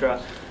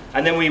 etc.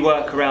 And then we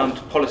work around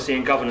policy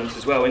and governance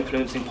as well,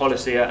 influencing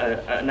policy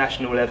at a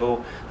national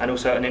level and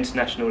also at an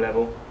international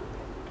level.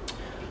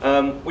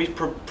 We've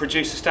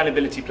produced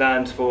sustainability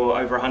plans for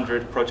over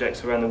 100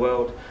 projects around the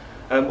world.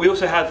 We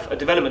also have a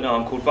development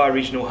arm called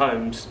BioRegional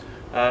Homes,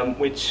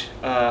 which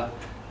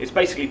is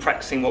basically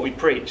practicing what we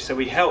preach. So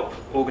we help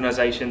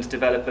organisations,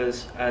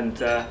 developers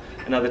and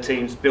other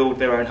teams build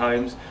their own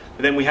homes,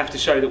 but then we have to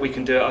show that we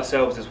can do it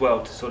ourselves as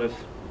well to sort of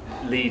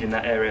lead in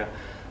that area.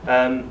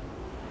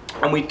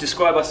 And we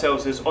describe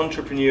ourselves as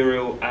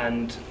entrepreneurial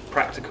and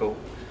practical.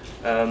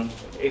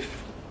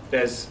 If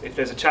there's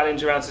a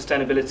challenge around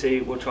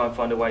sustainability, we'll try and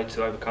find a way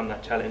to overcome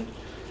that challenge.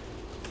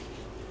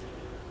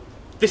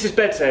 This is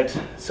Bedshead.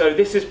 So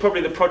this is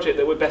probably the project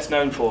that we're best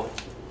known for.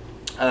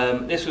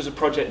 This was a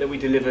project that we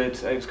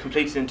delivered. It was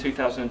completed in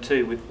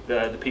 2002 with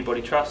the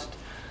Peabody Trust.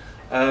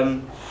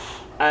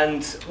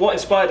 And what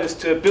inspired us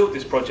to build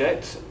this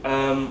project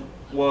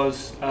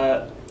was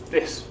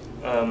this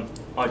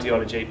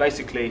ideology,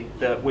 basically,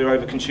 that we're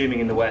over-consuming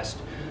in the West.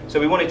 So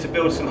we wanted to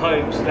build some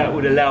homes that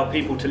would allow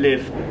people to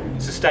live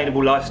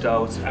sustainable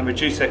lifestyles and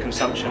reduce their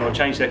consumption or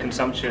change their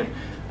consumption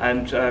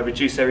and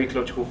reduce their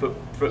ecological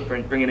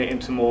footprint, bringing it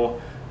into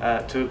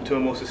to a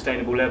more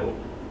sustainable level.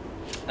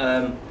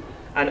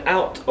 And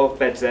out of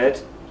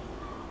Bedshead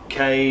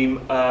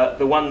came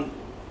the One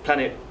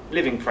Planet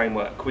Living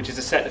framework, which is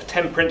a set of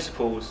 10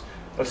 principles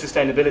of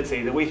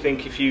sustainability that we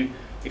think if you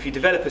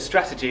develop a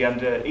strategy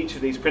under each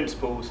of these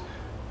principles,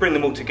 bring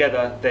them all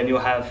together, then you'll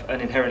have an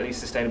inherently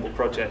sustainable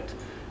project.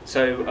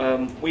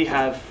 So we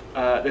have,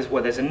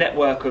 there's a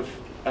network of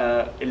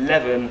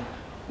 11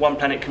 One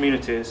Planet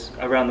communities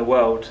around the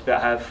world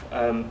that have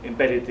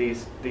embedded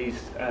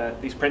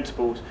these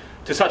principles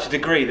to such a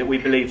degree that we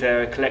believe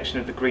they're a collection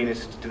of the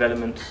greenest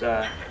developments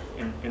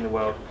in the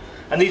world.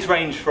 And these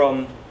range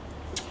from,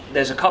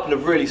 there's a couple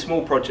of really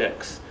small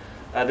projects.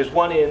 There's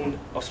one in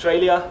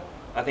Australia,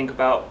 I think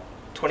about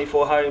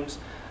 24 homes,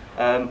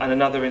 and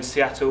another in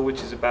Seattle,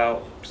 which is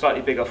about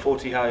slightly bigger,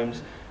 40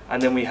 homes.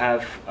 And then we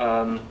have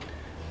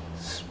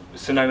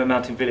Sonoma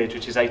Mountain Village,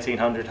 which is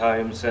 1,800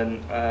 homes,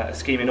 and a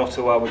scheme in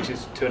Ottawa, which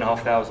is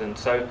 2,500.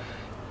 So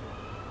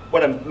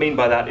what I mean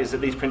by that is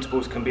that these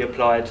principles can be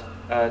applied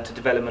to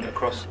development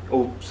across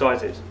all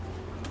sizes.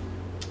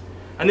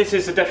 And this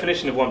is the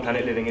definition of One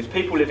Planet Living: is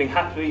people living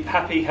happy,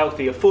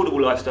 healthy, affordable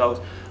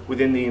lifestyles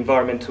within the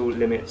environmental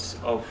limits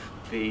of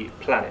the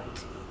planet.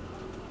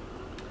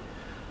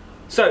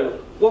 So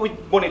what we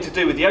wanted to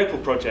do with the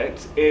OPAL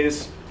project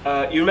is,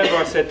 you remember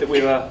I said that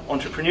we were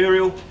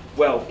entrepreneurial?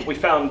 Well, we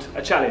found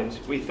a challenge.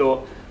 We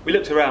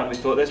looked around, we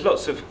thought there's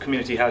lots of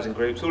community housing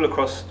groups all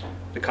across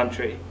the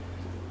country,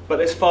 but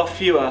there's far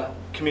fewer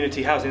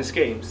community housing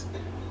schemes.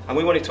 And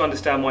we wanted to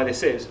understand why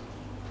this is.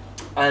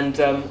 And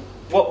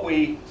what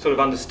we sort of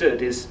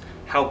understood is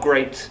how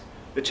great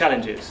the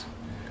challenge is,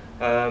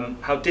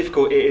 how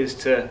difficult it is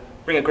to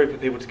bring a group of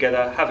people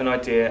together, have an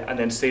idea, and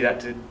then see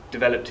that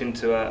developed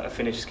into a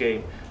finished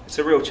scheme. It's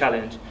a real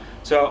challenge.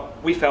 So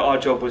we felt our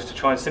job was to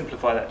try and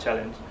simplify that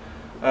challenge.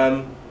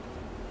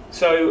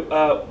 So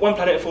One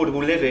Planet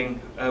Affordable Living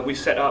we've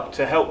set up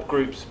to help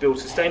groups build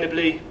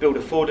sustainably, build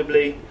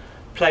affordably,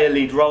 play a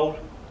lead role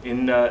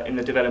in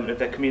the development of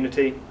their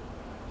community,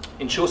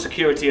 ensure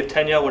security of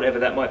tenure, whatever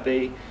that might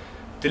be,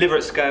 deliver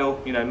at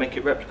scale, make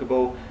it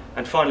replicable,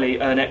 and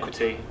finally earn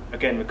equity,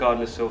 again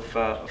regardless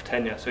of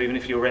tenure. So even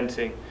if you're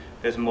renting,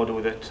 there's a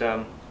model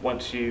that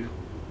once you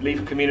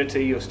leave a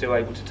community, you're still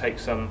able to take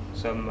some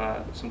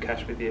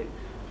cash with you.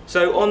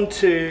 So on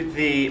to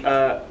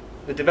the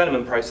the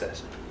development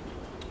process.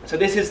 So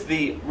this is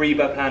the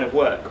REBA plan of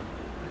work,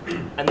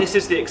 and this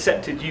is the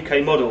accepted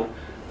UK model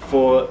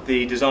for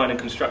the design and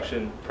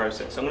construction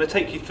process. I'm going to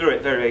take you through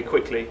it very, very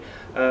quickly.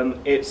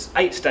 It's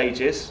 8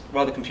 stages,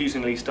 rather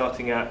confusingly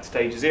starting at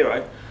stage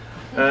 0.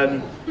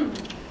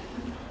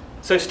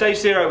 So stage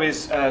 0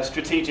 is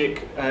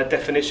strategic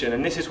definition,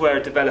 and this is where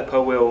a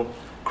developer will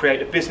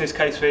create a business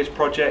case for his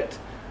project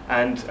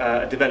and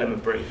a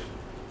development brief.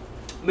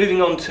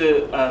 Moving on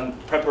to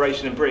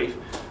preparation and brief.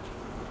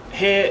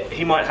 Here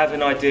he might have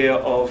an idea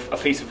of a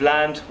piece of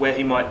land where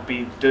he might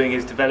be doing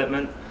his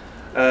development.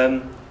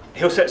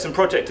 He'll set some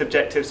project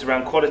objectives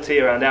around quality,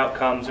 around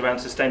outcomes, around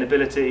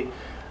sustainability.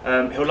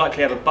 He'll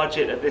likely have a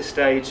budget at this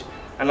stage,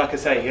 and like I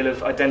say, he'll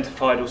have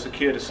identified or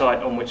secured a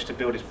site on which to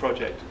build his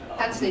project.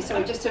 Anthony,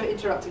 sorry, just to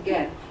interrupt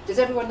again. Does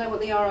everyone know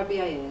what the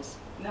RIBA is?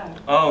 No.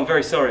 Oh, I'm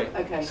very sorry.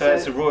 Okay, so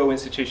it's the Royal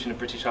Institution of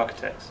British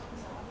Architects.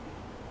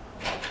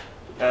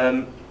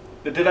 The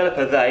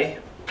developer, they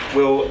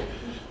will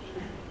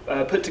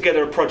put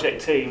together a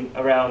project team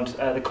around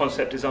the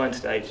concept design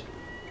stage,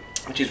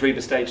 which is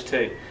REBA stage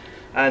 2.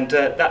 And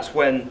that's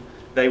when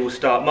they will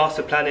start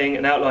master planning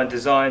and outline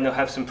design. They'll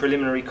have some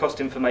preliminary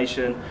cost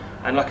information,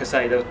 and like I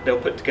say, they'll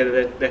put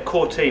together their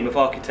core team of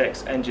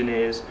architects,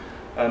 engineers,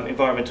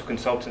 environmental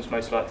consultants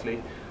most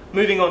likely.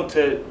 Moving on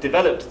to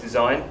developed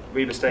design,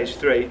 REBA stage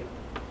 3,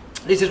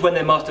 this is when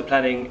their master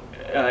planning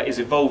is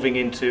evolving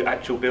into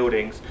actual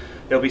buildings.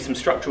 There'll be some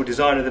structural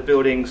design of the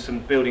buildings, some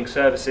building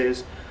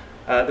services.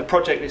 The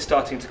project is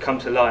starting to come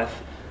to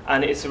life,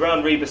 and it's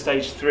around REBA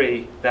stage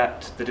 3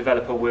 that the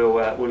developer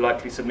will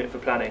likely submit for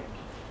planning.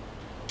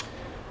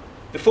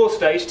 The 4th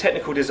stage,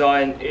 technical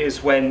design,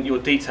 is when you're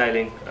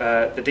detailing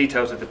the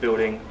details of the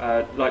building,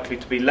 likely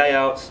to be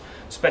layouts,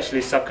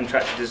 specialist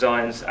subcontractor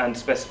designs and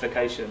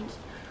specifications.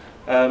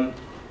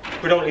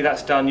 Predominantly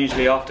that's done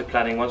usually after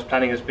planning, once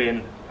planning has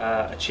been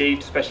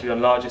achieved, especially on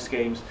larger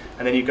schemes,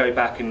 and then you go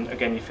back and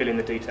again you fill in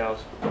the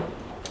details.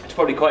 It's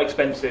probably quite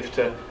expensive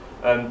to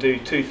do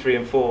 2, 3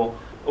 and 4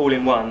 all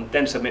in one,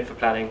 then submit for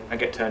planning and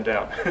get turned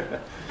down.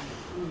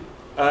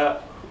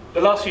 The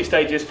last few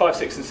stages, 5,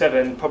 6 and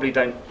 7, probably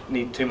don't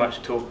need too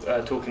much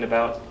talking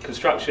about.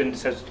 Construction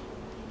says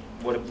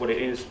what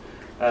it is,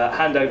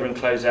 handover and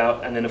close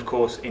out, and then of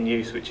course in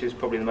use, which is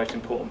probably the most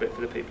important bit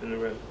for the people in the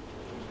room.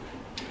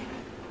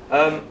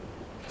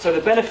 So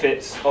the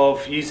benefits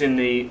of using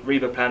the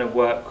REBA plan of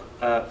work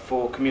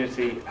for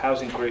community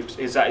housing groups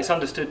is that it's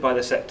understood by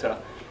the sector.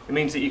 It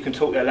means that you can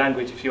talk their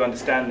language if you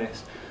understand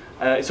this.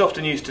 It's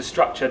often used to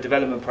structure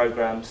development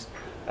programmes.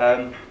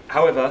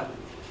 However,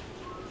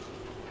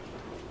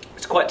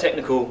 it's quite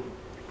technical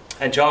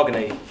and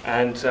jargony,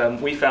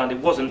 and we found it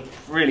wasn't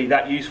really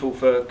that useful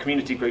for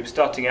community groups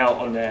starting out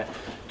on their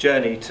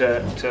journey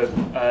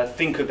to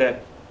think of their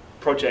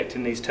project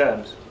in these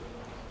terms.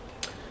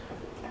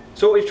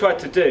 So what we've tried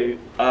to do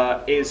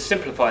is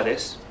simplify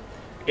this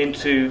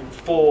into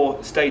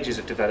 4 stages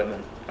of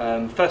development.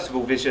 First of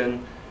all,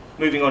 vision,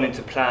 moving on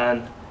into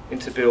plan,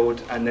 into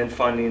build, and then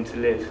finally into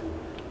live.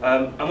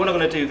 And what I'm going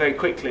to do very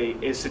quickly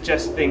is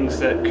suggest things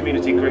that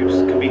community groups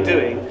can be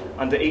doing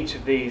under each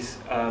of these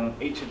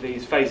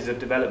phases of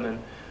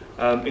development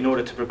in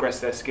order to progress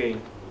their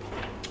scheme.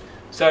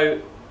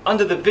 So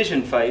under the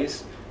vision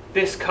phase,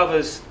 this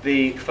covers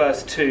the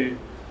first 2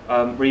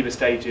 REBA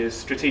stages,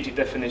 strategic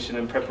definition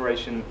and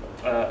preparation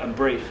and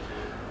brief.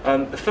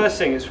 The first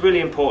thing is really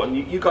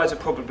important, you guys are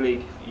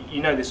probably,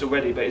 you know this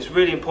already, but it's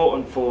really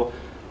important for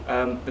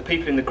the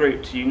people in the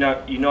group to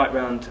unite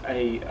around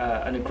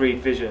an agreed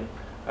vision,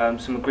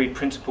 some agreed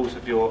principles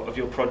of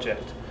your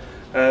project,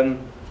 and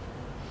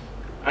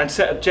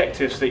set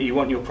objectives that you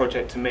want your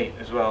project to meet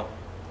as well.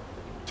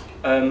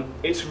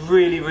 It's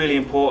really, really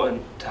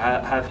important to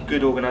have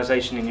good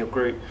organisation in your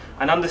group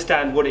and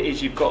understand what it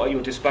is you've got at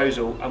your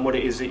disposal and what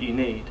it is that you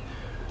need.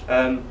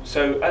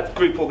 So at the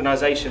group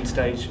organisation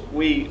stage,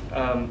 we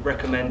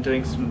recommend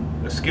doing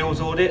a skills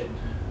audit.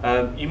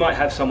 You might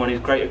have someone who's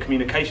great at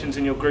communications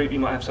in your group, you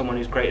might have someone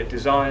who's great at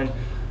design,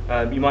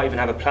 you might even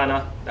have a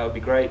planner, that would be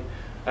great.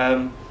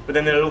 But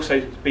then there'll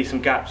also be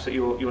some gaps that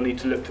you'll need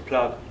to look to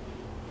plug.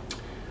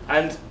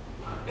 And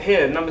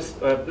here,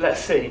 let's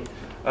see,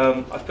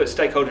 I've put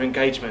stakeholder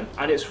engagement,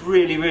 and it's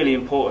really, really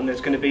important. There's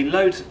going to be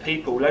loads of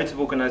people, loads of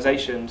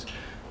organisations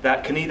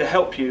that can either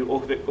help you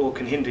or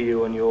can hinder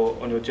you on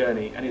your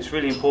journey, and it's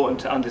really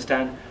important to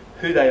understand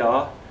who they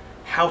are,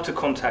 how to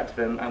contact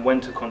them and when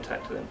to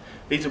contact them.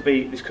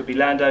 This could be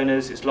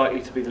landowners, it's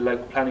likely to be the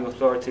local planning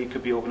authority, it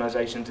could be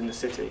organisations in the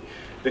city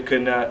that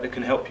can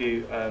help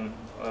you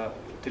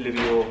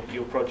deliver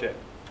your project.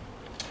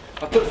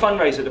 I've put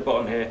fundraise at the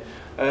bottom here.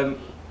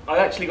 I've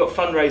actually got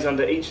fundraise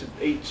under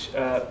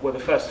well, the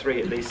first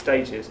 3 at least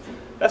stages.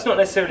 That's not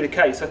necessarily the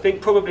case. I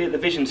think probably at the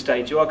vision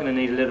stage you are going to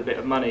need a little bit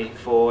of money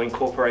for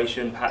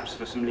incorporation, perhaps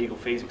for some legal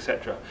fees,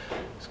 etc.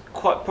 It's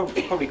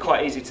probably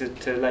quite easy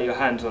to lay your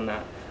hands on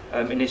that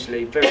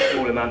initially. Very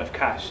small amount of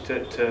cash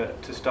to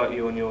start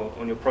you on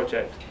your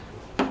project.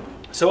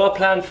 So our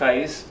plan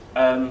phase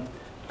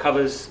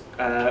covers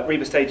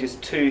REBA stages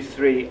 2,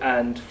 3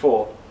 and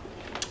 4.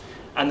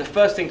 And the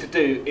first thing to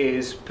do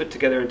is put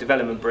together a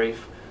development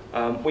brief.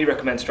 We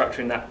recommend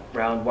structuring that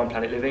around One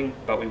Planet Living,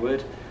 but we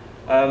would.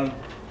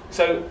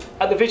 So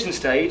at the vision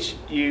stage,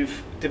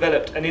 you've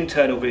developed an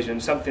internal vision,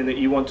 something that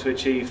you want to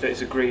achieve that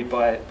is agreed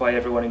by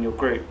everyone in your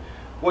group.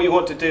 What you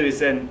want to do is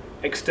then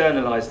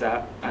externalise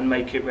that and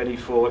make it ready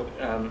for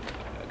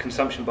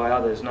consumption by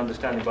others and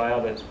understanding by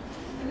others.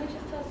 Can I just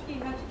ask you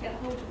how to get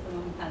hold of the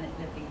One Planet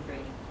Living brief?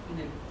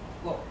 You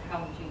know,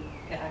 how would you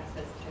get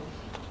access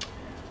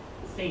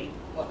to see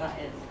what that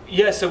is?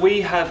 Yeah, so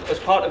we have, as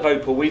part of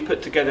Opal, we've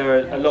put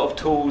together a lot of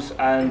tools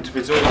and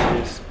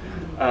resources.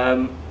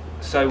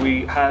 So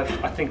we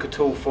have, I think, a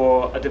tool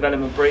for a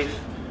development brief,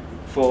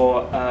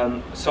 for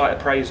site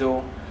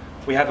appraisal.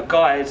 We have a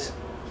guide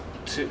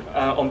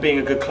on being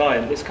a good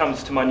client. This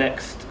comes to my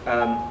next.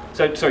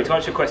 So, sorry, to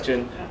answer your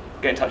question,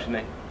 get in touch with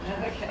me.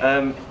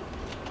 Okay.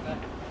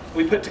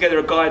 We put together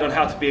a guide on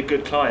how to be a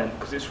good client,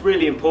 because it's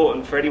really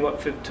important for anyone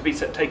to be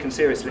taken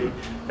seriously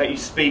that you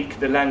speak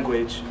the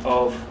language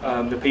of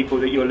the people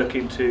that you're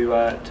looking to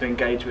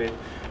engage with,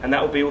 and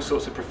that will be all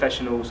sorts of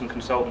professionals and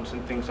consultants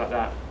and things like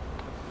that.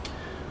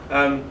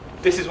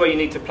 This is where you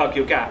need to plug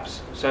your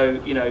gaps.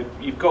 So, you know,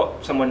 you've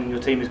got someone in your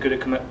team who's good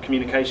at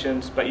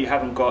communications, but you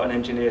haven't got an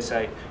engineer,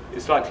 say.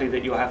 It's likely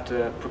that you'll have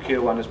to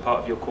procure one as part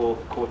of your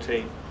core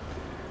team.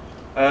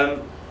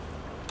 And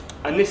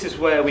this is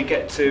where we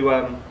get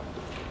to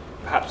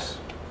perhaps,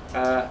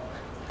 I'm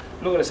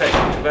not going to say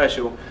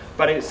controversial,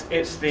 but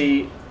it's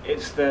the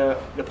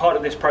part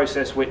of this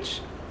process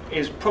which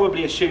is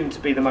probably assumed to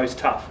be the most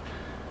tough,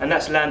 and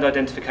that's land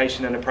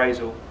identification and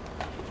appraisal.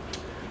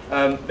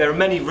 There are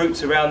many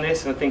routes around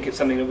this, and I think it's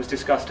something that was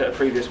discussed at a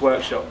previous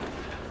workshop.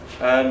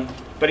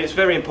 But it's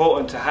very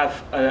important to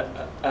have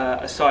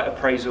a site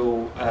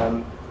appraisal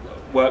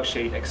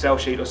worksheet, Excel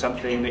sheet or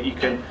something that you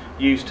can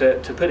use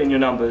to put in your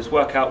numbers,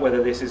 work out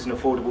whether this is an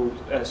affordable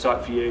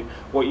site for you,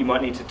 what you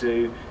might need to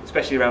do,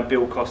 especially around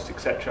build costs,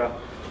 etc.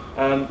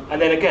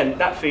 And then again,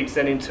 that feeds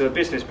then into a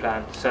business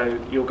plan. So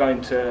your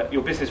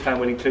business plan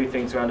will include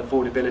things around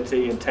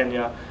affordability and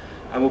tenure,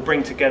 and will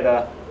bring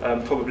together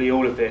probably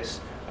all of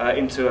this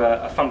into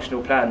a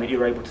functional plan that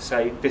you're able to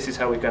say, this is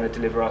how we're going to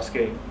deliver our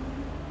scheme.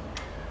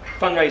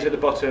 Fundraise at the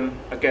bottom,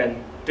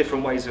 again,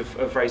 different ways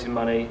of raising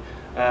money.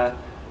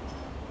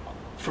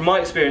 From my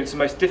experience, the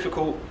most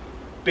difficult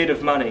bit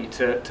of money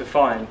to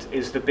find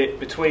is the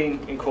bit between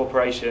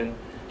incorporation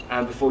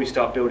and before you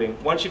start building.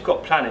 Once you've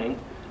got planning,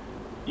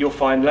 you'll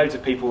find loads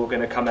of people are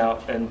going to come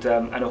out and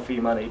offer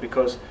you money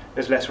because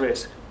there's less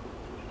risk.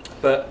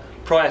 But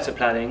prior to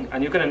planning,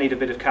 and you're going to need a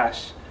bit of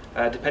cash,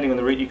 depending on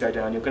the route you go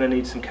down, you're going to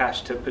need some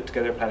cash to put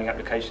together a planning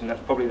application.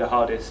 That's probably the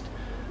hardest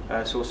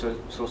source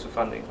of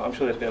funding. But I'm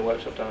sure there's been a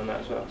workshop done on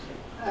that as well.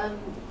 So.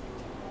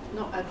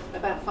 Not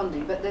about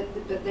funding, but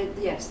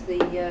yes, the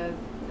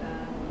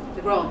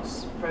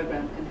grants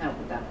programme can help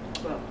with that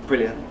as well.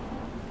 Brilliant.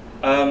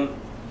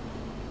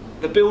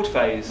 The build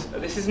phase.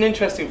 This is an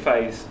interesting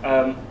phase.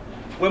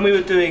 When we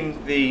were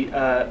doing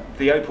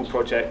the Opal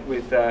project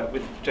with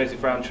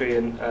Joseph Roundtree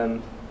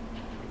and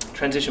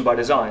Transition by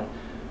Design,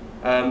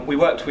 we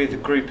worked with a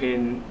group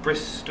in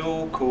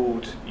Bristol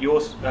called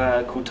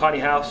Tiny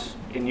House,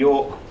 in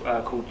York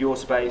called Your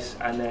Space,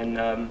 and then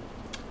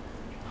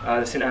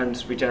the St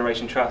Anne's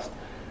Regeneration Trust.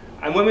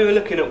 And when we were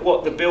looking at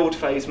what the build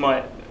phase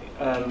might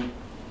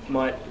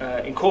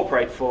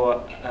incorporate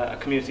for a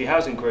community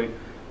housing group,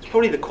 it's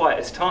probably the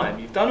quietest time.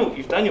 You've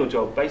done your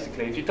job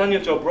basically. If you've done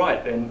your job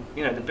right, then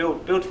you know the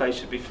build phase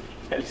should be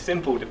fairly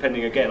simple,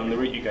 depending again on the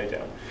route you go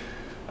down.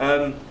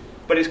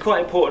 But it's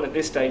quite important at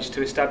this stage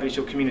to establish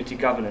your community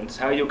governance,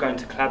 how you're going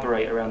to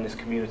collaborate around this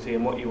community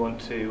and what you want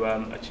to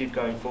achieve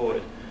going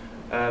forward.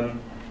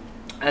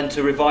 And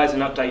to revise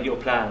and update your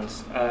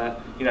plans.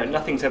 You know,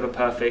 nothing's ever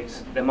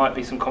perfect. There might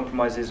be some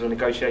compromises or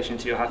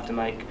negotiations you'll have to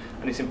make,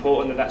 and it's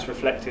important that that's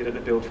reflected at the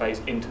build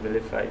phase into the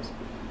live phase.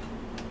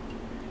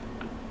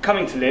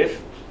 Coming to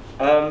live,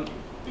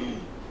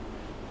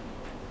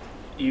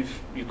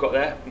 you've got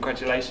there.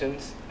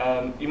 Congratulations.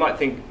 You might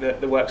think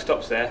that the work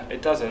stops there.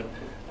 It doesn't.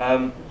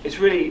 It's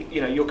really,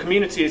 you know, your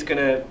community is going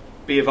to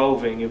be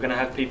evolving. You're going to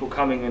have people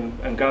coming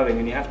and going,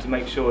 and you have to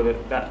make sure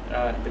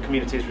that the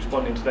community is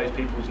responding to those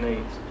people's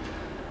needs.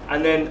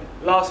 And then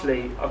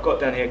lastly, I've got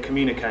down here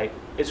communicate.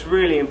 It's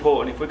really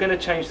important if we're going to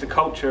change the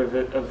culture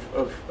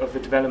of the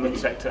development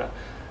sector.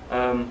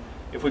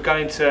 If we're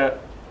going to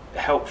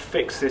help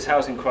fix this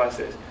housing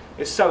crisis,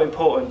 it's so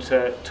important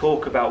to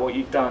talk about what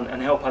you've done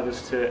and help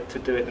others to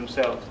do it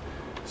themselves.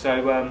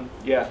 So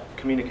yeah,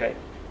 communicate.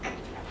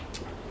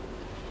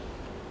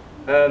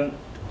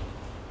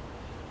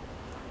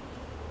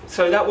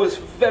 So that was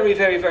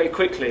very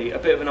quickly a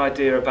bit of an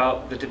idea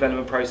about the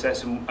development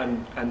process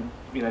and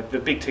you know the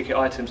big ticket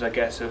items, I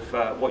guess, of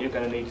what you're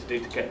going to need to do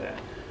to get there.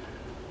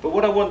 But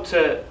what I want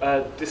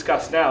to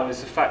discuss now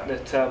is the fact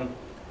that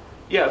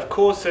yeah, of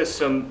course, there's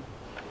some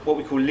what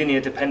we call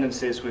linear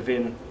dependencies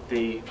within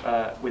the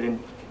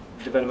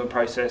development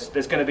process.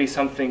 There's going to be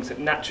some things that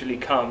naturally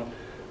come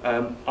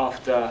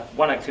after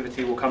one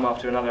activity will come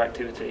after another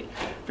activity.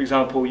 For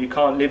example, you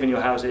can't live in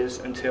your houses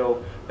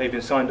until they've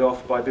been signed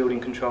off by building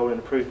control and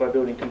approved by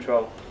building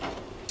control.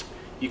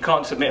 You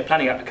can't submit a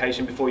planning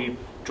application before you've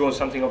drawn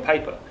something on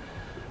paper.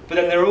 But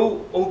then there are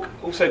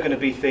also going to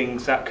be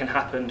things that can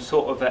happen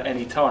sort of at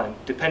any time,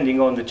 depending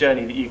on the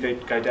journey that you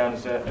go down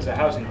as a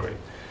housing group.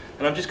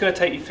 And I'm just going to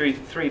take you through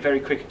three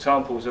very quick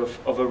examples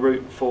of a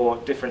route for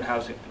different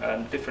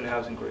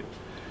housing groups.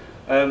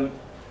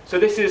 So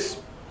this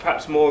is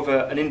perhaps more of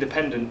an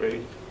independent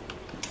route.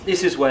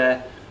 This is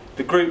where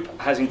the group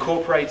has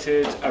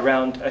incorporated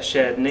around a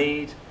shared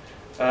need.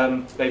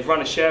 They've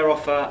run a share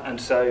offer and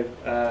so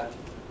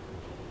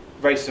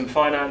raised some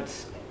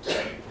finance.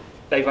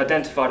 They've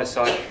identified a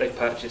site, they've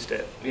purchased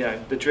it. You know,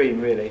 the dream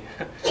really.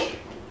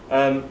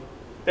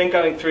 Then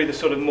going through the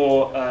sort of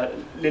more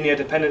linear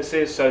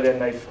dependencies, so then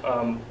they've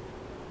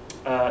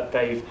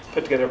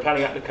put together a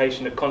planning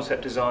application, a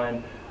concept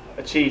design,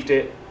 achieved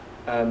it,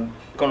 gone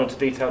on to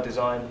detailed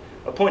design,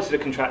 appointed a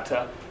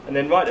contractor, and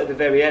then right at the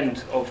very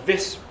end of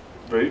this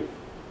route,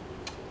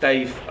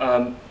 they've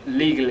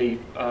legally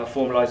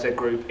formalised their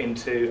group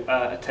into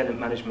a tenant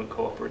management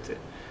cooperative.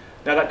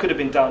 Now that could have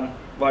been done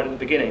right at the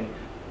beginning,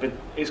 but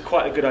it's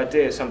quite a good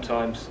idea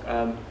sometimes,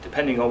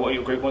 depending on what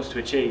your group wants to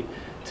achieve,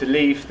 to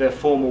leave the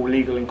formal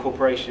legal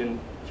incorporation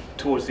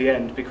towards the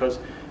end, because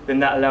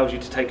then that allows you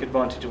to take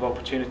advantage of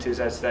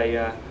opportunities as they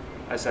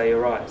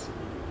arise.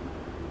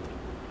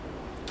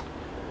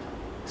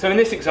 So in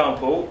this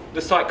example,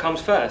 the site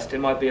comes first. It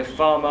might be a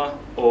farmer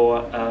or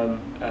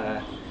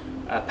a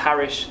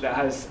parish that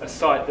has a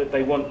site that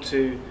they want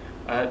to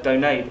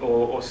donate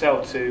or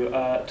sell to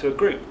a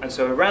group. And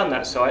so around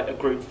that site, a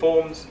group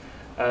forms,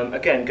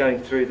 again going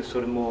through the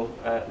sort of more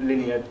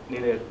linear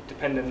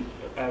dependent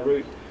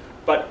route.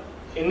 But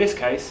in this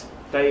case,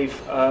 they've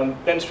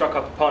then struck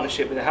up a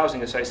partnership with a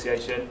housing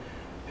association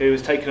who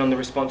has taken on the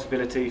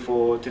responsibility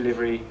for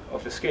delivery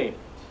of the scheme.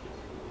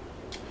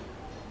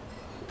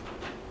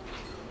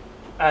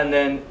 And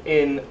then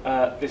in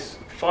this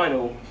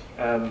final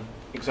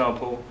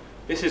example,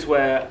 this is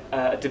where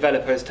a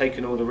developer has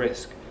taken all the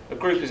risk. A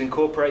group is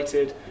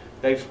incorporated,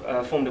 they've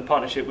formed a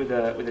partnership with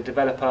a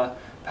developer,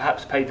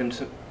 perhaps paid them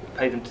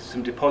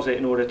some deposit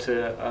in order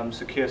to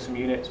secure some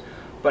units.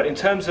 But in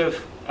terms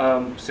of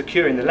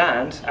securing the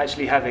land,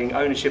 actually having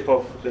ownership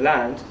of the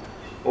land,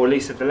 or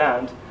lease of the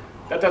land,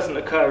 that doesn't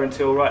occur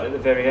until right at the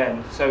very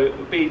end. So it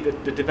would be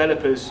the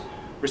developer's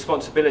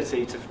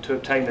responsibility to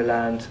obtain the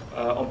land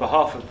on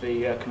behalf of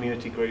the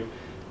community group,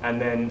 and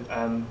then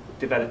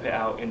develop it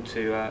out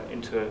into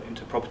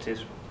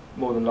properties,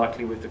 more than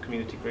likely with the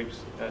community group's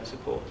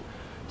support.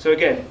 So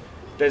again,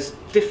 there's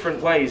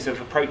different ways of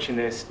approaching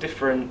this,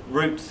 different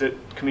routes that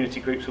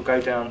community groups will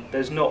go down.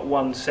 There's not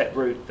one set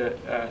route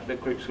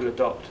that groups will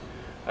adopt,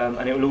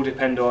 and it will all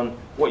depend on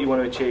what you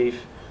want to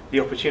achieve, the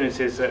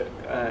opportunities that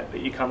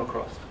you come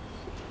across.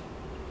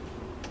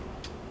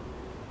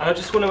 And I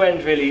just want to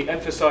end really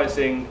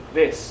emphasising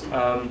this.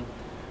 I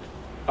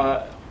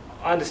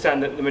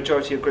understand that the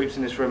majority of groups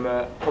in this room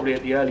are probably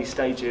at the early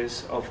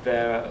stages of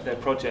their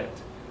project.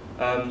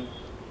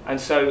 And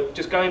so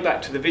just going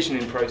back to the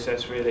visioning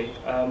process really,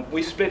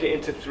 we split it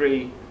into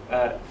three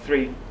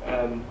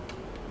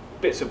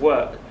bits of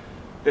work.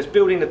 There's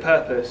building the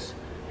purpose,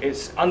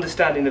 it's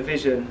understanding the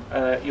vision,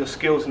 your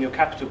skills and your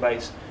capital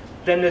base.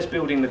 Then there's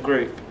building the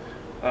group.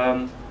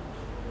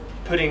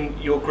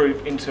 Putting your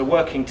group into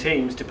working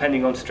teams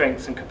depending on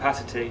strengths and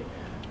capacity,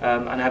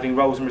 and having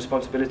roles and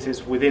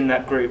responsibilities within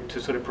that group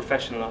to sort of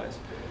professionalise.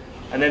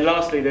 And then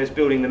lastly, there's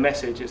building the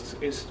message.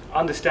 It's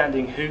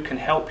understanding who can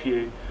help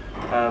you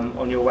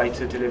on your way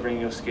to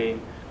delivering your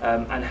scheme,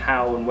 and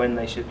how and when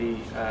they should be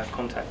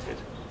contacted.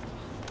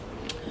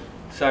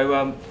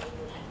 So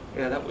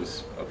yeah, that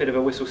was a bit of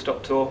a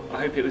whistle-stop tour. I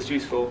hope it was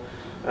useful.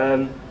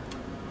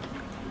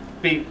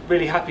 Be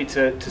really happy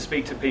to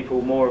speak to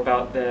people more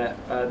about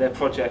their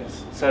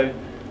projects. So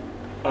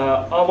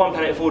our One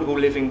Planet Affordable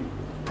Living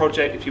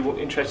project, if you're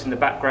interested in the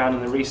background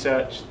and the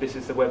research, this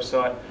is the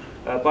website.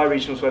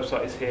 BioRegional's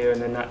website is here,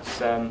 and then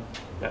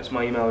that's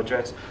my email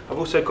address. I've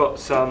also got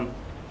some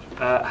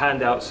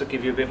handouts that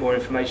give you a bit more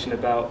information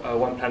about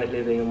One Planet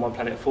Living and One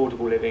Planet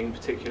Affordable Living in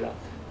particular.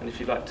 And if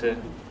you'd like to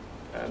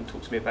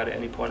talk to me about it at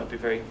any point, I'd be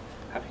very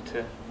happy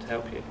to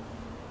help you.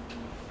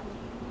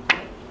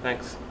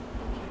 Thanks.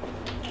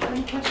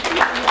 Any questions?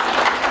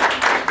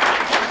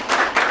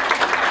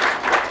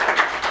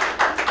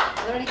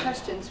 Are there any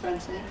questions for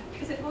Anthony?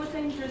 Is it more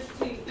dangerous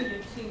not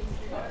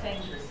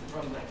dangerous is the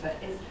wrong word, but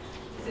is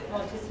it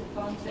more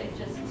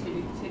disadvantageous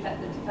to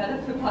let the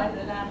developer buy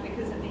the land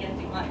because at the end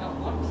he might not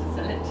want to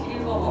sell it to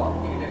you, or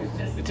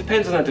just... It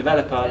depends on the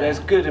developer. Yeah. There's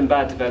good and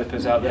bad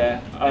developers out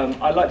there.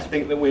 I like to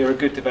think that we're a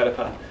good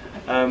developer.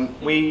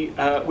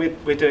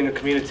 We're doing a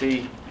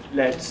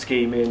community-led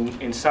scheme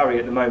in Surrey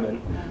at the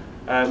moment,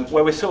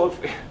 where we're sort of,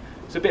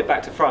 it's a bit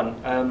back to front.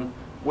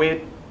 We're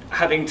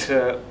having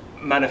to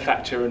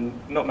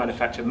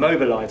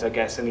mobilise, I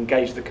guess, and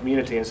engage the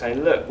community and say,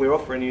 look, we're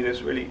offering you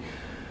this really,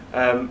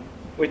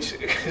 which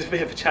is a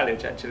bit of a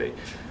challenge actually.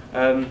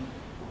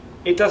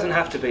 It doesn't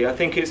have to be. I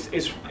think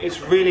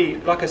it's really,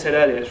 like I said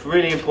earlier, it's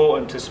really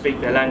important to speak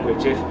their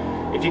language.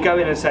 If you go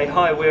in and say,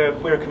 hi,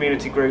 we're a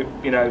community group,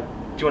 you know,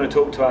 do you want to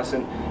talk to us?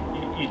 And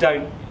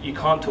you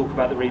can't talk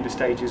about the REBA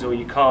stages, or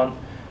you can't,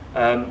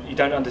 you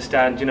don't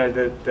understand, you know,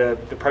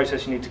 the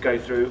process you need to go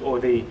through, or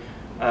the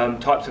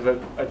types of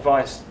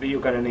advice that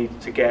you're going to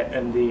need to get,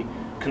 and the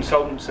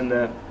consultants and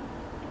the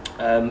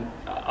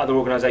other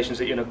organisations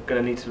that you're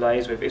going to need to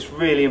liaise with. It's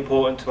really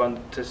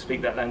important to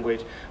speak that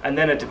language, and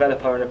then a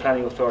developer and a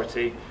planning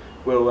authority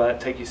will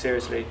take you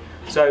seriously.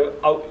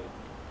 So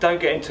don't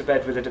get into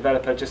bed with a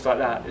developer just like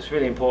that. It's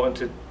really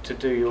important to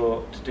do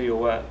your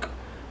work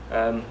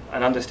and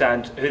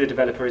understand who the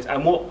developer is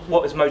and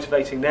what is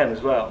motivating them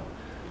as well.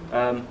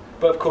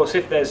 But of course,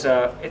 if there's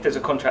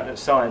a contract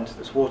that's signed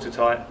that's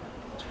watertight,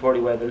 it's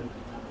probably where the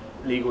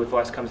legal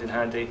advice comes in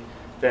handy.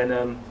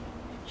 Then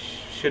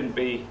shouldn't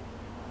be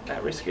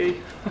that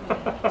risky.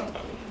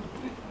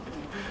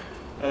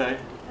 Hello.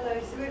 Hello.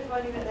 So we're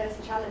finding that there's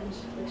a challenge.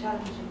 The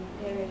challenging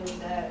period is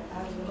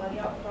having the money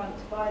up front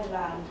to buy the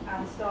land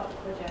and start the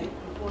project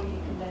before you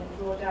can then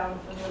draw down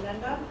from your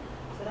lender.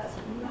 So that's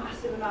a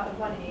massive amount of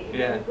money.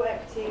 Yeah. We've got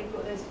equity, we've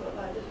got this, we've got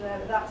that,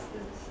 but that's the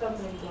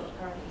stumbling block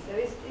currently. So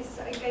is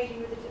engaging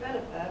with the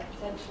developer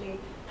potentially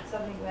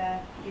something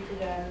where you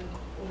could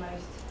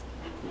almost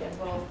get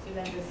involved to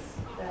lend us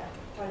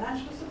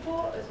financial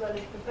support as well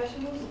as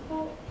professional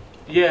support?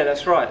 Yeah,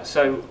 that's right.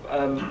 So,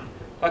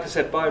 like I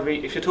said,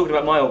 if you're talking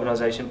about my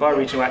organisation,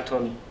 BioRegional act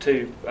on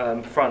two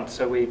fronts.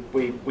 So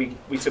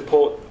we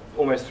support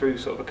almost through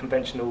sort of a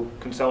conventional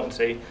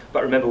consultancy,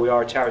 but remember we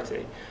are a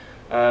charity.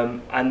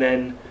 And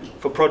then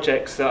for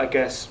projects that I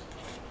guess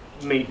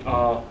meet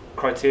our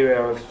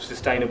criteria of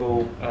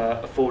sustainable,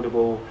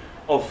 affordable,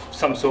 of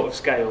some sort of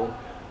scale,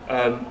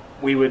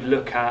 we would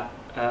look at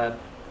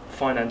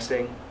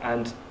financing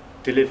and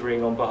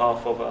delivering on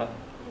behalf of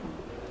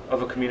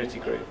a community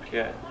group,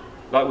 yeah,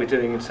 like we're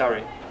doing in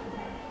Surrey.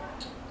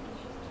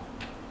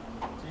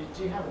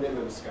 Do you have a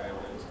minimum scale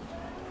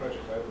in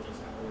project overall?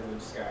 Just have a minimum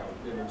scale,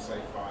 minimum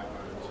say 5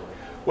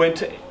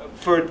 homes?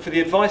 For the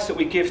advice that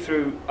we give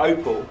through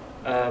Opal,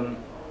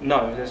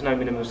 no, there's no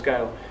minimum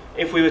scale.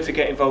 If we were to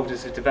get involved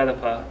as a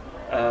developer,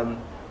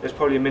 there's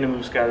probably a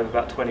minimum scale of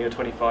about 20 or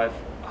 25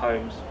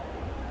 homes.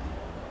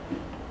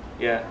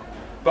 Yeah,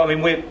 but I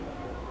mean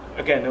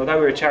again, although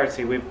we're a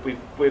charity,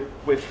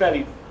 we're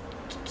fairly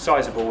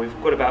sizable. We've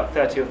got about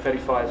 30 or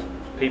 35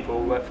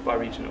 people who work for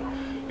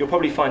BioRegional. You'll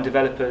probably find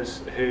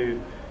developers who,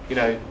 you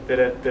know,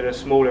 that are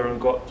smaller and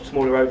got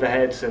smaller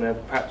overheads and are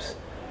perhaps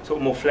sort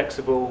of more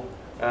flexible,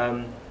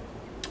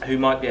 who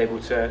might be able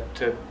to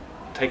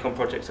take on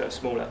projects that are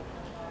smaller.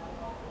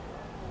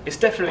 It's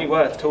definitely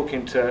worth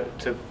talking to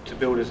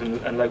builders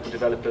and local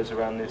developers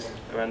around this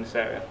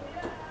area.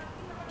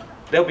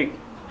 They'll be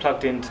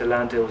plugged into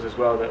land deals as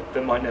well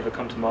that might never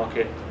come to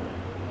market.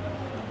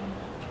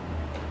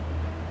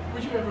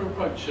 Would you ever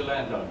approach a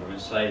landowner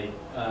and say,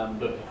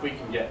 look, if we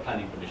can get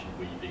planning permission,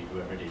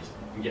 whoever it is,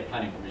 and get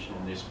planning permission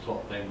on this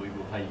plot, then we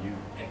will pay you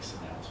X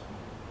amount?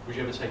 Would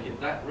you ever take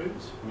it that route?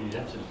 I mean, you'd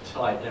have to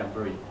tie it down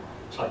very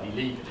tightly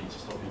legally to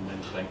stop him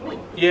then saying, oh.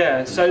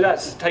 Yeah, so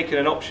that's taking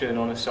an option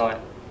on a site.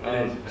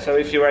 So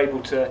if you're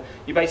able to,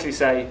 you basically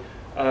say,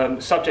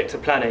 subject to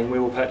planning, we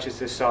will purchase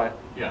this site.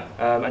 Yeah.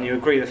 And you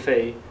agree the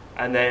fee,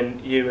 and then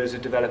you as a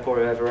developer or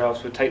whoever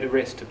else would take the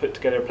risk to put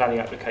together a planning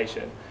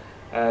application.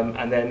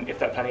 And then if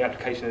that planning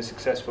application is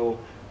successful,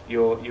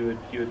 you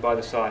would buy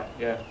the site.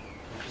 Yeah.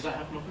 Does that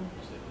happen often?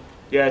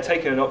 Yeah,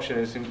 taking an option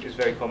is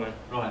very common.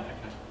 Right. Okay.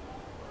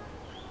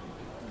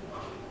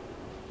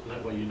 So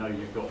that way you know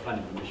you've got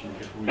planning permission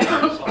before you buy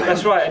the site.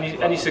 That's right,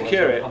 and you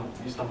secure it.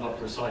 You stumble up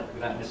for a site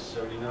without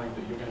necessarily knowing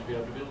that you're going to be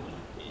able to build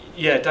it.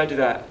 Yeah, don't do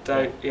that.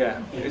 Don't.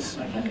 Yeah, it's,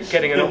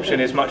 getting an option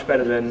is much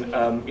better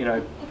than you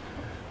know.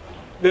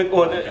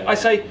 I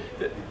say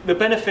the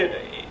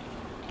benefit.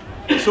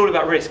 It's all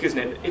about risk, isn't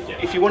it?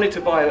 If you wanted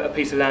to buy a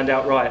piece of land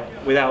outright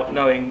without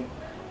knowing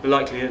the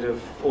likelihood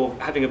of, or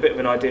having a bit of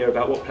an idea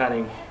about what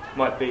planning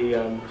might be,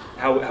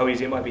 how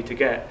easy it might be to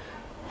get,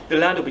 the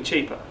land will be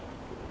cheaper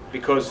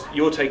because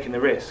you're taking the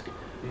risk.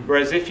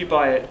 Whereas if you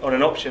buy it on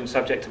an option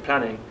subject to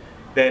planning,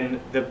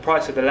 then the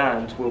price of the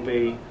land will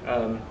be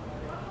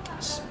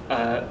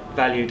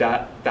valued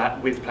at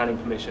that with planning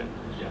permission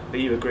that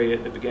you agreed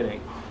at the beginning.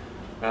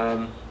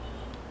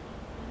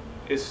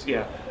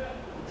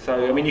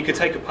 So I mean, you could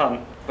take a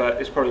punt, but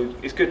it's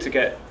good to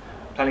get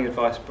planning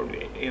advice.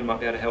 Probably Ian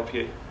might be able to help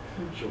you.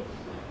 Sure.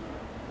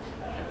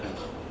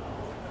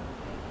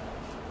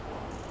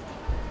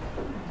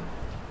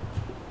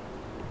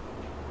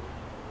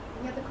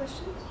 Any other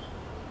questions?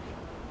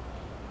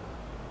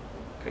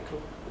 Okay,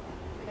 cool.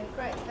 Okay,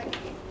 great, thank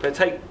you. But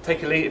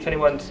take a lead. If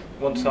anyone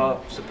wants our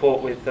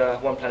support with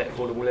One Planet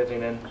Affordable Living,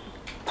 then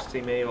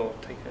see me or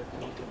take a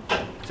meeting.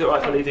 Is it all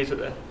right if I leave these up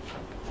there?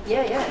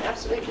 Yeah,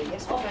 absolutely.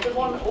 Yes. The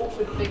one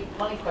awkward big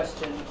money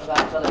question about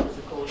developers,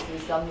 of course,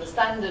 is the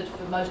standard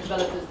for most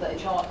developers that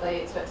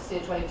they expect to see a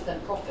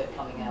 20% profit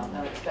coming out, and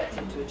they're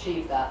expecting to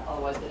achieve that,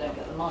 otherwise they don't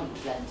get the money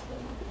lent to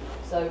them.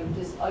 So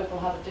does Opal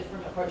have a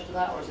different approach to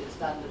that, or is it a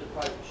standard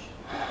approach?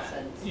 in that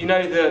sense? You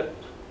know,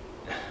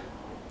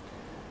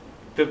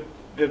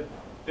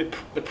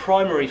 the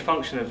primary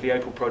function of the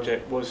Opal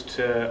project was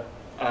to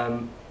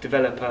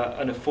develop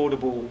an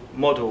affordable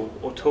model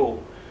or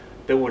tool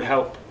that would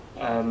help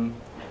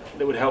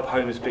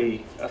homes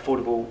be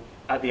affordable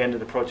at the end of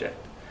the project.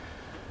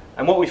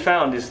 And what we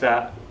found is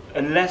that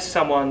unless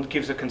someone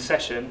gives a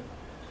concession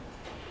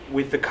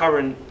with the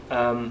current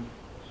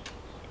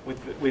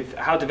with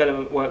how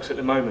development works at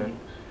the moment,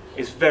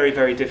 it's very,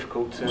 very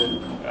difficult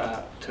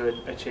to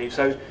achieve.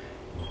 So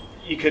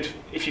you could,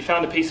 if you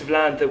found a piece of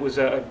land that was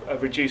a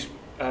reduced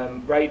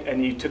rate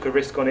and you took a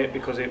risk on it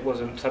because it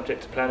wasn't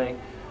subject to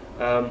planning,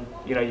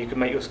 you know, you could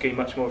make your scheme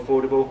much more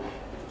affordable.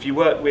 If you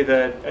work with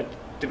a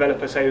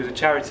developer, say who's a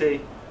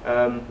charity,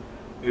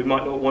 who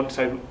might not want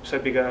so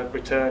big a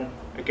return,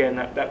 again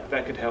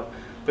that could help.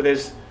 But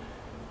there's,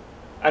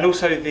 and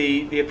also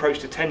the approach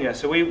to tenure.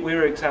 So we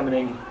were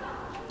examining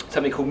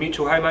something called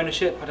mutual home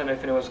ownership. I don't know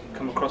if anyone's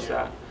come across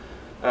that.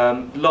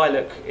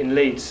 Lilac in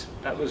Leeds,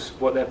 that was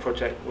what their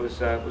project was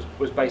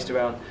based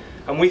around,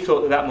 and we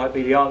thought that might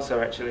be the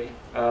answer actually,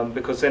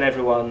 because then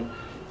everyone,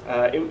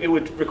 it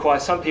would require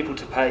some people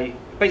to pay.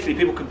 Basically,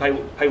 people can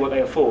pay what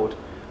they afford,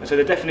 and so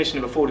the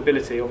definition of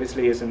affordability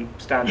obviously isn't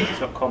standard,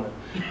 it's not common.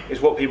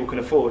 It's what people can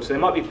afford. So there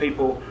might be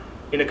people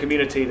in a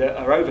community that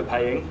are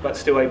overpaying but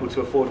still able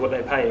to afford what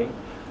they're paying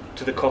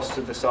to the costs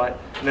of the site,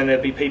 and then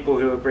there'd be people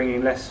who are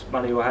bringing less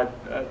money or had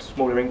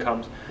smaller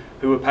incomes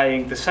who were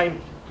paying the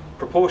same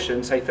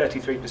proportion, say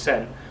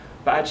 33%,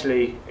 but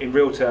actually in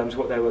real terms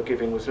what they were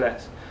giving was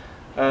less.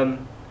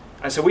 And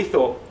so we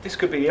thought this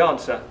could be the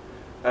answer.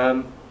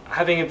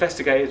 Having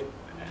investigated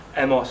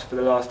EMOS for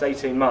the last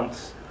 18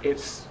 months,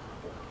 it's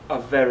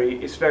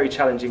very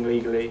challenging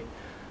legally.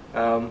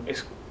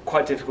 It's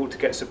quite difficult to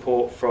get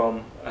support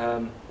from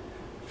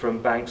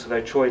banks,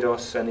 although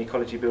Troidos and the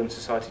Ecology Building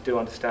Society do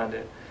understand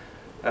it.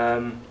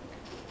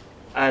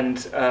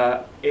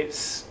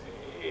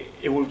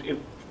 It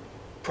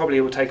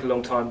probably will take a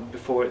long time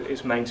before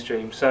it's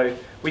mainstream. So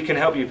we can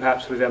help you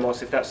perhaps with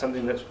EMOS if that's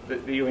something that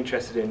you're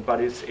interested in,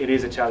 but it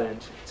is a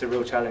challenge. It's a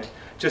real challenge.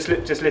 Just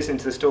listen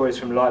to the stories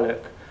from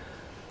Lilac.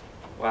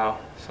 Wow,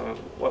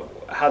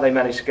 how they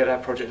managed to get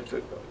that project,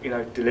 you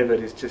know,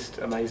 delivered is just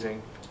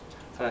amazing.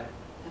 So.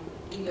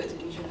 We looked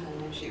at mutual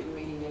home ownership. We're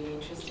really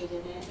interested in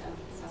it,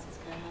 Sussex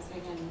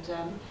co-housing, and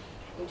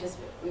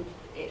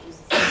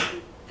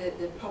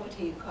the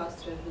property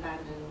cost of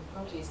land and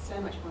property is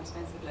so much more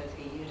expensive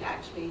locally. You'd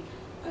actually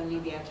only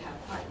be able to have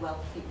quite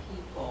wealthy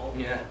people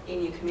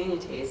in your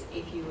communities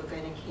if you were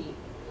going to keep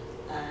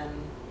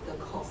the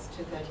cost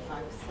to 35%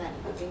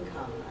 of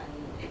income,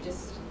 and it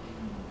just.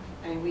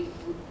 I mean,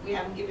 we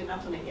haven't given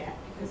up on it yet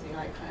because we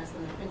like kind of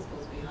some of the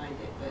principles behind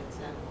it, but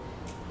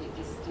it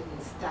just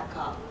didn't stack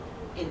up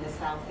in the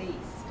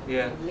southeast.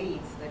 Yeah. In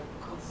Leeds, the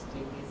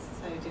costing is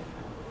so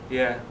different.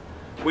 Yeah,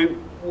 we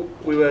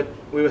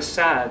were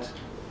sad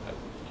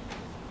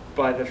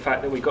by the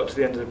fact that we got to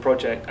the end of the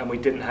project and we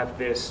didn't have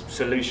this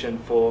solution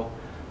for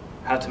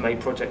how to make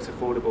projects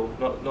affordable.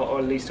 Not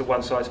at least a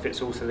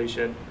one-size-fits-all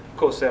solution. Of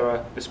course, there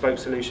are bespoke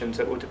solutions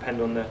that will depend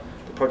on the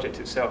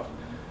project itself.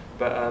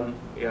 But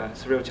yeah,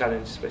 it's a real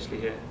challenge, especially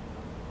here.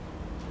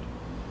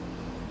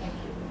 Thank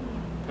you.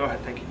 All right,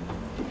 thank you.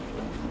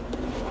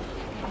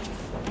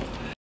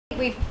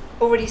 We've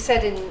already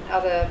said in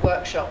other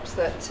workshops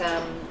that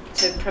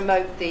to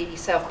promote the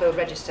self-build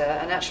register,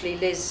 and actually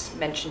Liz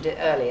mentioned it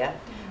earlier,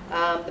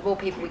 the more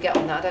people we get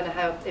on that, I don't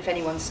know if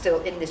anyone's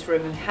still in this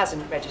room who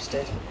hasn't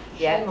registered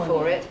yet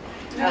for it.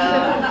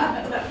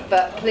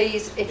 But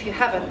please, if you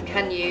haven't,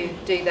 can you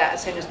do that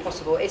as soon as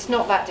possible? It's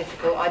not that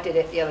difficult. I did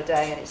it the other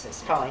day and it's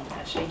fine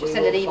actually. Just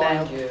send an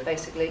email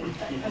basically.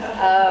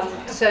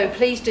 So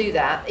please do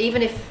that,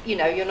 even if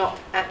you're not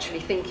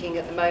actually thinking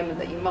at the moment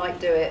that you might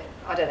do it.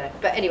 I don't know,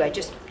 but anyway,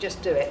 just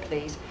do it,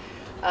 please.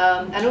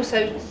 And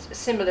also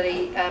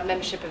similarly,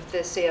 membership of the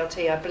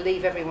CLT. I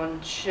believe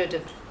everyone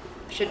should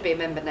be a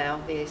member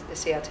now, the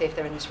CLT, if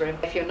they're in this room.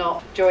 If you're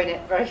not, join it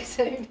very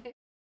soon.